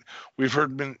women? We've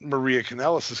heard Maria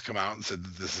Kanellis has come out and said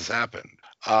that this has happened.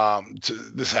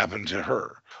 This happened to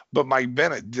her, but Mike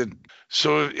Bennett didn't.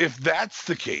 So if that's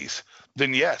the case,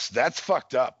 then yes, that's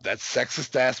fucked up. That's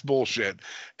sexist ass bullshit,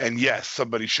 and yes,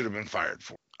 somebody should have been fired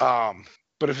for it.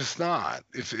 But if it's not,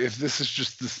 if this is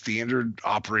just the standard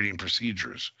operating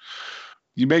procedures,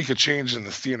 you make a change in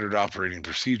the standard operating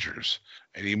procedures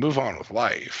and you move on with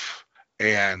life.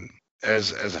 And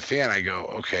as a fan, I go,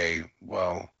 okay,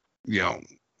 well,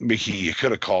 Mickey, you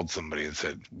could have called somebody and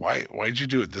said, why'd you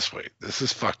do it this way? This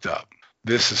is fucked up.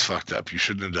 This is fucked up. You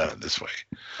shouldn't have done it this way.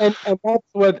 And that's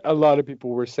what a lot of people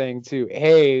were saying too.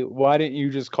 Hey, why didn't you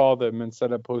just call them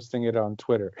instead of posting it on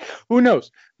Twitter? Who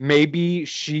knows? Maybe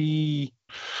she...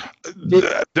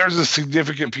 There's a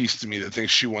significant piece to me that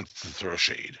thinks she wants to throw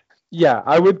shade. Yeah,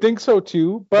 I would think so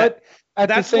too, but...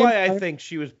 That's why I think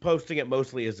she was posting it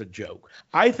mostly as a joke.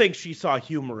 I think she saw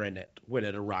humor in it when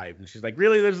it arrived. And she's like,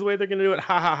 really? This is the way they're going to do it?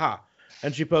 Ha, ha, ha.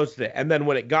 And she posted it. And then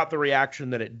when it got the reaction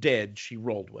that it did, she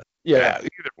rolled with it. Yeah,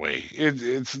 either way.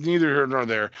 It's neither here nor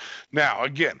there. Now,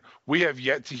 again, we have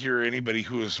yet to hear anybody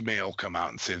who is male come out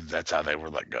and say that's how they were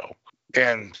let go.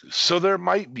 And so there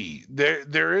might be.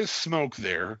 There is smoke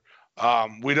there.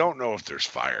 We don't know if there's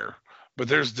fire, but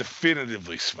there's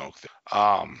definitively smoke there.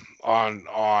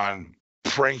 On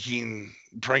pranking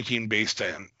based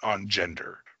on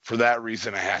gender. For that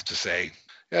reason, I have to say,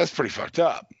 yeah, that's pretty fucked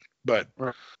up. But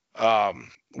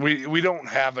we don't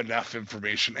have enough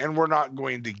information, and we're not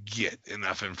going to get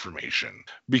enough information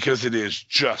because it is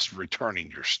just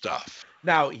returning your stuff.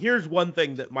 Now, here's one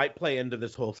thing that might play into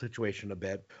this whole situation a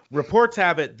bit. Reports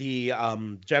have it the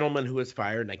gentleman who was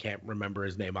fired, and I can't remember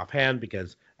his name offhand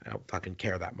because I don't fucking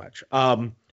care that much.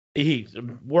 He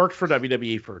worked for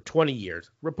WWE for 20 years.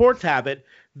 Reports have it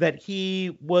that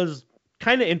he was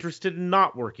kind of interested in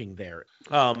not working there.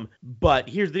 But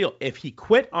here's the deal. If he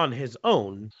quit on his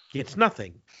own, he gets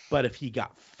nothing. But if he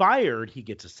got fired, he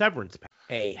gets a severance package,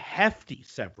 a hefty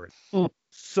severance.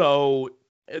 So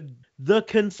the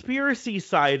conspiracy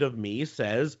side of me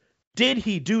says, did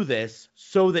he do this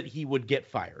so that he would get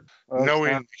fired?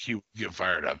 Knowing he would get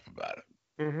fired up about it.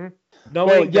 Mm-hmm.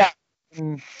 Knowing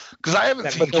because I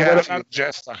haven't seen Cassie and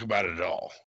Jess talk about it at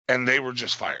all. And they were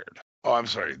just fired. Oh, I'm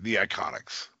sorry, the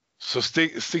Iconics. So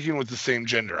sticking with the same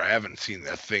gender, I haven't seen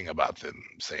a thing about them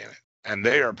saying it. And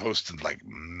they are posted like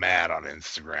mad on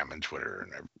Instagram and Twitter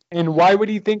and everything. And why would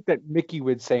he think that Mickey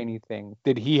would say anything?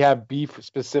 Did he have beef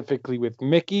specifically with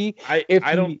Mickey? I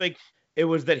don't think it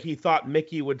was that he thought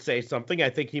Mickey would say something. I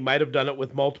think he might have done it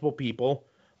with multiple people.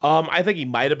 I think he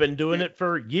might have been doing it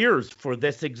for years for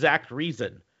this exact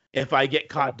reason. If I get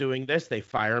caught doing this, they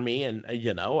fire me, and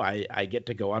I get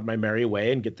to go on my merry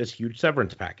way and get this huge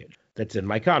severance package that's in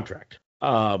my contract.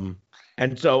 And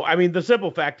And so, I mean, the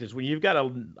simple fact is when you've got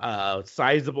a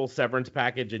sizable severance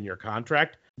package in your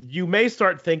contract, you may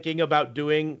start thinking about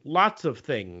doing lots of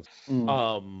things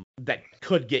that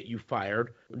could get you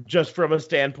fired, just from a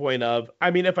standpoint of,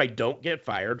 I mean, if I don't get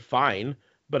fired, fine.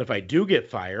 But if I do get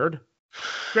fired,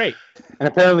 great. And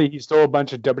apparently he stole a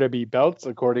bunch of WWE belts,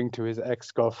 according to his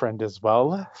ex-girlfriend as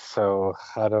well. So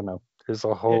I don't know. There's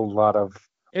a whole lot of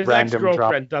his random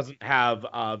ex-girlfriend doesn't have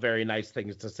very nice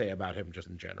things to say about him just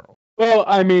in general. Well,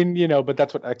 I mean, but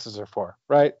that's what exes are for,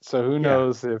 right? So who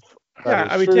knows if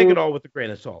I mean, take it all with a grain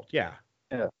of salt. Yeah.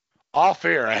 Yeah. Off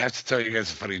air, I have to tell you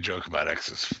guys a funny joke about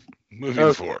exes.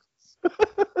 Moving forward.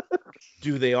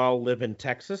 Do they all live in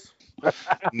Texas?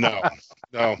 No.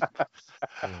 I've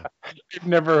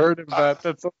never heard of that.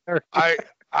 That's hilarious.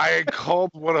 I called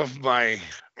one of my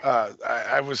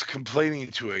I was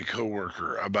complaining to a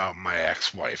coworker about my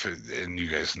ex-wife, and you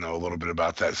guys know a little bit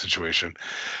about that situation.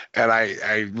 And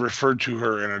I referred to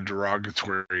her in a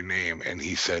derogatory name, and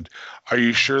he said, "Are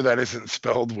you sure that isn't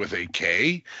spelled with a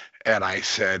K?" And I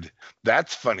said,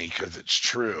 "That's funny because it's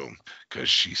true, because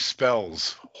she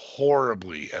spells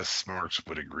horribly, as Smarks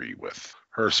would agree with.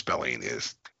 Her spelling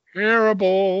is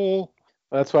terrible."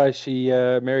 That's why she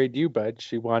married you, Bud.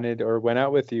 She wanted or went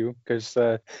out with you because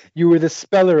you were the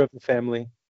speller of the family.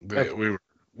 We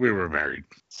were married.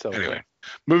 So anyway,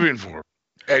 moving forward.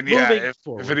 And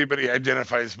if anybody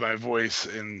identifies my voice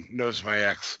and knows my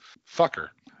ex, fuck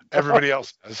her. Everybody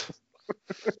else does.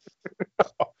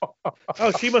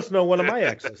 Oh, she must know one of my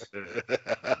exes.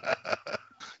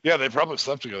 Yeah, they probably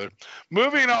slept together.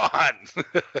 Moving on.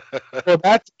 Well,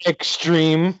 that's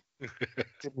extreme.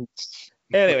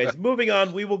 Anyways, moving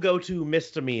on, we will go to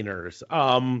misdemeanors.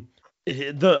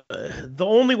 The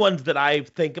only ones that I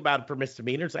think about for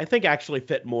misdemeanors, I think actually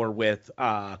fit more with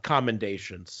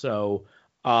commendations. So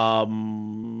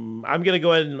I'm gonna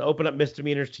go ahead and open up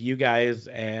misdemeanors to you guys,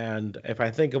 and if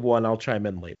I think of one, I'll chime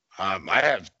in later. I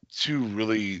have two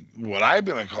really what I've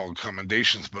been called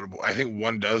commendations, but I think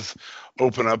one does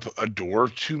open up a door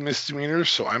to misdemeanors.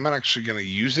 So I'm actually going to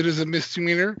use it as a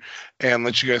misdemeanor and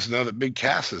let you guys know that Big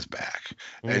Cass is back.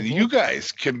 Mm-hmm. And you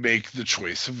guys can make the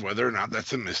choice of whether or not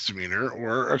that's a misdemeanor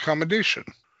or a commendation.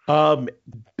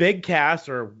 Big Cass,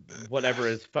 or whatever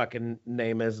his fucking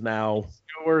name is now,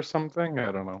 or something,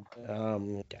 I don't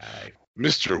know. Guy,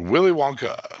 Mr. Willy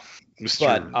Wonka,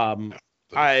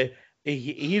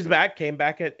 he's back, came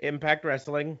back at Impact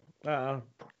Wrestling,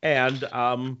 and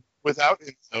without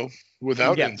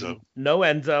Enzo, no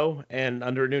Enzo, and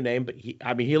under a new name, but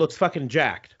he looks fucking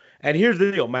jacked. And here's the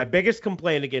deal: my biggest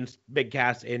complaint against Big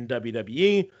Cass in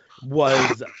WWE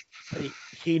was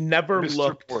he never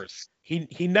looked.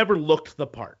 He never looked the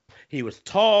part. He was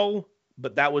tall,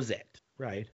 but that was it,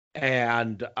 right?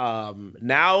 And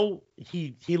now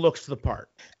he looks the part.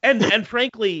 And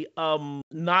frankly,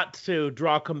 not to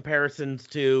draw comparisons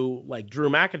to like Drew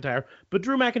McIntyre, but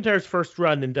Drew McIntyre's first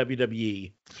run in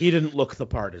WWE, he didn't look the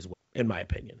part as well, in my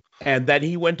opinion. And then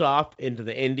he went off into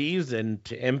the Indies and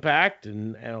to Impact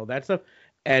and all that stuff.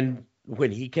 And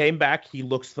when he came back, he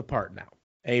looks the part now.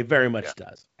 And he very much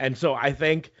does. And so I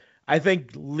think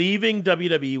leaving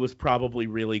WWE was probably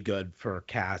really good for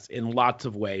Cass in lots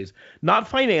of ways. Not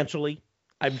financially.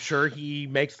 I'm sure he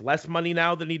makes less money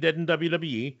now than he did in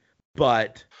WWE.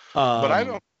 But I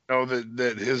don't know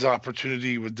that his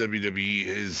opportunity with WWE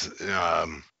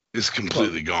is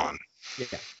completely gone.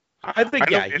 Yeah. I think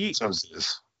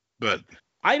but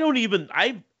I don't even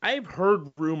I've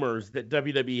heard rumors that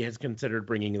WWE has considered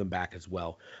bringing them back as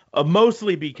well.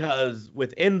 Mostly because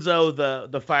with Enzo,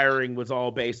 the firing was all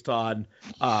based on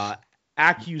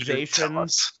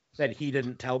accusations that he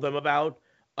didn't tell them about.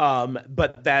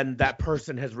 But then that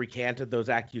person has recanted those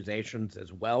accusations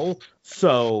as well.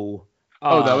 So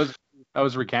that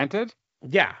was recanted?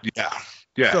 Yeah.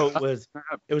 Yeah. So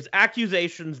it was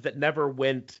accusations that never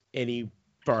went any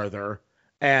further.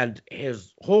 And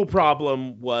his whole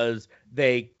problem was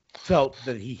they felt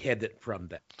that he hid it from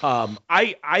them.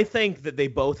 I think that they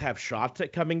both have shots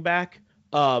at coming back.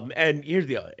 And here's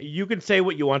the other. You can say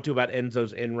what you want to about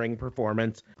Enzo's in-ring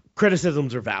performance.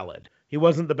 Criticisms are valid. He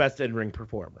wasn't the best in-ring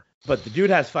performer. But the dude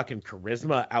has fucking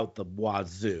charisma out the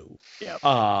wazoo. Yep.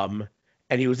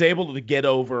 And he was able to get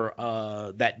over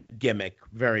that gimmick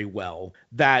very well.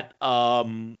 That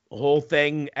whole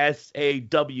thing, SAWFT,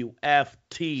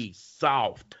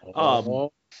 soft,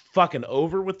 fucking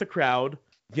over with the crowd.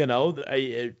 You know,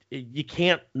 you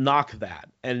can't knock that.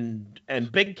 And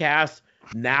Big Cass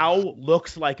now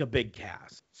looks like a Big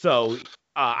Cass. So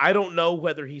I don't know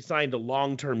whether he signed a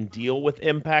long-term deal with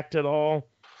Impact at all,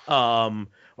 or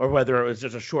whether it was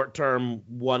just a short-term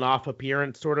one-off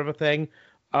appearance sort of a thing.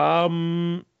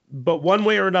 But one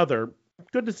way or another,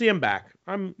 good to see him back.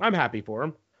 I'm happy for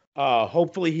him.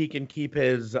 Hopefully he can keep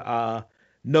his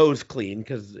nose clean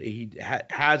because he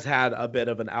has had a bit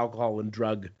of an alcohol and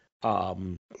drug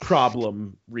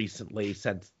problem recently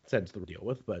since the deal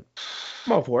with. But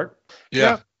I'm all for it.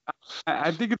 Yeah.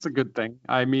 I think it's a good thing.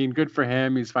 I mean, good for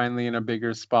him. He's finally in a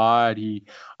bigger spot. He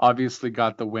obviously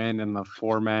got the win in the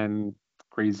 4-man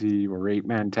crazy or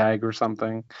 8-man tag or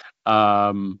something.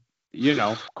 Cool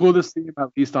to see him at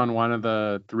least on one of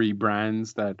the 3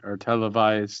 brands that are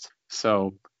televised.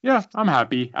 So yeah, I'm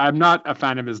happy. I'm not a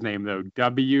fan of his name though.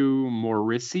 W.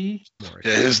 Morrissey.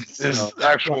 Yeah, his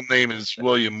actual name is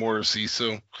William Morrissey.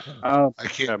 So I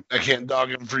can't dog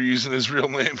him for using his real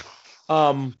name.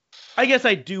 I guess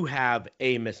I do have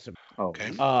a misdemeanor.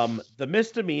 Okay. The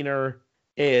misdemeanor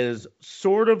is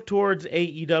sort of towards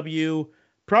AEW,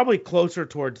 probably closer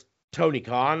towards Tony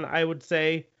Khan, I would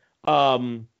say.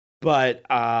 But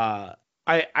I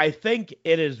think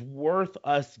it is worth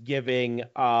us giving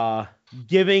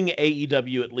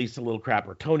AEW at least a little crap,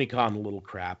 or Tony Khan a little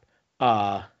crap.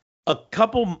 About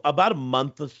a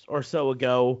month or so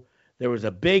ago, there was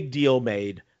a big deal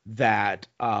made that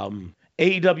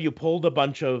AEW pulled a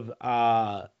bunch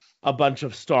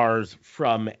of stars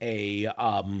from a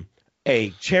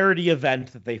charity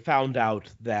event that they found out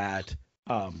that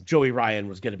Joey Ryan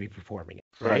was going to be performing at,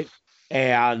 right?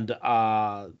 And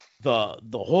the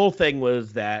whole thing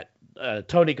was that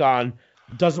Tony Khan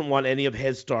doesn't want any of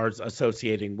his stars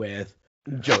associating with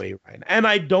Joey Ryan, and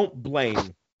I don't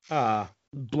blame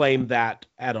that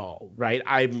at all, right?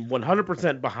 I'm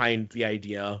 100% behind the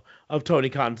idea of Tony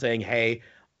Khan saying, "Hey,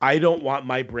 I don't want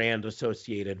my brand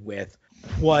associated with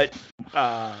what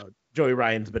Joey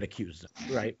Ryan's been accused of,"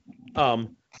 right?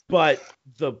 But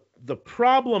the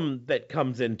problem that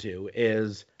comes into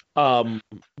is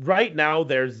right now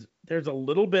there's a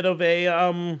little bit of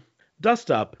a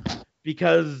dust up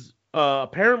because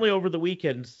apparently over the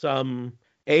weekend some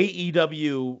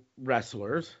AEW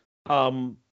wrestlers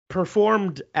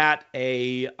performed at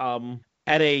it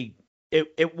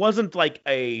wasn't like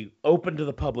a open to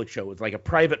the public show. It was like a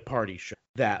private party show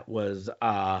that was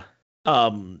held,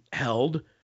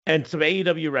 and some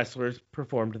AEW wrestlers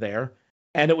performed there,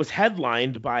 and it was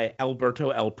headlined by Alberto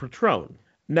El Patron.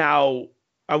 Now,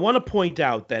 I want to point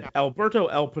out that Alberto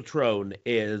El Patron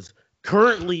is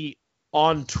currently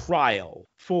on trial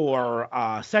for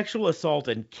sexual assault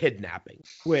and kidnapping,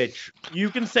 which you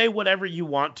can say whatever you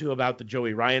want to about the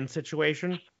Joey Ryan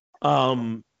situation.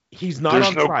 He's not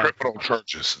on trial. There's no criminal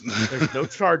charges. There's no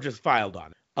charges filed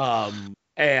on it.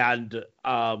 And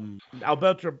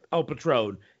Alberto El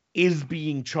Patron is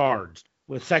being charged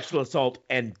with sexual assault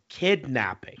and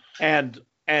kidnapping. And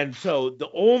so the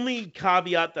only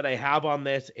caveat that I have on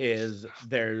this is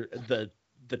the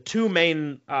 2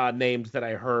 main names that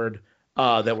I heard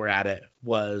that were at it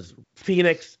was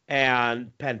Phoenix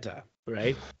and Penta,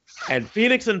 right? And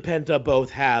Phoenix and Penta both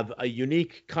have a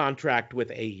unique contract with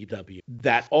AEW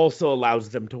that also allows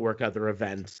them to work other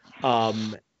events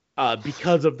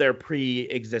because of their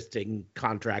pre-existing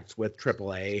contracts with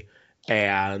AAA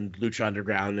and Lucha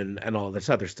Underground and all this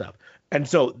other stuff. And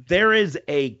so there is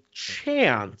a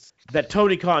chance that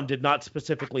Tony Khan did not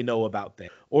specifically know about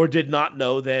that or did not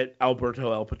know that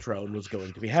Alberto El Patron was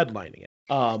going to be headlining it.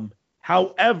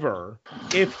 However,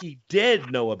 if he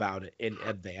did know about it in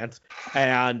advance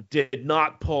and did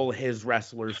not pull his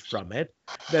wrestlers from it,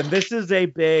 then this is a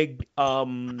big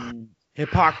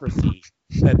hypocrisy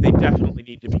that they definitely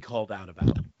need to be called out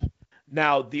about.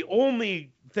 Now, the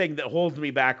only thing that holds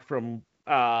me back from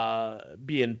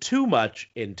being too much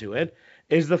into it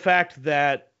is the fact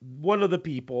that one of the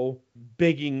people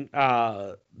bigging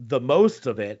the most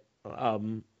of it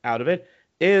out of it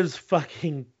is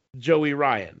fucking Joey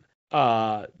Ryan.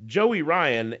 Joey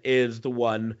Ryan is the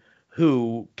one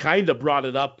who kind of brought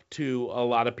it up to a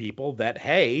lot of people that,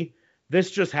 hey, this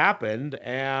just happened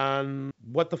and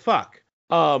what the fuck?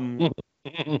 Yeah,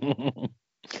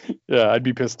 I'd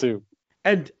be pissed too.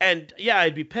 And yeah,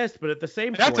 I'd be pissed, but at the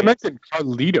same point... Not to mention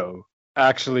Carlito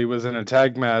actually was in a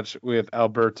tag match with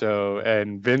Alberto,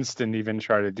 and Vince didn't even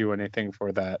try to do anything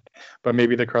for that. But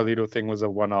maybe the Carlito thing was a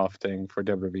one-off thing for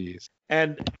WWE's.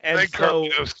 And I think so...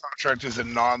 Carlito's contract is a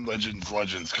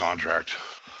non-Legends contract.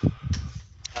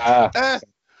 But...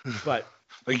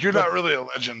 Like, you're not really a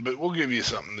legend, but we'll give you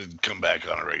something to come back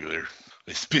on a regular.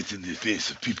 They spit in the face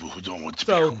of people who don't want to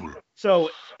be cool.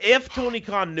 So if Tony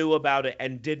Khan knew about it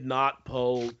and did not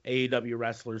pull AEW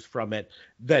wrestlers from it,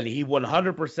 then he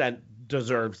 100%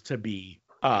 deserves to be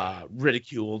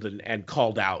ridiculed and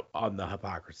called out on the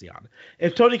hypocrisy on it.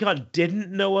 If Tony Khan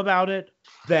didn't know about it,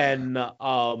 then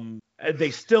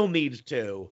they still need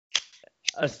to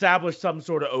establish some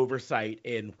sort of oversight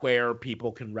in where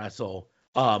people can wrestle,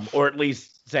 or at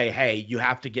least say, hey, you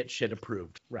have to get shit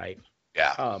approved, right?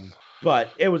 Yeah.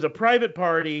 But it was a private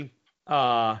party.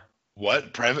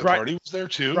 What? Private party was there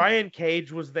too? Brian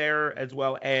Cage was there as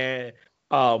well. And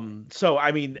so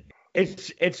I mean,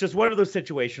 it's just one of those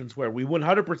situations where we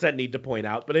 100% need to point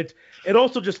out, but it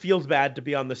also just feels bad to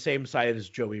be on the same side as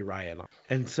Joey Ryan.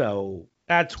 And so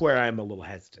that's where I'm a little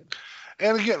hesitant.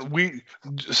 And again,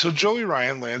 so Joey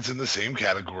Ryan lands in the same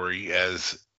category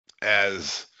as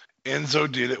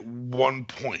Enzo did at one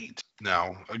point.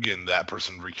 Now, again, that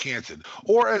person recanted.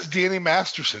 Or as Danny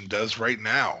Masterson does right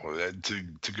now,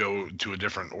 to go to a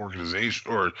different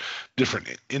organization or different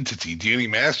entity. Danny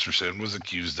Masterson was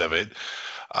accused of it,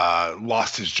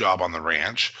 lost his job on the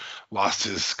ranch, lost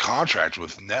his contract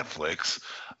with Netflix,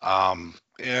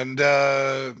 and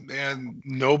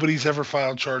nobody's ever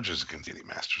filed charges against Danny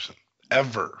Masterson.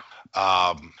 Ever.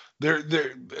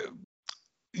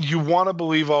 You want to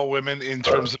believe all women in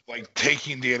terms of like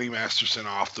taking Danny Masterson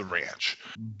off the ranch,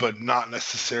 but not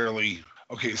necessarily.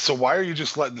 Okay, so why are you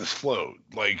just letting this float?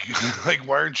 Like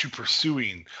why aren't you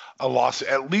pursuing a lawsuit,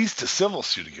 at least a civil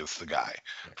suit against the guy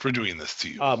for doing this to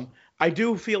you? I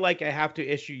do feel like I have to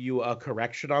issue you a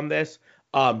correction on this.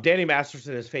 Danny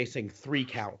Masterson is facing 3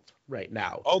 counts right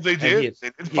now. Oh, they did?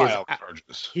 They did file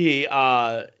charges.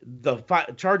 The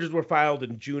charges were filed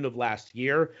in June of last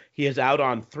year. He is out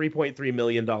on $3.3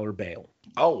 million bail.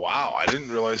 Oh, wow. I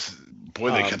didn't realize.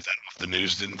 Boy, they cut that off the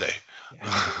news, didn't they?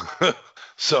 Yeah.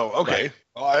 So, okay.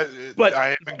 Right.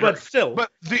 Well, but still.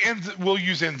 But we'll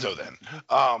use Enzo then.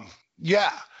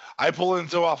 Yeah. I pull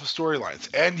Enzo off of storylines.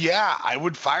 And yeah, I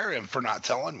would fire him for not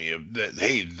telling me that,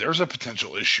 hey, there's a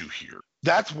potential issue here.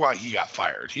 That's why he got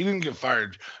fired. He didn't get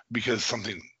fired because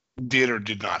something did or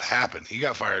did not happen. He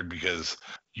got fired because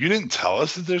you didn't tell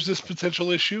us that there's this potential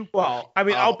issue. Well, I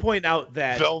mean, I'll point out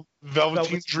that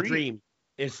Velveteen Dream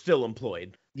is still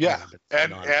employed. Yeah,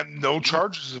 and no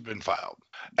charges have been filed.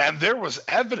 And there was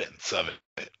evidence of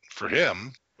it for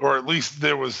him, or at least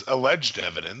there was alleged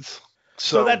evidence.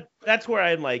 So that's where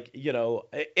I'm like,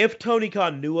 if Tony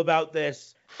Khan knew about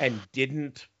this and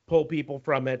didn't pull people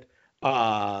from it,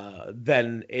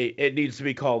 then it needs to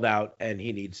be called out and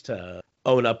he needs to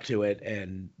own up to it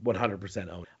and 100%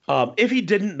 own it. If he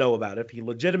didn't know about it, if he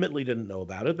legitimately didn't know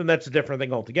about it, then that's a different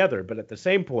thing altogether. But at the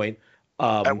same point,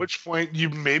 at which point you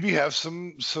maybe have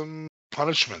some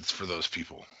punishments for those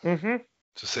people. Mm-hmm.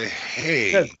 To say,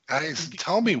 hey, guys,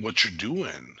 tell me what you're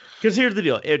doing. Because here's the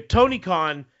deal: if Tony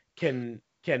Khan can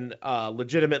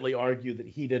legitimately argue that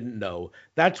he didn't know,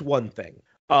 that's one thing.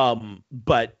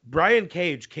 But Brian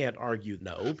Cage can't argue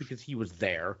no because he was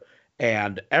there,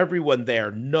 and everyone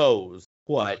there knows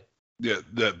what. Yeah,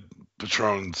 that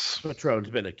Patron's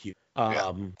been accused.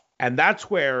 And that's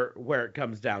where it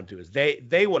comes down to is they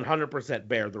 100%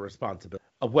 bear the responsibility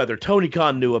of whether Tony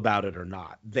Khan knew about it or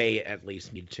not. They at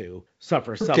least need to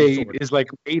suffer some sort of. Is like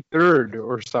May 3rd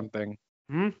or something.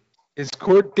 His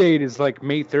court date is like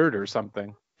May 3rd or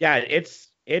something. Yeah,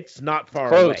 it's not far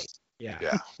Close. away.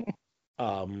 Yeah.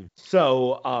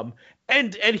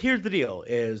 And here's the deal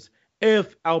is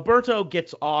if Alberto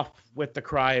gets off with the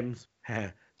crimes,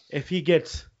 if he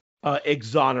gets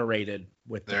exonerated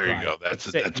with the there crime, you go.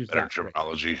 That's better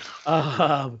terminology.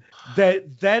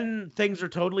 Then things are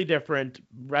totally different.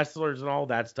 Wrestlers and all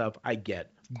that stuff, I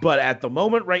get. But at the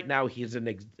moment, right now, he's in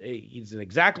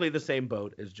exactly the same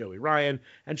boat as Joey Ryan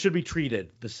and should be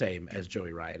treated the same as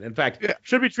Joey Ryan. In fact,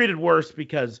 should be treated worse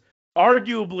because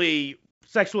arguably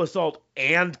sexual assault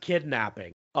and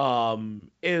kidnapping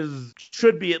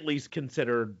should be at least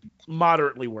considered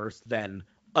moderately worse than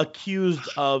accused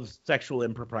of sexual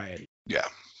impropriety. Yeah.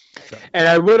 So. And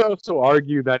I would also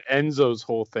argue that Enzo's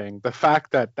whole thing, the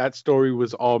fact that story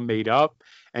was all made up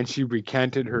and she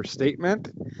recanted her statement,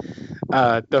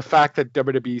 the fact that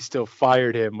WWE still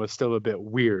fired him was still a bit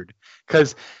weird.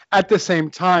 Because at the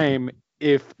same time,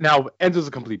 now Enzo's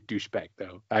a complete douchebag,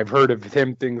 though. I've heard of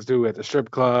him things do at the strip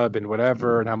club and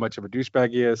whatever, and how much of a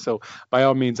douchebag he is. So by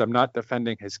all means, I'm not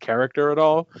defending his character at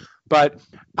all. But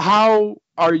how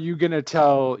are you going to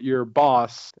tell your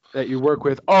boss that you work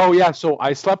with, oh, yeah, so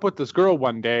I slept with this girl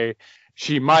one day.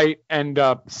 She might end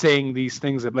up saying these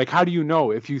things. Like, how do you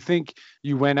know? If you think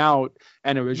you went out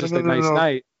and it was just a nice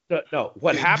night. No,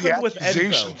 what happened with Enzo?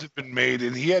 Accusations have been made,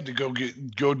 and he had to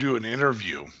go do an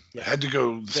interview. Yeah. Had to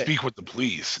go speak with the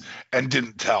police, and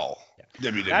didn't tell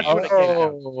WWE. That's what it came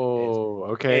out.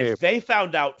 Okay. They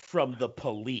found out from the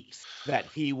police that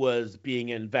he was being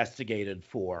investigated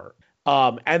for,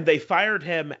 and they fired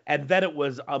him. And then it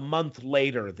was a month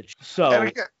later that. So,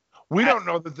 We don't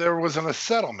know that there wasn't a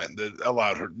settlement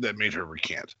that made her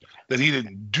recant, that he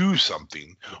didn't do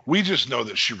something. We just know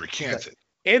that she recanted.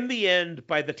 In the end,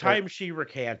 by the time she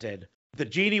recanted, the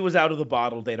genie was out of the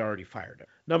bottle. They'd already fired him.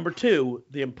 Number two,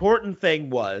 the important thing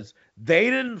was they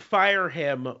didn't fire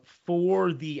him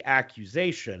for the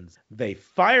accusations. They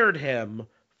fired him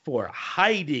for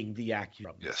hiding the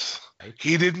accusation. Yes,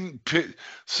 he didn't.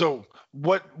 So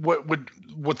what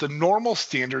the normal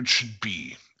standard should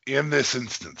be in this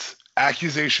instance?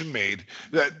 Accusation made.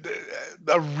 That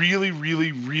a really,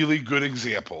 really, really good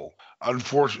example.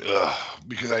 Unfortunately,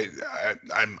 because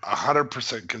I'm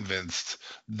 100% convinced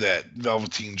that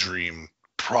Velveteen Dream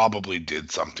probably did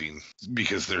something,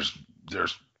 because there's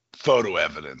photo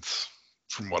evidence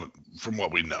from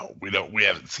what we know. We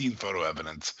haven't seen photo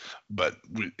evidence, but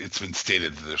it's been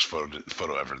stated that there's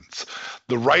photo evidence.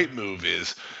 The right move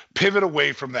is pivot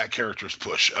away from that character's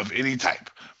push of any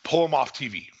type. Pull him off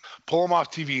TV. Pull them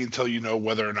off TV until you know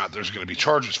whether or not there's going to be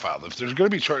charges filed. If there's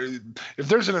going to be if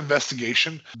there's an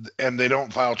investigation and they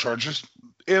don't file charges,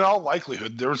 in all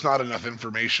likelihood, there's not enough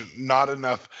information, not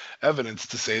enough evidence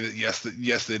to say that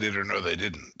yes they did or no they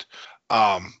didn't.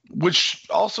 Which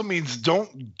also means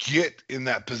don't get in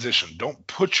that position. Don't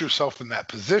put yourself in that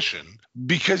position,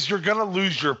 because you're going to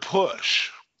lose your push.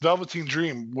 Velveteen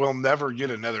Dream will never get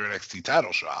another NXT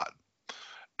title shot,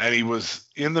 and he was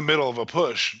in the middle of a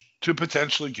push to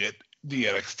potentially get the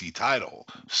NXT title.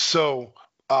 So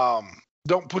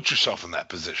don't put yourself in that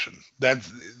position.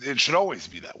 It should always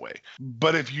be that way.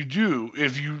 But if you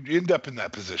end up in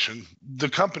that position, the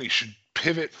company should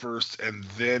pivot first and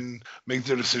then make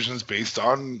their decisions based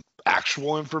on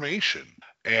actual information.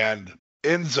 And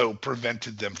Enzo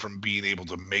prevented them from being able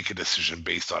to make a decision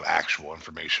based on actual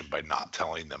information by not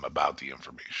telling them about the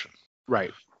information.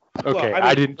 Right. Okay, well, I mean,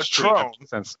 I didn't.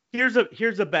 Sense. Here's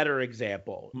a better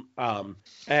example,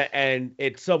 and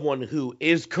it's someone who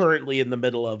is currently in the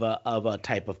middle of a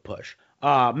type of push.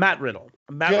 Matt Riddle.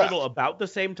 Riddle, about the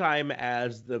same time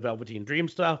as the Velveteen Dream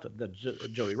stuff, the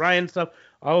Joey Ryan stuff,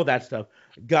 all of that stuff,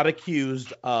 got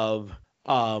accused of,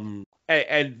 and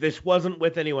this wasn't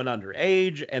with anyone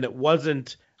underage, and it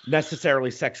wasn't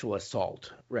necessarily sexual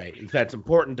assault, right? That's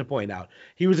important to point out.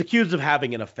 He was accused of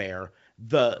having an affair.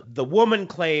 The woman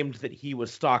claimed that he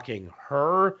was stalking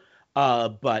her,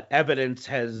 but evidence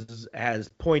has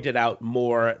pointed out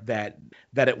more that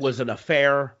it was an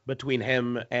affair between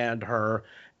him and her,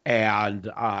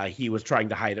 and he was trying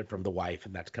to hide it from the wife,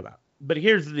 and that's come out. But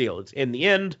here's the deal: it's in the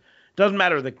end, doesn't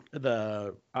matter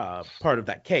the part of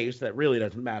that case. That really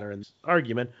doesn't matter in this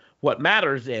argument. What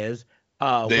matters is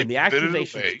when the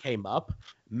accusations came up,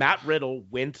 Matt Riddle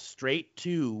went straight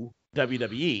to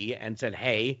WWE and said,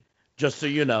 "Hey, just so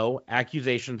you know,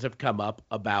 accusations have come up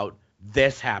about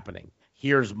this happening.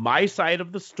 Here's my side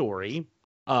of the story.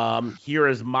 Here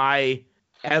is my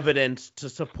evidence to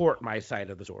support my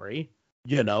side of the story.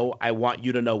 You know, I want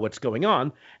you to know what's going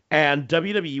on." And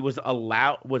WWE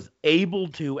was able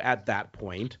to, at that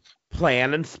point,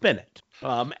 plan and spin it.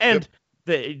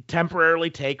 They temporarily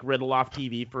take Riddle off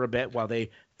TV for a bit while they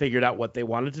figured out what they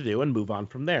wanted to do and move on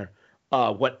from there.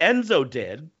 What Enzo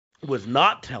did was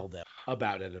not tell them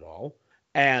about it at all,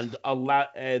 and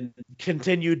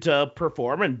continued to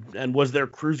perform and was their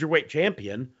cruiserweight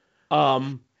champion.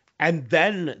 And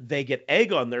then they get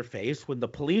egg on their face when the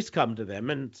police come to them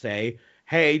and say,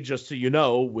 "Hey, just so you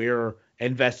know, we're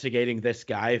investigating this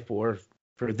guy for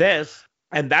this,"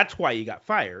 and that's why he got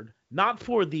fired, not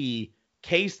for the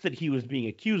case that he was being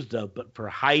accused of, but for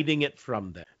hiding it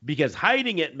from them. Because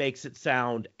hiding it makes it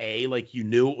sound, A, like you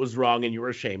knew it was wrong and you were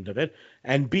ashamed of it,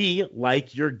 and B,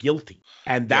 like you're guilty.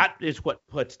 And that is what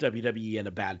puts WWE in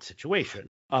a bad situation.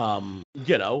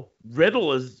 You know,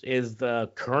 Riddle is the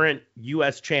current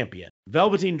U.S. champion.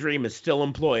 Velveteen Dream is still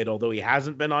employed, although he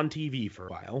hasn't been on TV for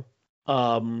a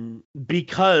while.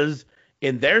 Because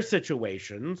in their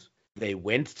situations, they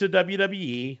went to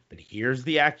WWE, but here's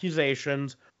the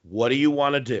accusations. What do you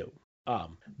want to do?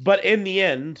 But in the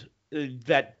end,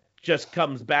 that just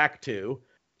comes back to,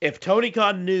 if Tony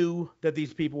Khan knew that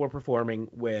these people were performing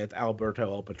with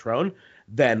Alberto El Patron,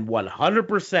 then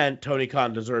 100% Tony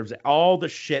Khan deserves all the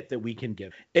shit that we can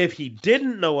give. If he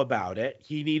didn't know about it,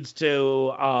 he needs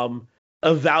to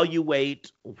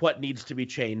evaluate what needs to be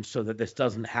changed so that this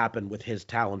doesn't happen with his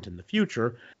talent in the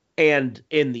future. And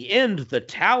in the end, the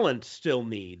talent still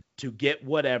need to get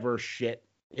whatever shit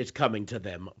is coming to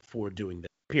them for doing this,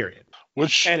 period.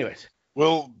 Which, anyways,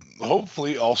 will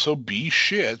hopefully also be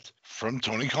shit from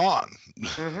Tony Khan.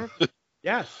 Mm-hmm.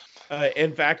 Yes.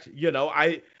 In fact, you know,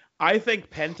 I think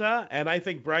Penta and I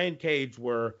think Brian Cage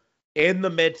were in the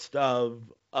midst of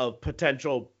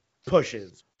potential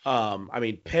pushes. I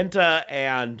mean, Penta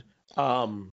and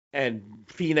And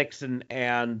Phoenix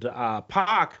and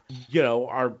Pac,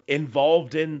 are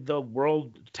involved in the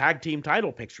world tag team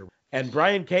title picture. And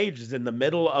Brian Cage is in the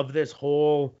middle of this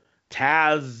whole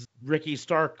Taz, Ricky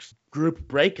Starks group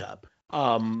breakup.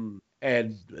 And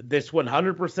this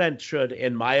 100% should,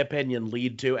 in my opinion,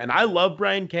 lead to, and I love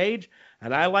Brian Cage,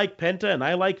 and I like Penta, and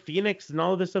I like Phoenix, and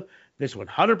all of this stuff. This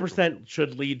 100%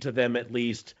 should lead to them at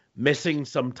least missing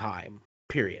some time,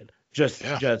 period. Just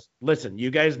listen,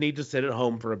 you guys need to sit at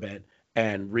home for a bit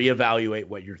and reevaluate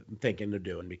what you're thinking of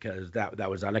doing, because that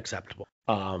was unacceptable.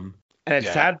 And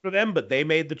it's sad for them, but they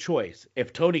made the choice.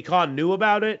 If Tony Khan knew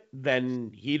about it,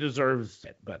 then he deserves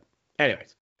it. But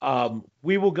anyways,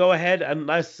 we will go ahead,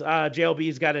 unless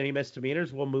JLB's got any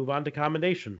misdemeanors, we'll move on to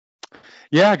commendation.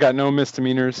 Yeah, I got no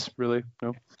misdemeanors, really.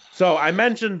 No. So I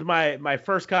mentioned my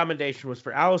first commendation was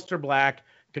for Aleister Black.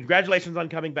 Congratulations on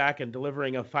coming back and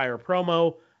delivering a fire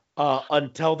promo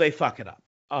until they fuck it up.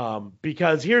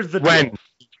 Because here's the deal.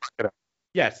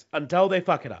 Yes, until they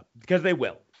fuck it up. Because they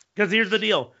will. Because here's the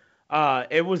deal.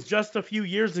 It was just a few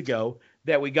years ago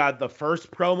that we got the first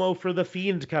promo for The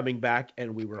Fiend coming back,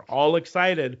 and we were all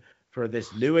excited for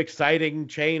this new exciting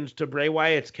change to Bray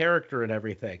Wyatt's character and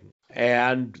everything.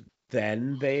 And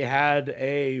then they had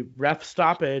a ref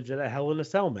stoppage at a Hell in a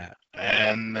Cell match.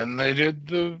 And then they did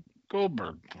the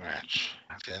Goldberg match.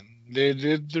 And they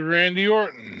did the Randy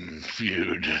Orton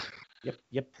feud.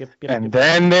 Yep. And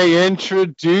then they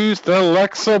introduced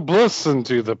Alexa Bliss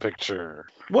into the picture.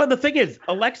 Well, the thing is,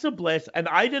 Alexa Bliss, and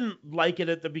I didn't like it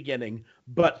at the beginning,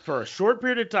 but for a short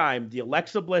period of time, the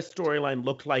Alexa Bliss storyline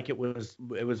looked like it was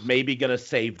maybe going to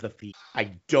save the Fiend.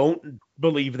 I don't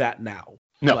believe that now.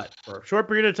 No. But for a short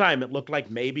period of time, it looked like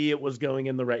maybe it was going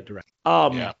in the right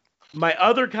direction. My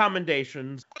other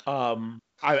commendations, I'm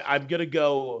going to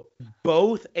go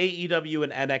both AEW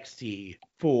and NXT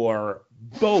for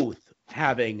both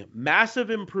having massive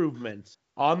improvements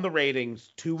on the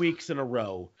ratings 2 weeks in a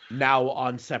row, now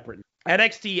on separate.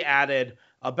 NXT added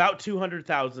about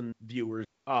 200,000 viewers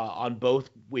on both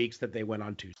weeks that they went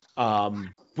on Tuesday,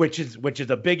 which is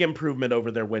a big improvement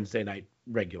over their Wednesday night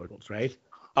regulars, right?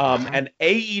 And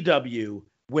AEW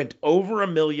went over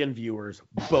 1 million viewers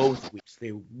both weeks.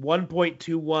 They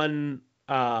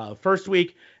 1.21 first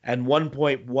week and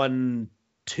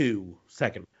 1.12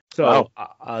 second. So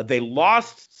they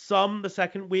lost some the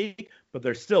second week, but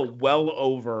they're still well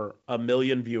over 1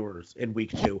 million viewers in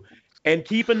week 2. And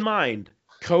keep in mind,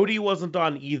 Cody wasn't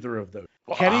on either of those.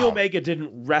 Wow. Kenny Omega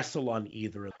didn't wrestle on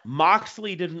either of them.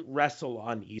 Moxley didn't wrestle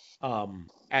on either.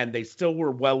 And they still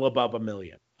were well above 1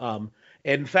 million.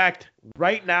 In fact,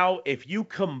 right now, if you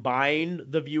combine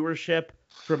the viewership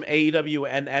from AEW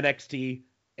and NXT,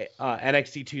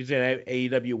 NXT Tuesday night,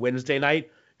 AEW Wednesday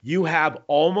night, you have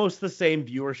almost the same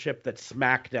viewership that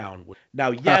SmackDown would. Now,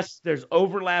 yes, there's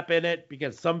overlap in it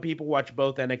because some people watch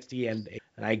both NXT and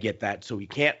I get that, so we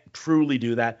can't truly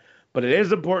do that. But it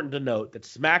is important to note that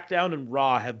SmackDown and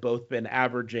Raw have both been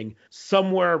averaging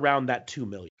somewhere around that 2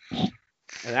 million. And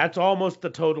that's almost the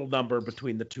total number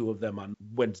between the two of them on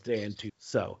Wednesday and Tuesday.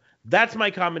 So that's my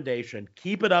commendation.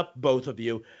 Keep it up, both of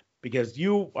you, because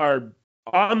you are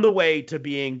on the way to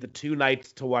being the two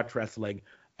nights to watch wrestling.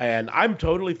 And I'm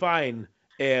totally fine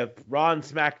if Raw and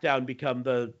SmackDown become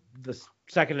the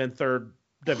second and third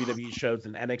WWE shows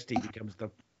and NXT becomes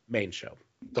the main show.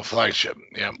 The flagship,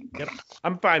 yeah. Yep.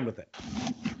 I'm fine with it.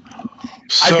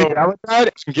 So, I'd be down with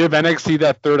that. Give NXT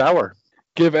that third hour.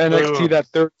 Give NXT that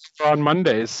third hour on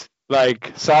Mondays.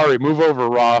 Like, sorry, move over,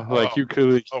 Raw. Like, you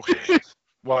could. Okay.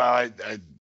 Well, I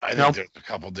think there's a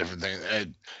couple different things.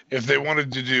 If they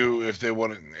wanted to do,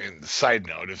 and side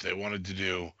note, if they wanted to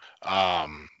do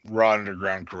Raw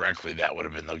Underground correctly, that would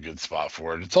have been a good spot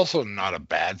for it. It's also not a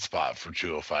bad spot for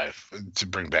 205 to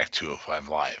bring back 205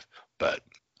 Live, but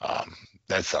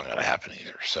that's not going to happen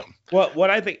either. So, well, what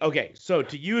I think, okay, so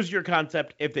to use your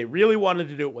concept, if they really wanted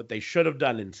to do it, what they should have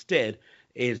done instead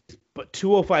is, but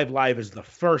 205 Live is the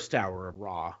first hour of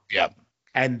Raw. Yep.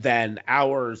 And then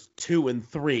hours 2 and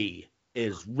 3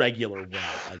 is regular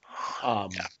Raw.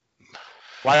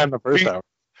 Why on the first hour?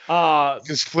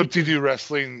 Because Flip-to-Do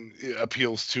Wrestling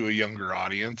appeals to a younger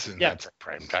audience, and that's at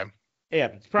prime time. Yeah,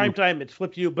 it's prime time, it's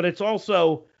Flip-to-Do, but it's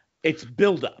also, it's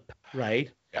build up,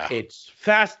 right? Yeah. It's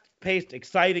fast-paced,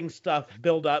 exciting stuff,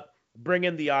 build up, bring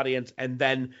in the audience, and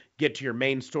then get to your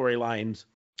main storylines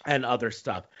and other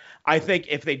stuff. I think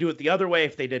if they do it the other way,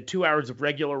 if they did 2 hours of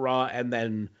regular Raw and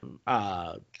then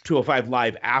 205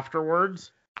 Live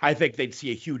afterwards, I think they'd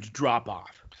see a huge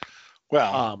drop-off.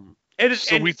 Well,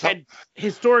 and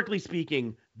historically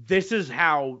speaking, this is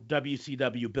how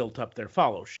WCW built up their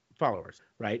followers,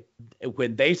 right?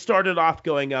 When they started off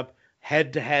going up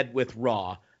head-to-head with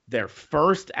Raw, their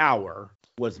first hour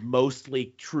was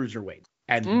mostly cruiserweight.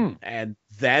 And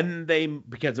then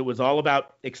because it was all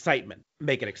about excitement,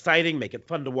 make it exciting, make it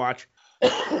fun to watch,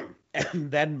 and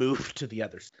then move to the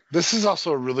others. This is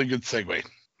also a really good segue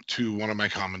to one of my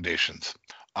commendations.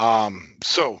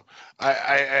 So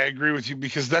I agree with you,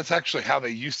 because that's actually how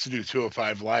they used to do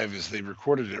 205 Live, is they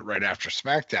recorded it right after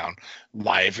SmackDown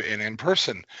live and in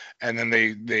person. And then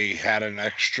they had an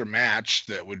extra match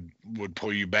that would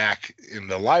pull you back in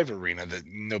the live arena that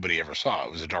nobody ever saw.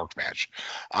 It was a dark match.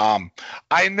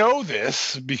 I know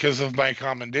this because of my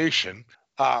commendation,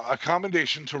 a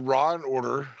commendation to Raw and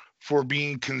Order for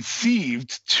being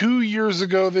conceived 2 years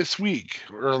ago this week,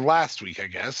 or last week, I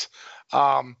guess,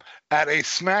 at a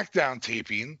SmackDown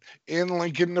taping in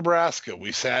Lincoln, Nebraska.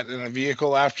 We sat in a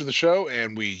vehicle after the show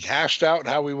and we hashed out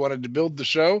how we wanted to build the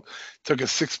show. Took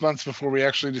us 6 months before we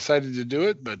actually decided to do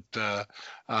it, but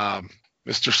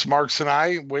Mr. Smarks and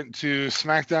I went to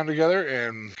SmackDown together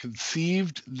and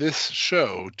conceived this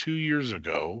show 2 years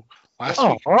ago last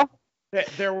week.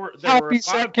 There were Happy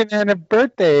second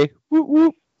anniversary. Woo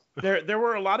woo. There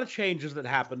were a lot of changes that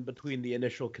happened between the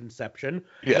initial conception.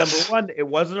 Yes. Number one, it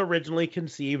wasn't originally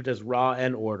conceived as Raw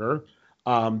and Order.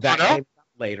 That came out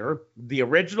later. The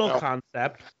original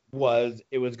concept was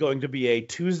it was going to be a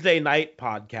Tuesday night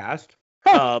podcast.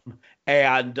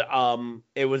 And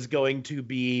it was going to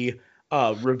be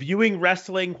reviewing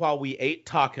wrestling while we ate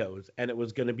tacos. And it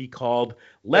was going to be called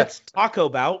Let's Talk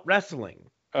About Wrestling.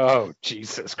 Oh,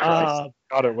 Jesus Christ.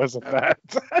 God, it wasn't that.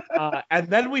 And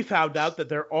then we found out that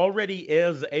there already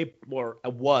was a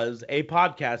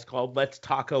podcast called Let's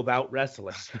Talk About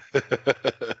Wrestling.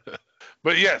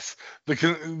 But yes,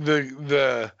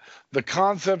 the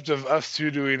concept of us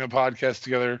two doing a podcast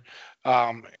together,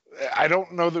 I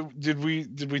don't know that did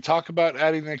we talk about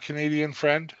adding a Canadian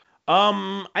friend?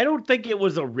 I don't think it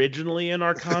was originally in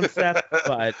our concept,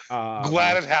 but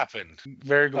glad it happened.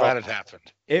 Very glad it happened.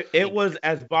 It was,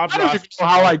 as Bob I Ross. don't know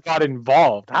how I got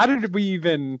involved. How did we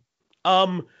even?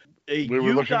 We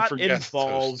were looking got for guest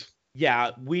involved. hosts.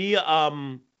 Yeah, we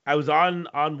I was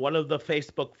on one of the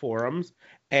Facebook forums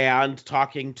and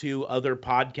talking to other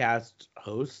podcast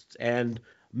hosts and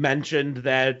mentioned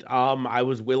that I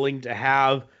was willing to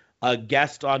have a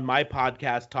guest on my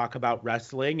podcast talk about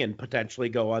wrestling and potentially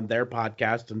go on their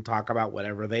podcast and talk about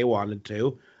whatever they wanted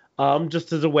to,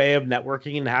 just as a way of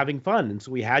networking and having fun. And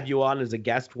so we had you on as a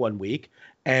guest one week,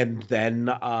 and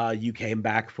then you came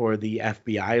back for the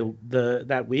FBI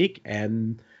that week,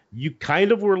 and you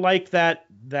kind of were like that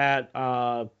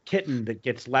kitten that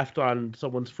gets left on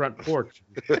someone's front porch,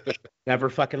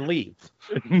 never fucking leaves.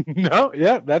 No,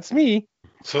 yeah, that's me.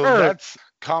 So that's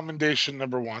commendation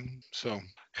number one. So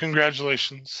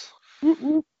congratulations.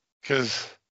 Because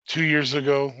 2 years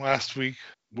ago, last week,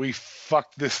 we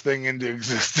fucked this thing into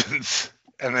existence,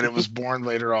 and then it was born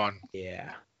later on.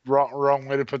 Yeah. Wrong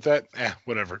way to put that?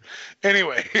 Whatever.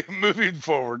 Anyway, moving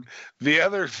forward, the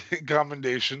other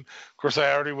commendation, of course,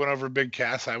 I already went over Big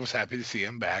Cass. I was happy to see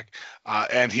him back,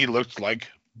 and he looked like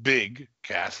Big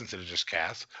Cass instead of just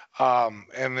Cass.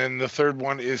 And then the third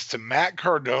one is to Matt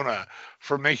Cardona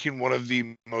for making one of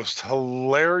the most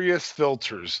hilarious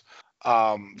filters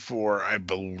for, I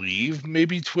believe,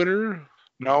 maybe Twitter.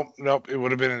 Nope. It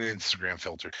would have been an Instagram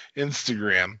filter.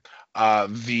 Instagram,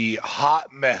 the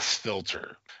hot mess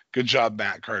filter. Good job,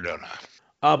 Matt Cardona.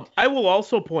 I will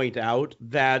also point out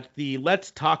that the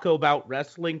Let's Talk About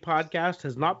Wrestling podcast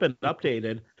has not been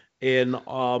updated in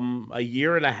a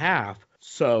year and a half.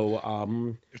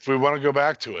 So if we want to go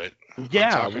back to it,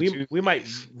 yeah, we might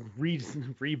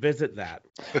revisit that.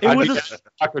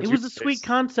 It was a sweet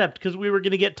concept because we were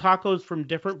going to get tacos from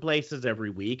different places every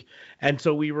week, and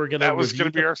so we were going to. That was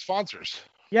going to be our sponsors.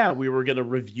 Yeah, we were going to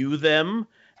review them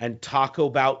and talk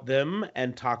about them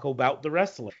and talk about the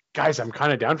wrestling. Guys, I'm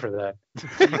kind of down for that.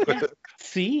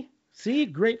 See,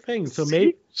 great thing. So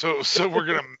maybe. So we're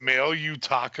gonna mail you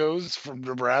tacos from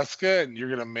Nebraska, and you're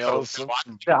gonna mail us.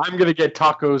 Yeah, I'm gonna get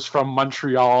tacos from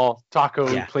Montreal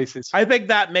places. I think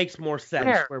that makes more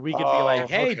sense. Where we could be like,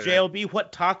 "Hey, okay. JLB,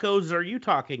 what tacos are you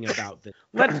talking about?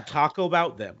 Let's talk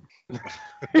about them."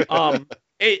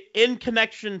 In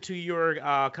connection to your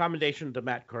commendation to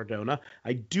Matt Cardona,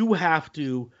 I do have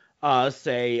to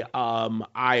say,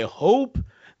 I hope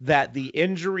that the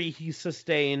injury he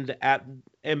sustained at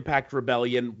Impact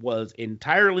Rebellion was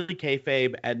entirely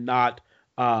kayfabe and not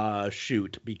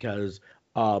shoot, because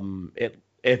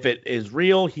if it is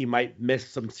real, he might miss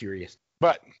some serious.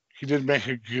 But he did make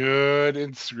a good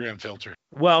Instagram filter.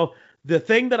 Well, the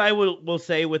thing that I will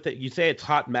say with it, you say it's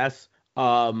hot mess.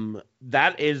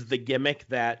 That is the gimmick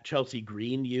that Chelsea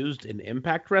Green used in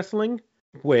Impact Wrestling,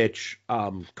 which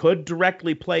could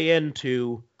directly play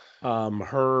into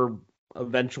her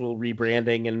eventual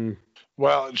rebranding and.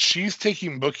 Well, she's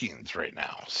taking bookings right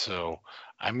now, so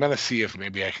I'm gonna see if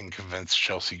maybe I can convince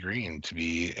Chelsea Green to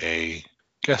be a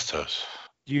guest host.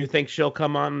 Do you think she'll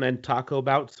come on and talk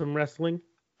about some wrestling?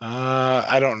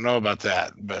 I don't know about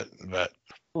that, but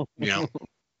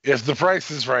if the price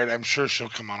is right, I'm sure she'll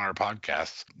come on our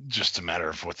podcast. Just a matter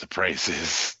of what the price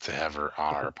is to have her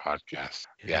on our podcast.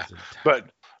 Yeah,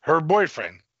 but her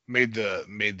boyfriend made the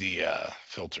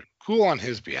filter. Cool on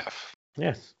his behalf.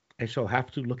 Yes, I shall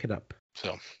have to look it up.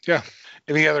 So yeah.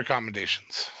 Any other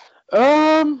commendations?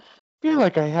 Feel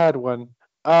like I had one.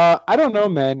 I don't know,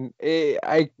 man.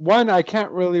 I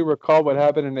can't really recall what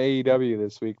happened in AEW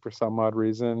this week for some odd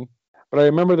reason, but I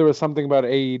remember there was something about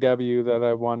AEW that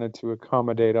I wanted to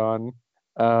accommodate on.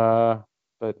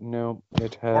 But no,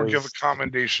 it has. Or give a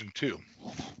commendation too.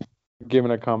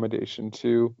 Given accommodation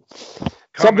to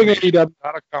something AEW.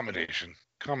 Not accommodation.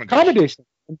 Accommodation.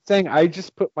 I'm saying I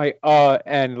just put my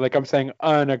and like I'm saying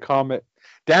unaccommodate.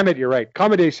 Damn it, you're right.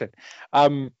 Accommodation.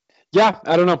 Yeah,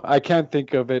 I don't know. I can't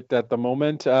think of it at the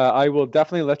moment. I will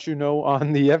definitely let you know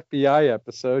on the FBI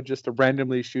episode, just to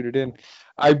randomly shoot it in.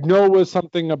 I know it was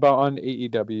something about on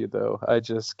AEW, though. I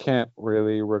just can't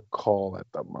really recall at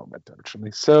the moment,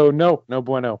 actually. So, no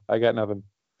bueno. I got nothing.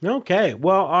 Okay.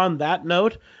 Well, on that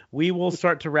note, we will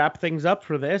start to wrap things up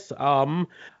for this.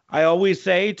 I always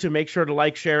say to make sure to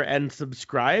like, share, and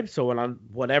subscribe. So on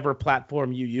whatever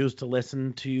platform you use to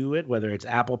listen to it, whether it's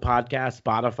Apple Podcasts,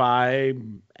 Spotify,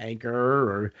 Anchor,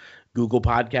 or Google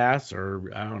Podcasts,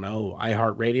 or I don't know,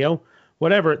 iHeartRadio,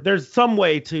 whatever, there's some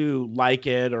way to like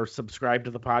it or subscribe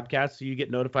to the podcast so you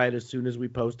get notified as soon as we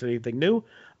post anything new.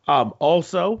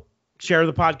 Also, share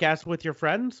the podcast with your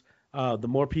friends. The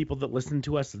more people that listen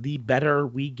to us, the better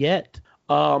we get.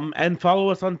 And follow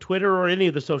us on Twitter or any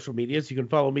of the social medias. You can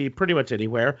follow me pretty much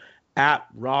anywhere at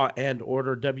Raw and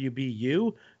Order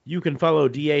WBU. You can follow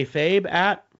DA Fabe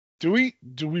at. Do we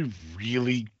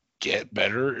really get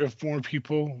better if more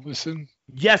people listen?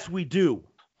 Yes, we do.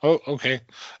 Oh, okay.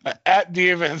 At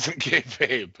DA Vincent K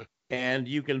Fabe. And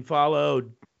you can follow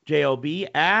JLB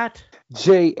at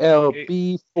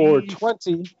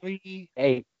JLB420.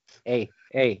 Hey.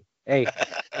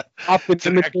 Often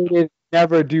imitated,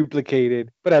 never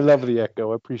duplicated, but I love the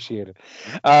echo. I appreciate it.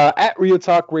 At Real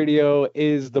Talk Radio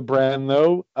is the brand,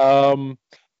 though. Going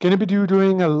to be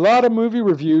doing a lot of movie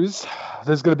reviews.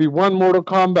 There's going to be one Mortal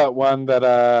Kombat one that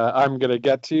I'm going to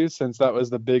get to, since that was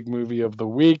the big movie of the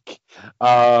week.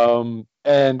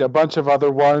 And a bunch of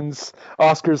other ones.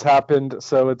 Oscars happened,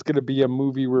 so it's going to be a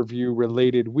movie review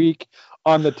related week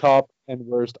on the top and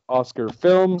worst Oscar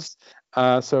films.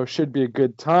 So it should be a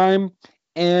good time.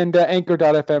 And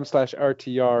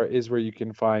anchor.fm/RTR is where you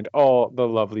can find all the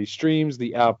lovely streams,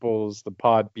 the Apples, the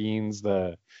Podbeans,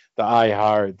 the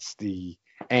iHearts, the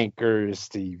Anchors,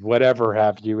 the whatever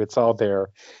have you. It's all there.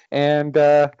 And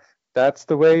that's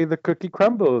the way the cookie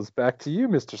crumbles. Back to you,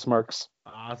 Mr. Smarks.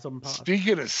 Awesome.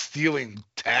 Speaking of stealing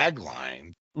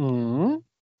tagline.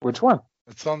 Which one?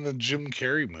 It's on the Jim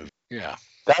Carrey movie. Yeah.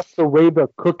 That's the way the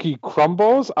cookie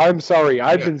crumbles? I'm sorry.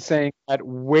 I've been saying that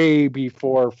way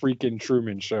before freaking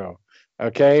Truman Show.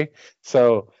 Okay?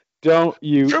 So don't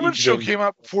you... Truman Show came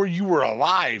out before you were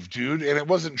alive, dude. And it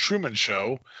wasn't Truman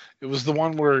Show. It was the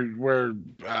one where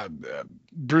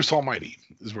Bruce Almighty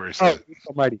is where he said it. Bruce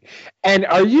Almighty. And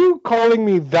are you calling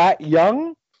me that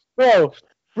young? Well,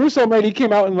 Bruce Almighty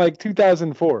came out in like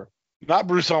 2004. Not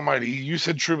Bruce Almighty. You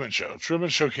said Truman Show. Truman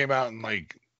Show came out in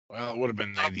like... Well, it would have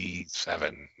been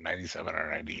 97 or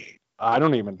 98. I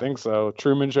don't even think so.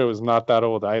 Truman Show is not that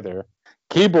old either.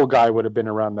 Cable Guy would have been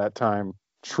around that time.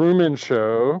 Truman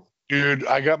Show. Dude,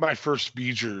 I got my first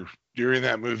beeger during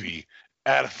that movie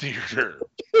at a theater.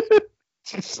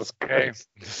 Jesus Christ.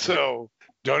 Okay? So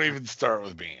don't even start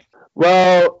with me.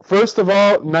 Well, first of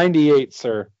all, 98,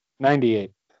 sir.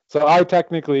 98. So I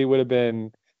technically would have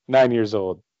been 9 years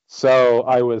old. So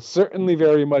I was certainly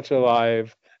very much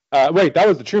alive. Wait, that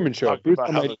was the Truman Show. Bruce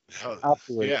Almighty.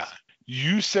 Yeah,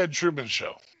 you said Truman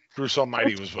Show. Bruce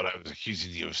Almighty was what I was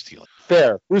accusing you of stealing.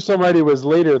 Fair. Bruce Almighty was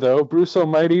later, though. Bruce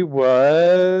Almighty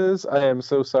was... I am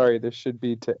so sorry. This should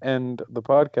be to end the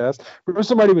podcast. Bruce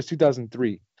Almighty was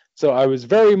 2003. So I was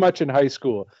very much in high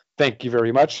school. Thank you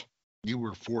very much. You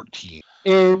were 14.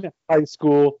 In high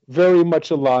school. Very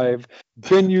much alive.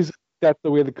 Been using That's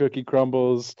the Way the Cookie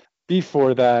Crumbles.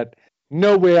 Before that.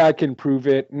 No way I can prove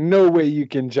it. No way you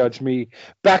can judge me.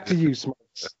 Back to you,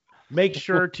 Smarts. Make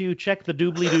sure to check the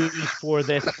doobly-doos for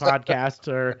this podcast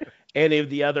or any of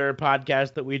the other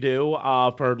podcasts that we do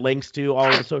for links to all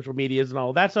of the social medias and all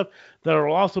of that stuff. There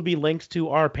will also be links to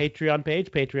our Patreon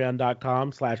page,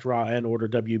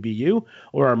 patreon.com/rawandorderwbu,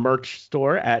 or our merch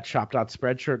store at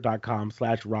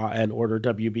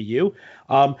shop.spreadshirt.com/rawandorderwbu.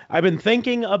 I've been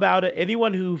thinking about it.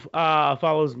 Anyone who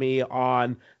follows me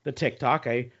on the TikTok,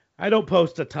 I don't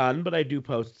post a ton, but I do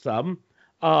post some.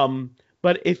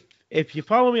 But if you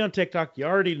follow me on TikTok, you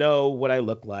already know what I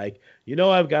look like. You know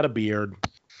I've got a beard.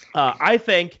 I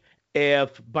think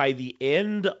if by the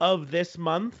end of this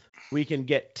month we can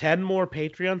get 10 more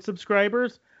Patreon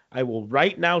subscribers, I will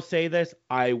right now say this,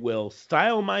 I will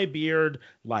style my beard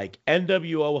like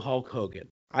NWO Hulk Hogan.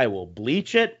 I will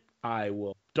bleach it, I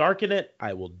will darken it,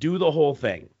 I will do the whole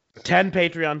thing. 10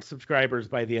 Patreon subscribers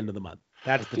by the end of the month.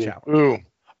 That's the challenge. Ooh,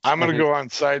 I'm going to go on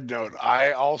side note.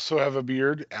 I also have a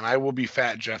beard, and I will be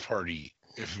Fat Jeff Hardy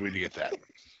if we get that.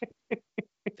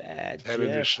 That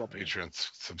additional Patreon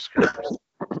subscribers.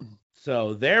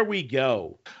 So there we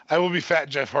go. I will be Fat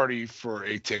Jeff Hardy for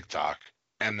a TikTok,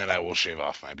 and then I will shave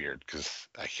off my beard because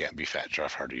I can't be Fat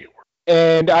Jeff Hardy at work.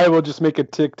 And I will just make a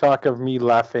TikTok of me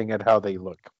laughing at how they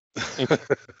look.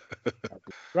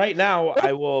 Right now,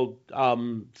 I will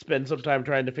spend some time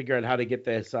trying to figure out how to get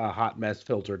this hot mess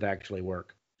filter to actually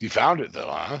work. You found it,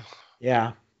 though, huh?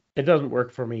 Yeah. It doesn't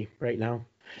work for me right now.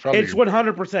 It's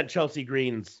 100% Chelsea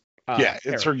Green's yeah,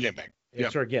 it's her gimmick.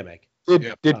 It's her gimmick.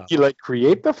 Did he like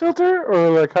create the filter, or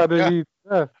like how did he?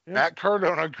 Matt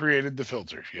Cardona created the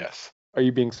filter. Yes. Are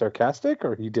you being sarcastic,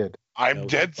 or he did? I'm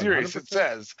dead serious. 100%. It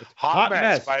says Hot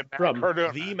Mess by Matt from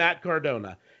Cardona. The Matt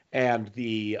Cardona, and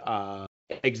the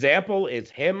example is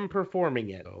him performing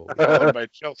it. Followed by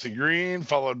Chelsea Green,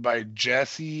 followed by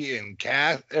Cassie and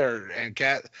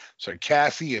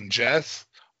Jess.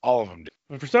 All of them did.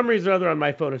 But for some reason or other on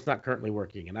my phone, it's not currently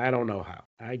working, and I don't know how.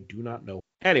 I do not know.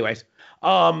 Anyways,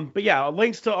 but yeah,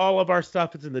 links to all of our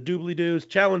stuff is in the doobly-doos.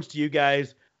 Challenge to you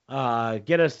guys.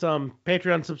 Get us some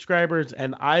Patreon subscribers,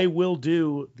 and I will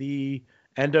do the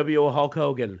NWO Hulk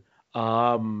Hogan.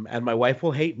 And my wife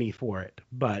will hate me for it,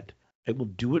 but I will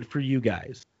do it for you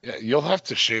guys. Yeah, you'll have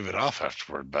to shave it off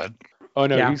afterward, bud. Oh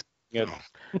no, yeah. he's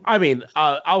I mean,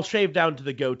 I'll shave down to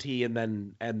the goatee and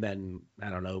then I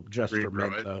don't know, just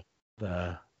remove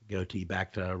the goatee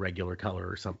back to regular color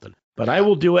or something. But I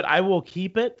will do it. I will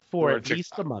keep it for at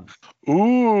least a month.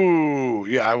 Ooh,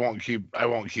 yeah, I won't keep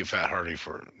Fat Hardy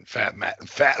for Fat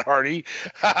Hardy.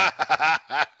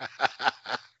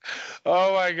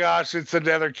 Oh my gosh, it's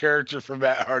another character for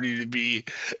Matt Hardy to be.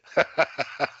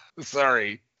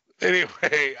 Sorry.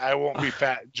 Anyway, I won't be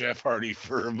Fat Jeff Hardy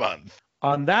for a month.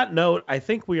 On that note, I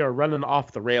think we are running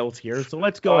off the rails here, so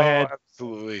let's go ahead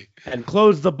absolutely. And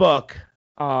close the book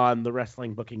on the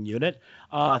Wrestling Booking Unit.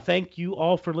 Thank you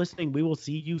all for listening. We will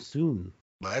see you soon.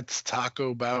 Let's talk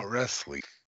about wrestling.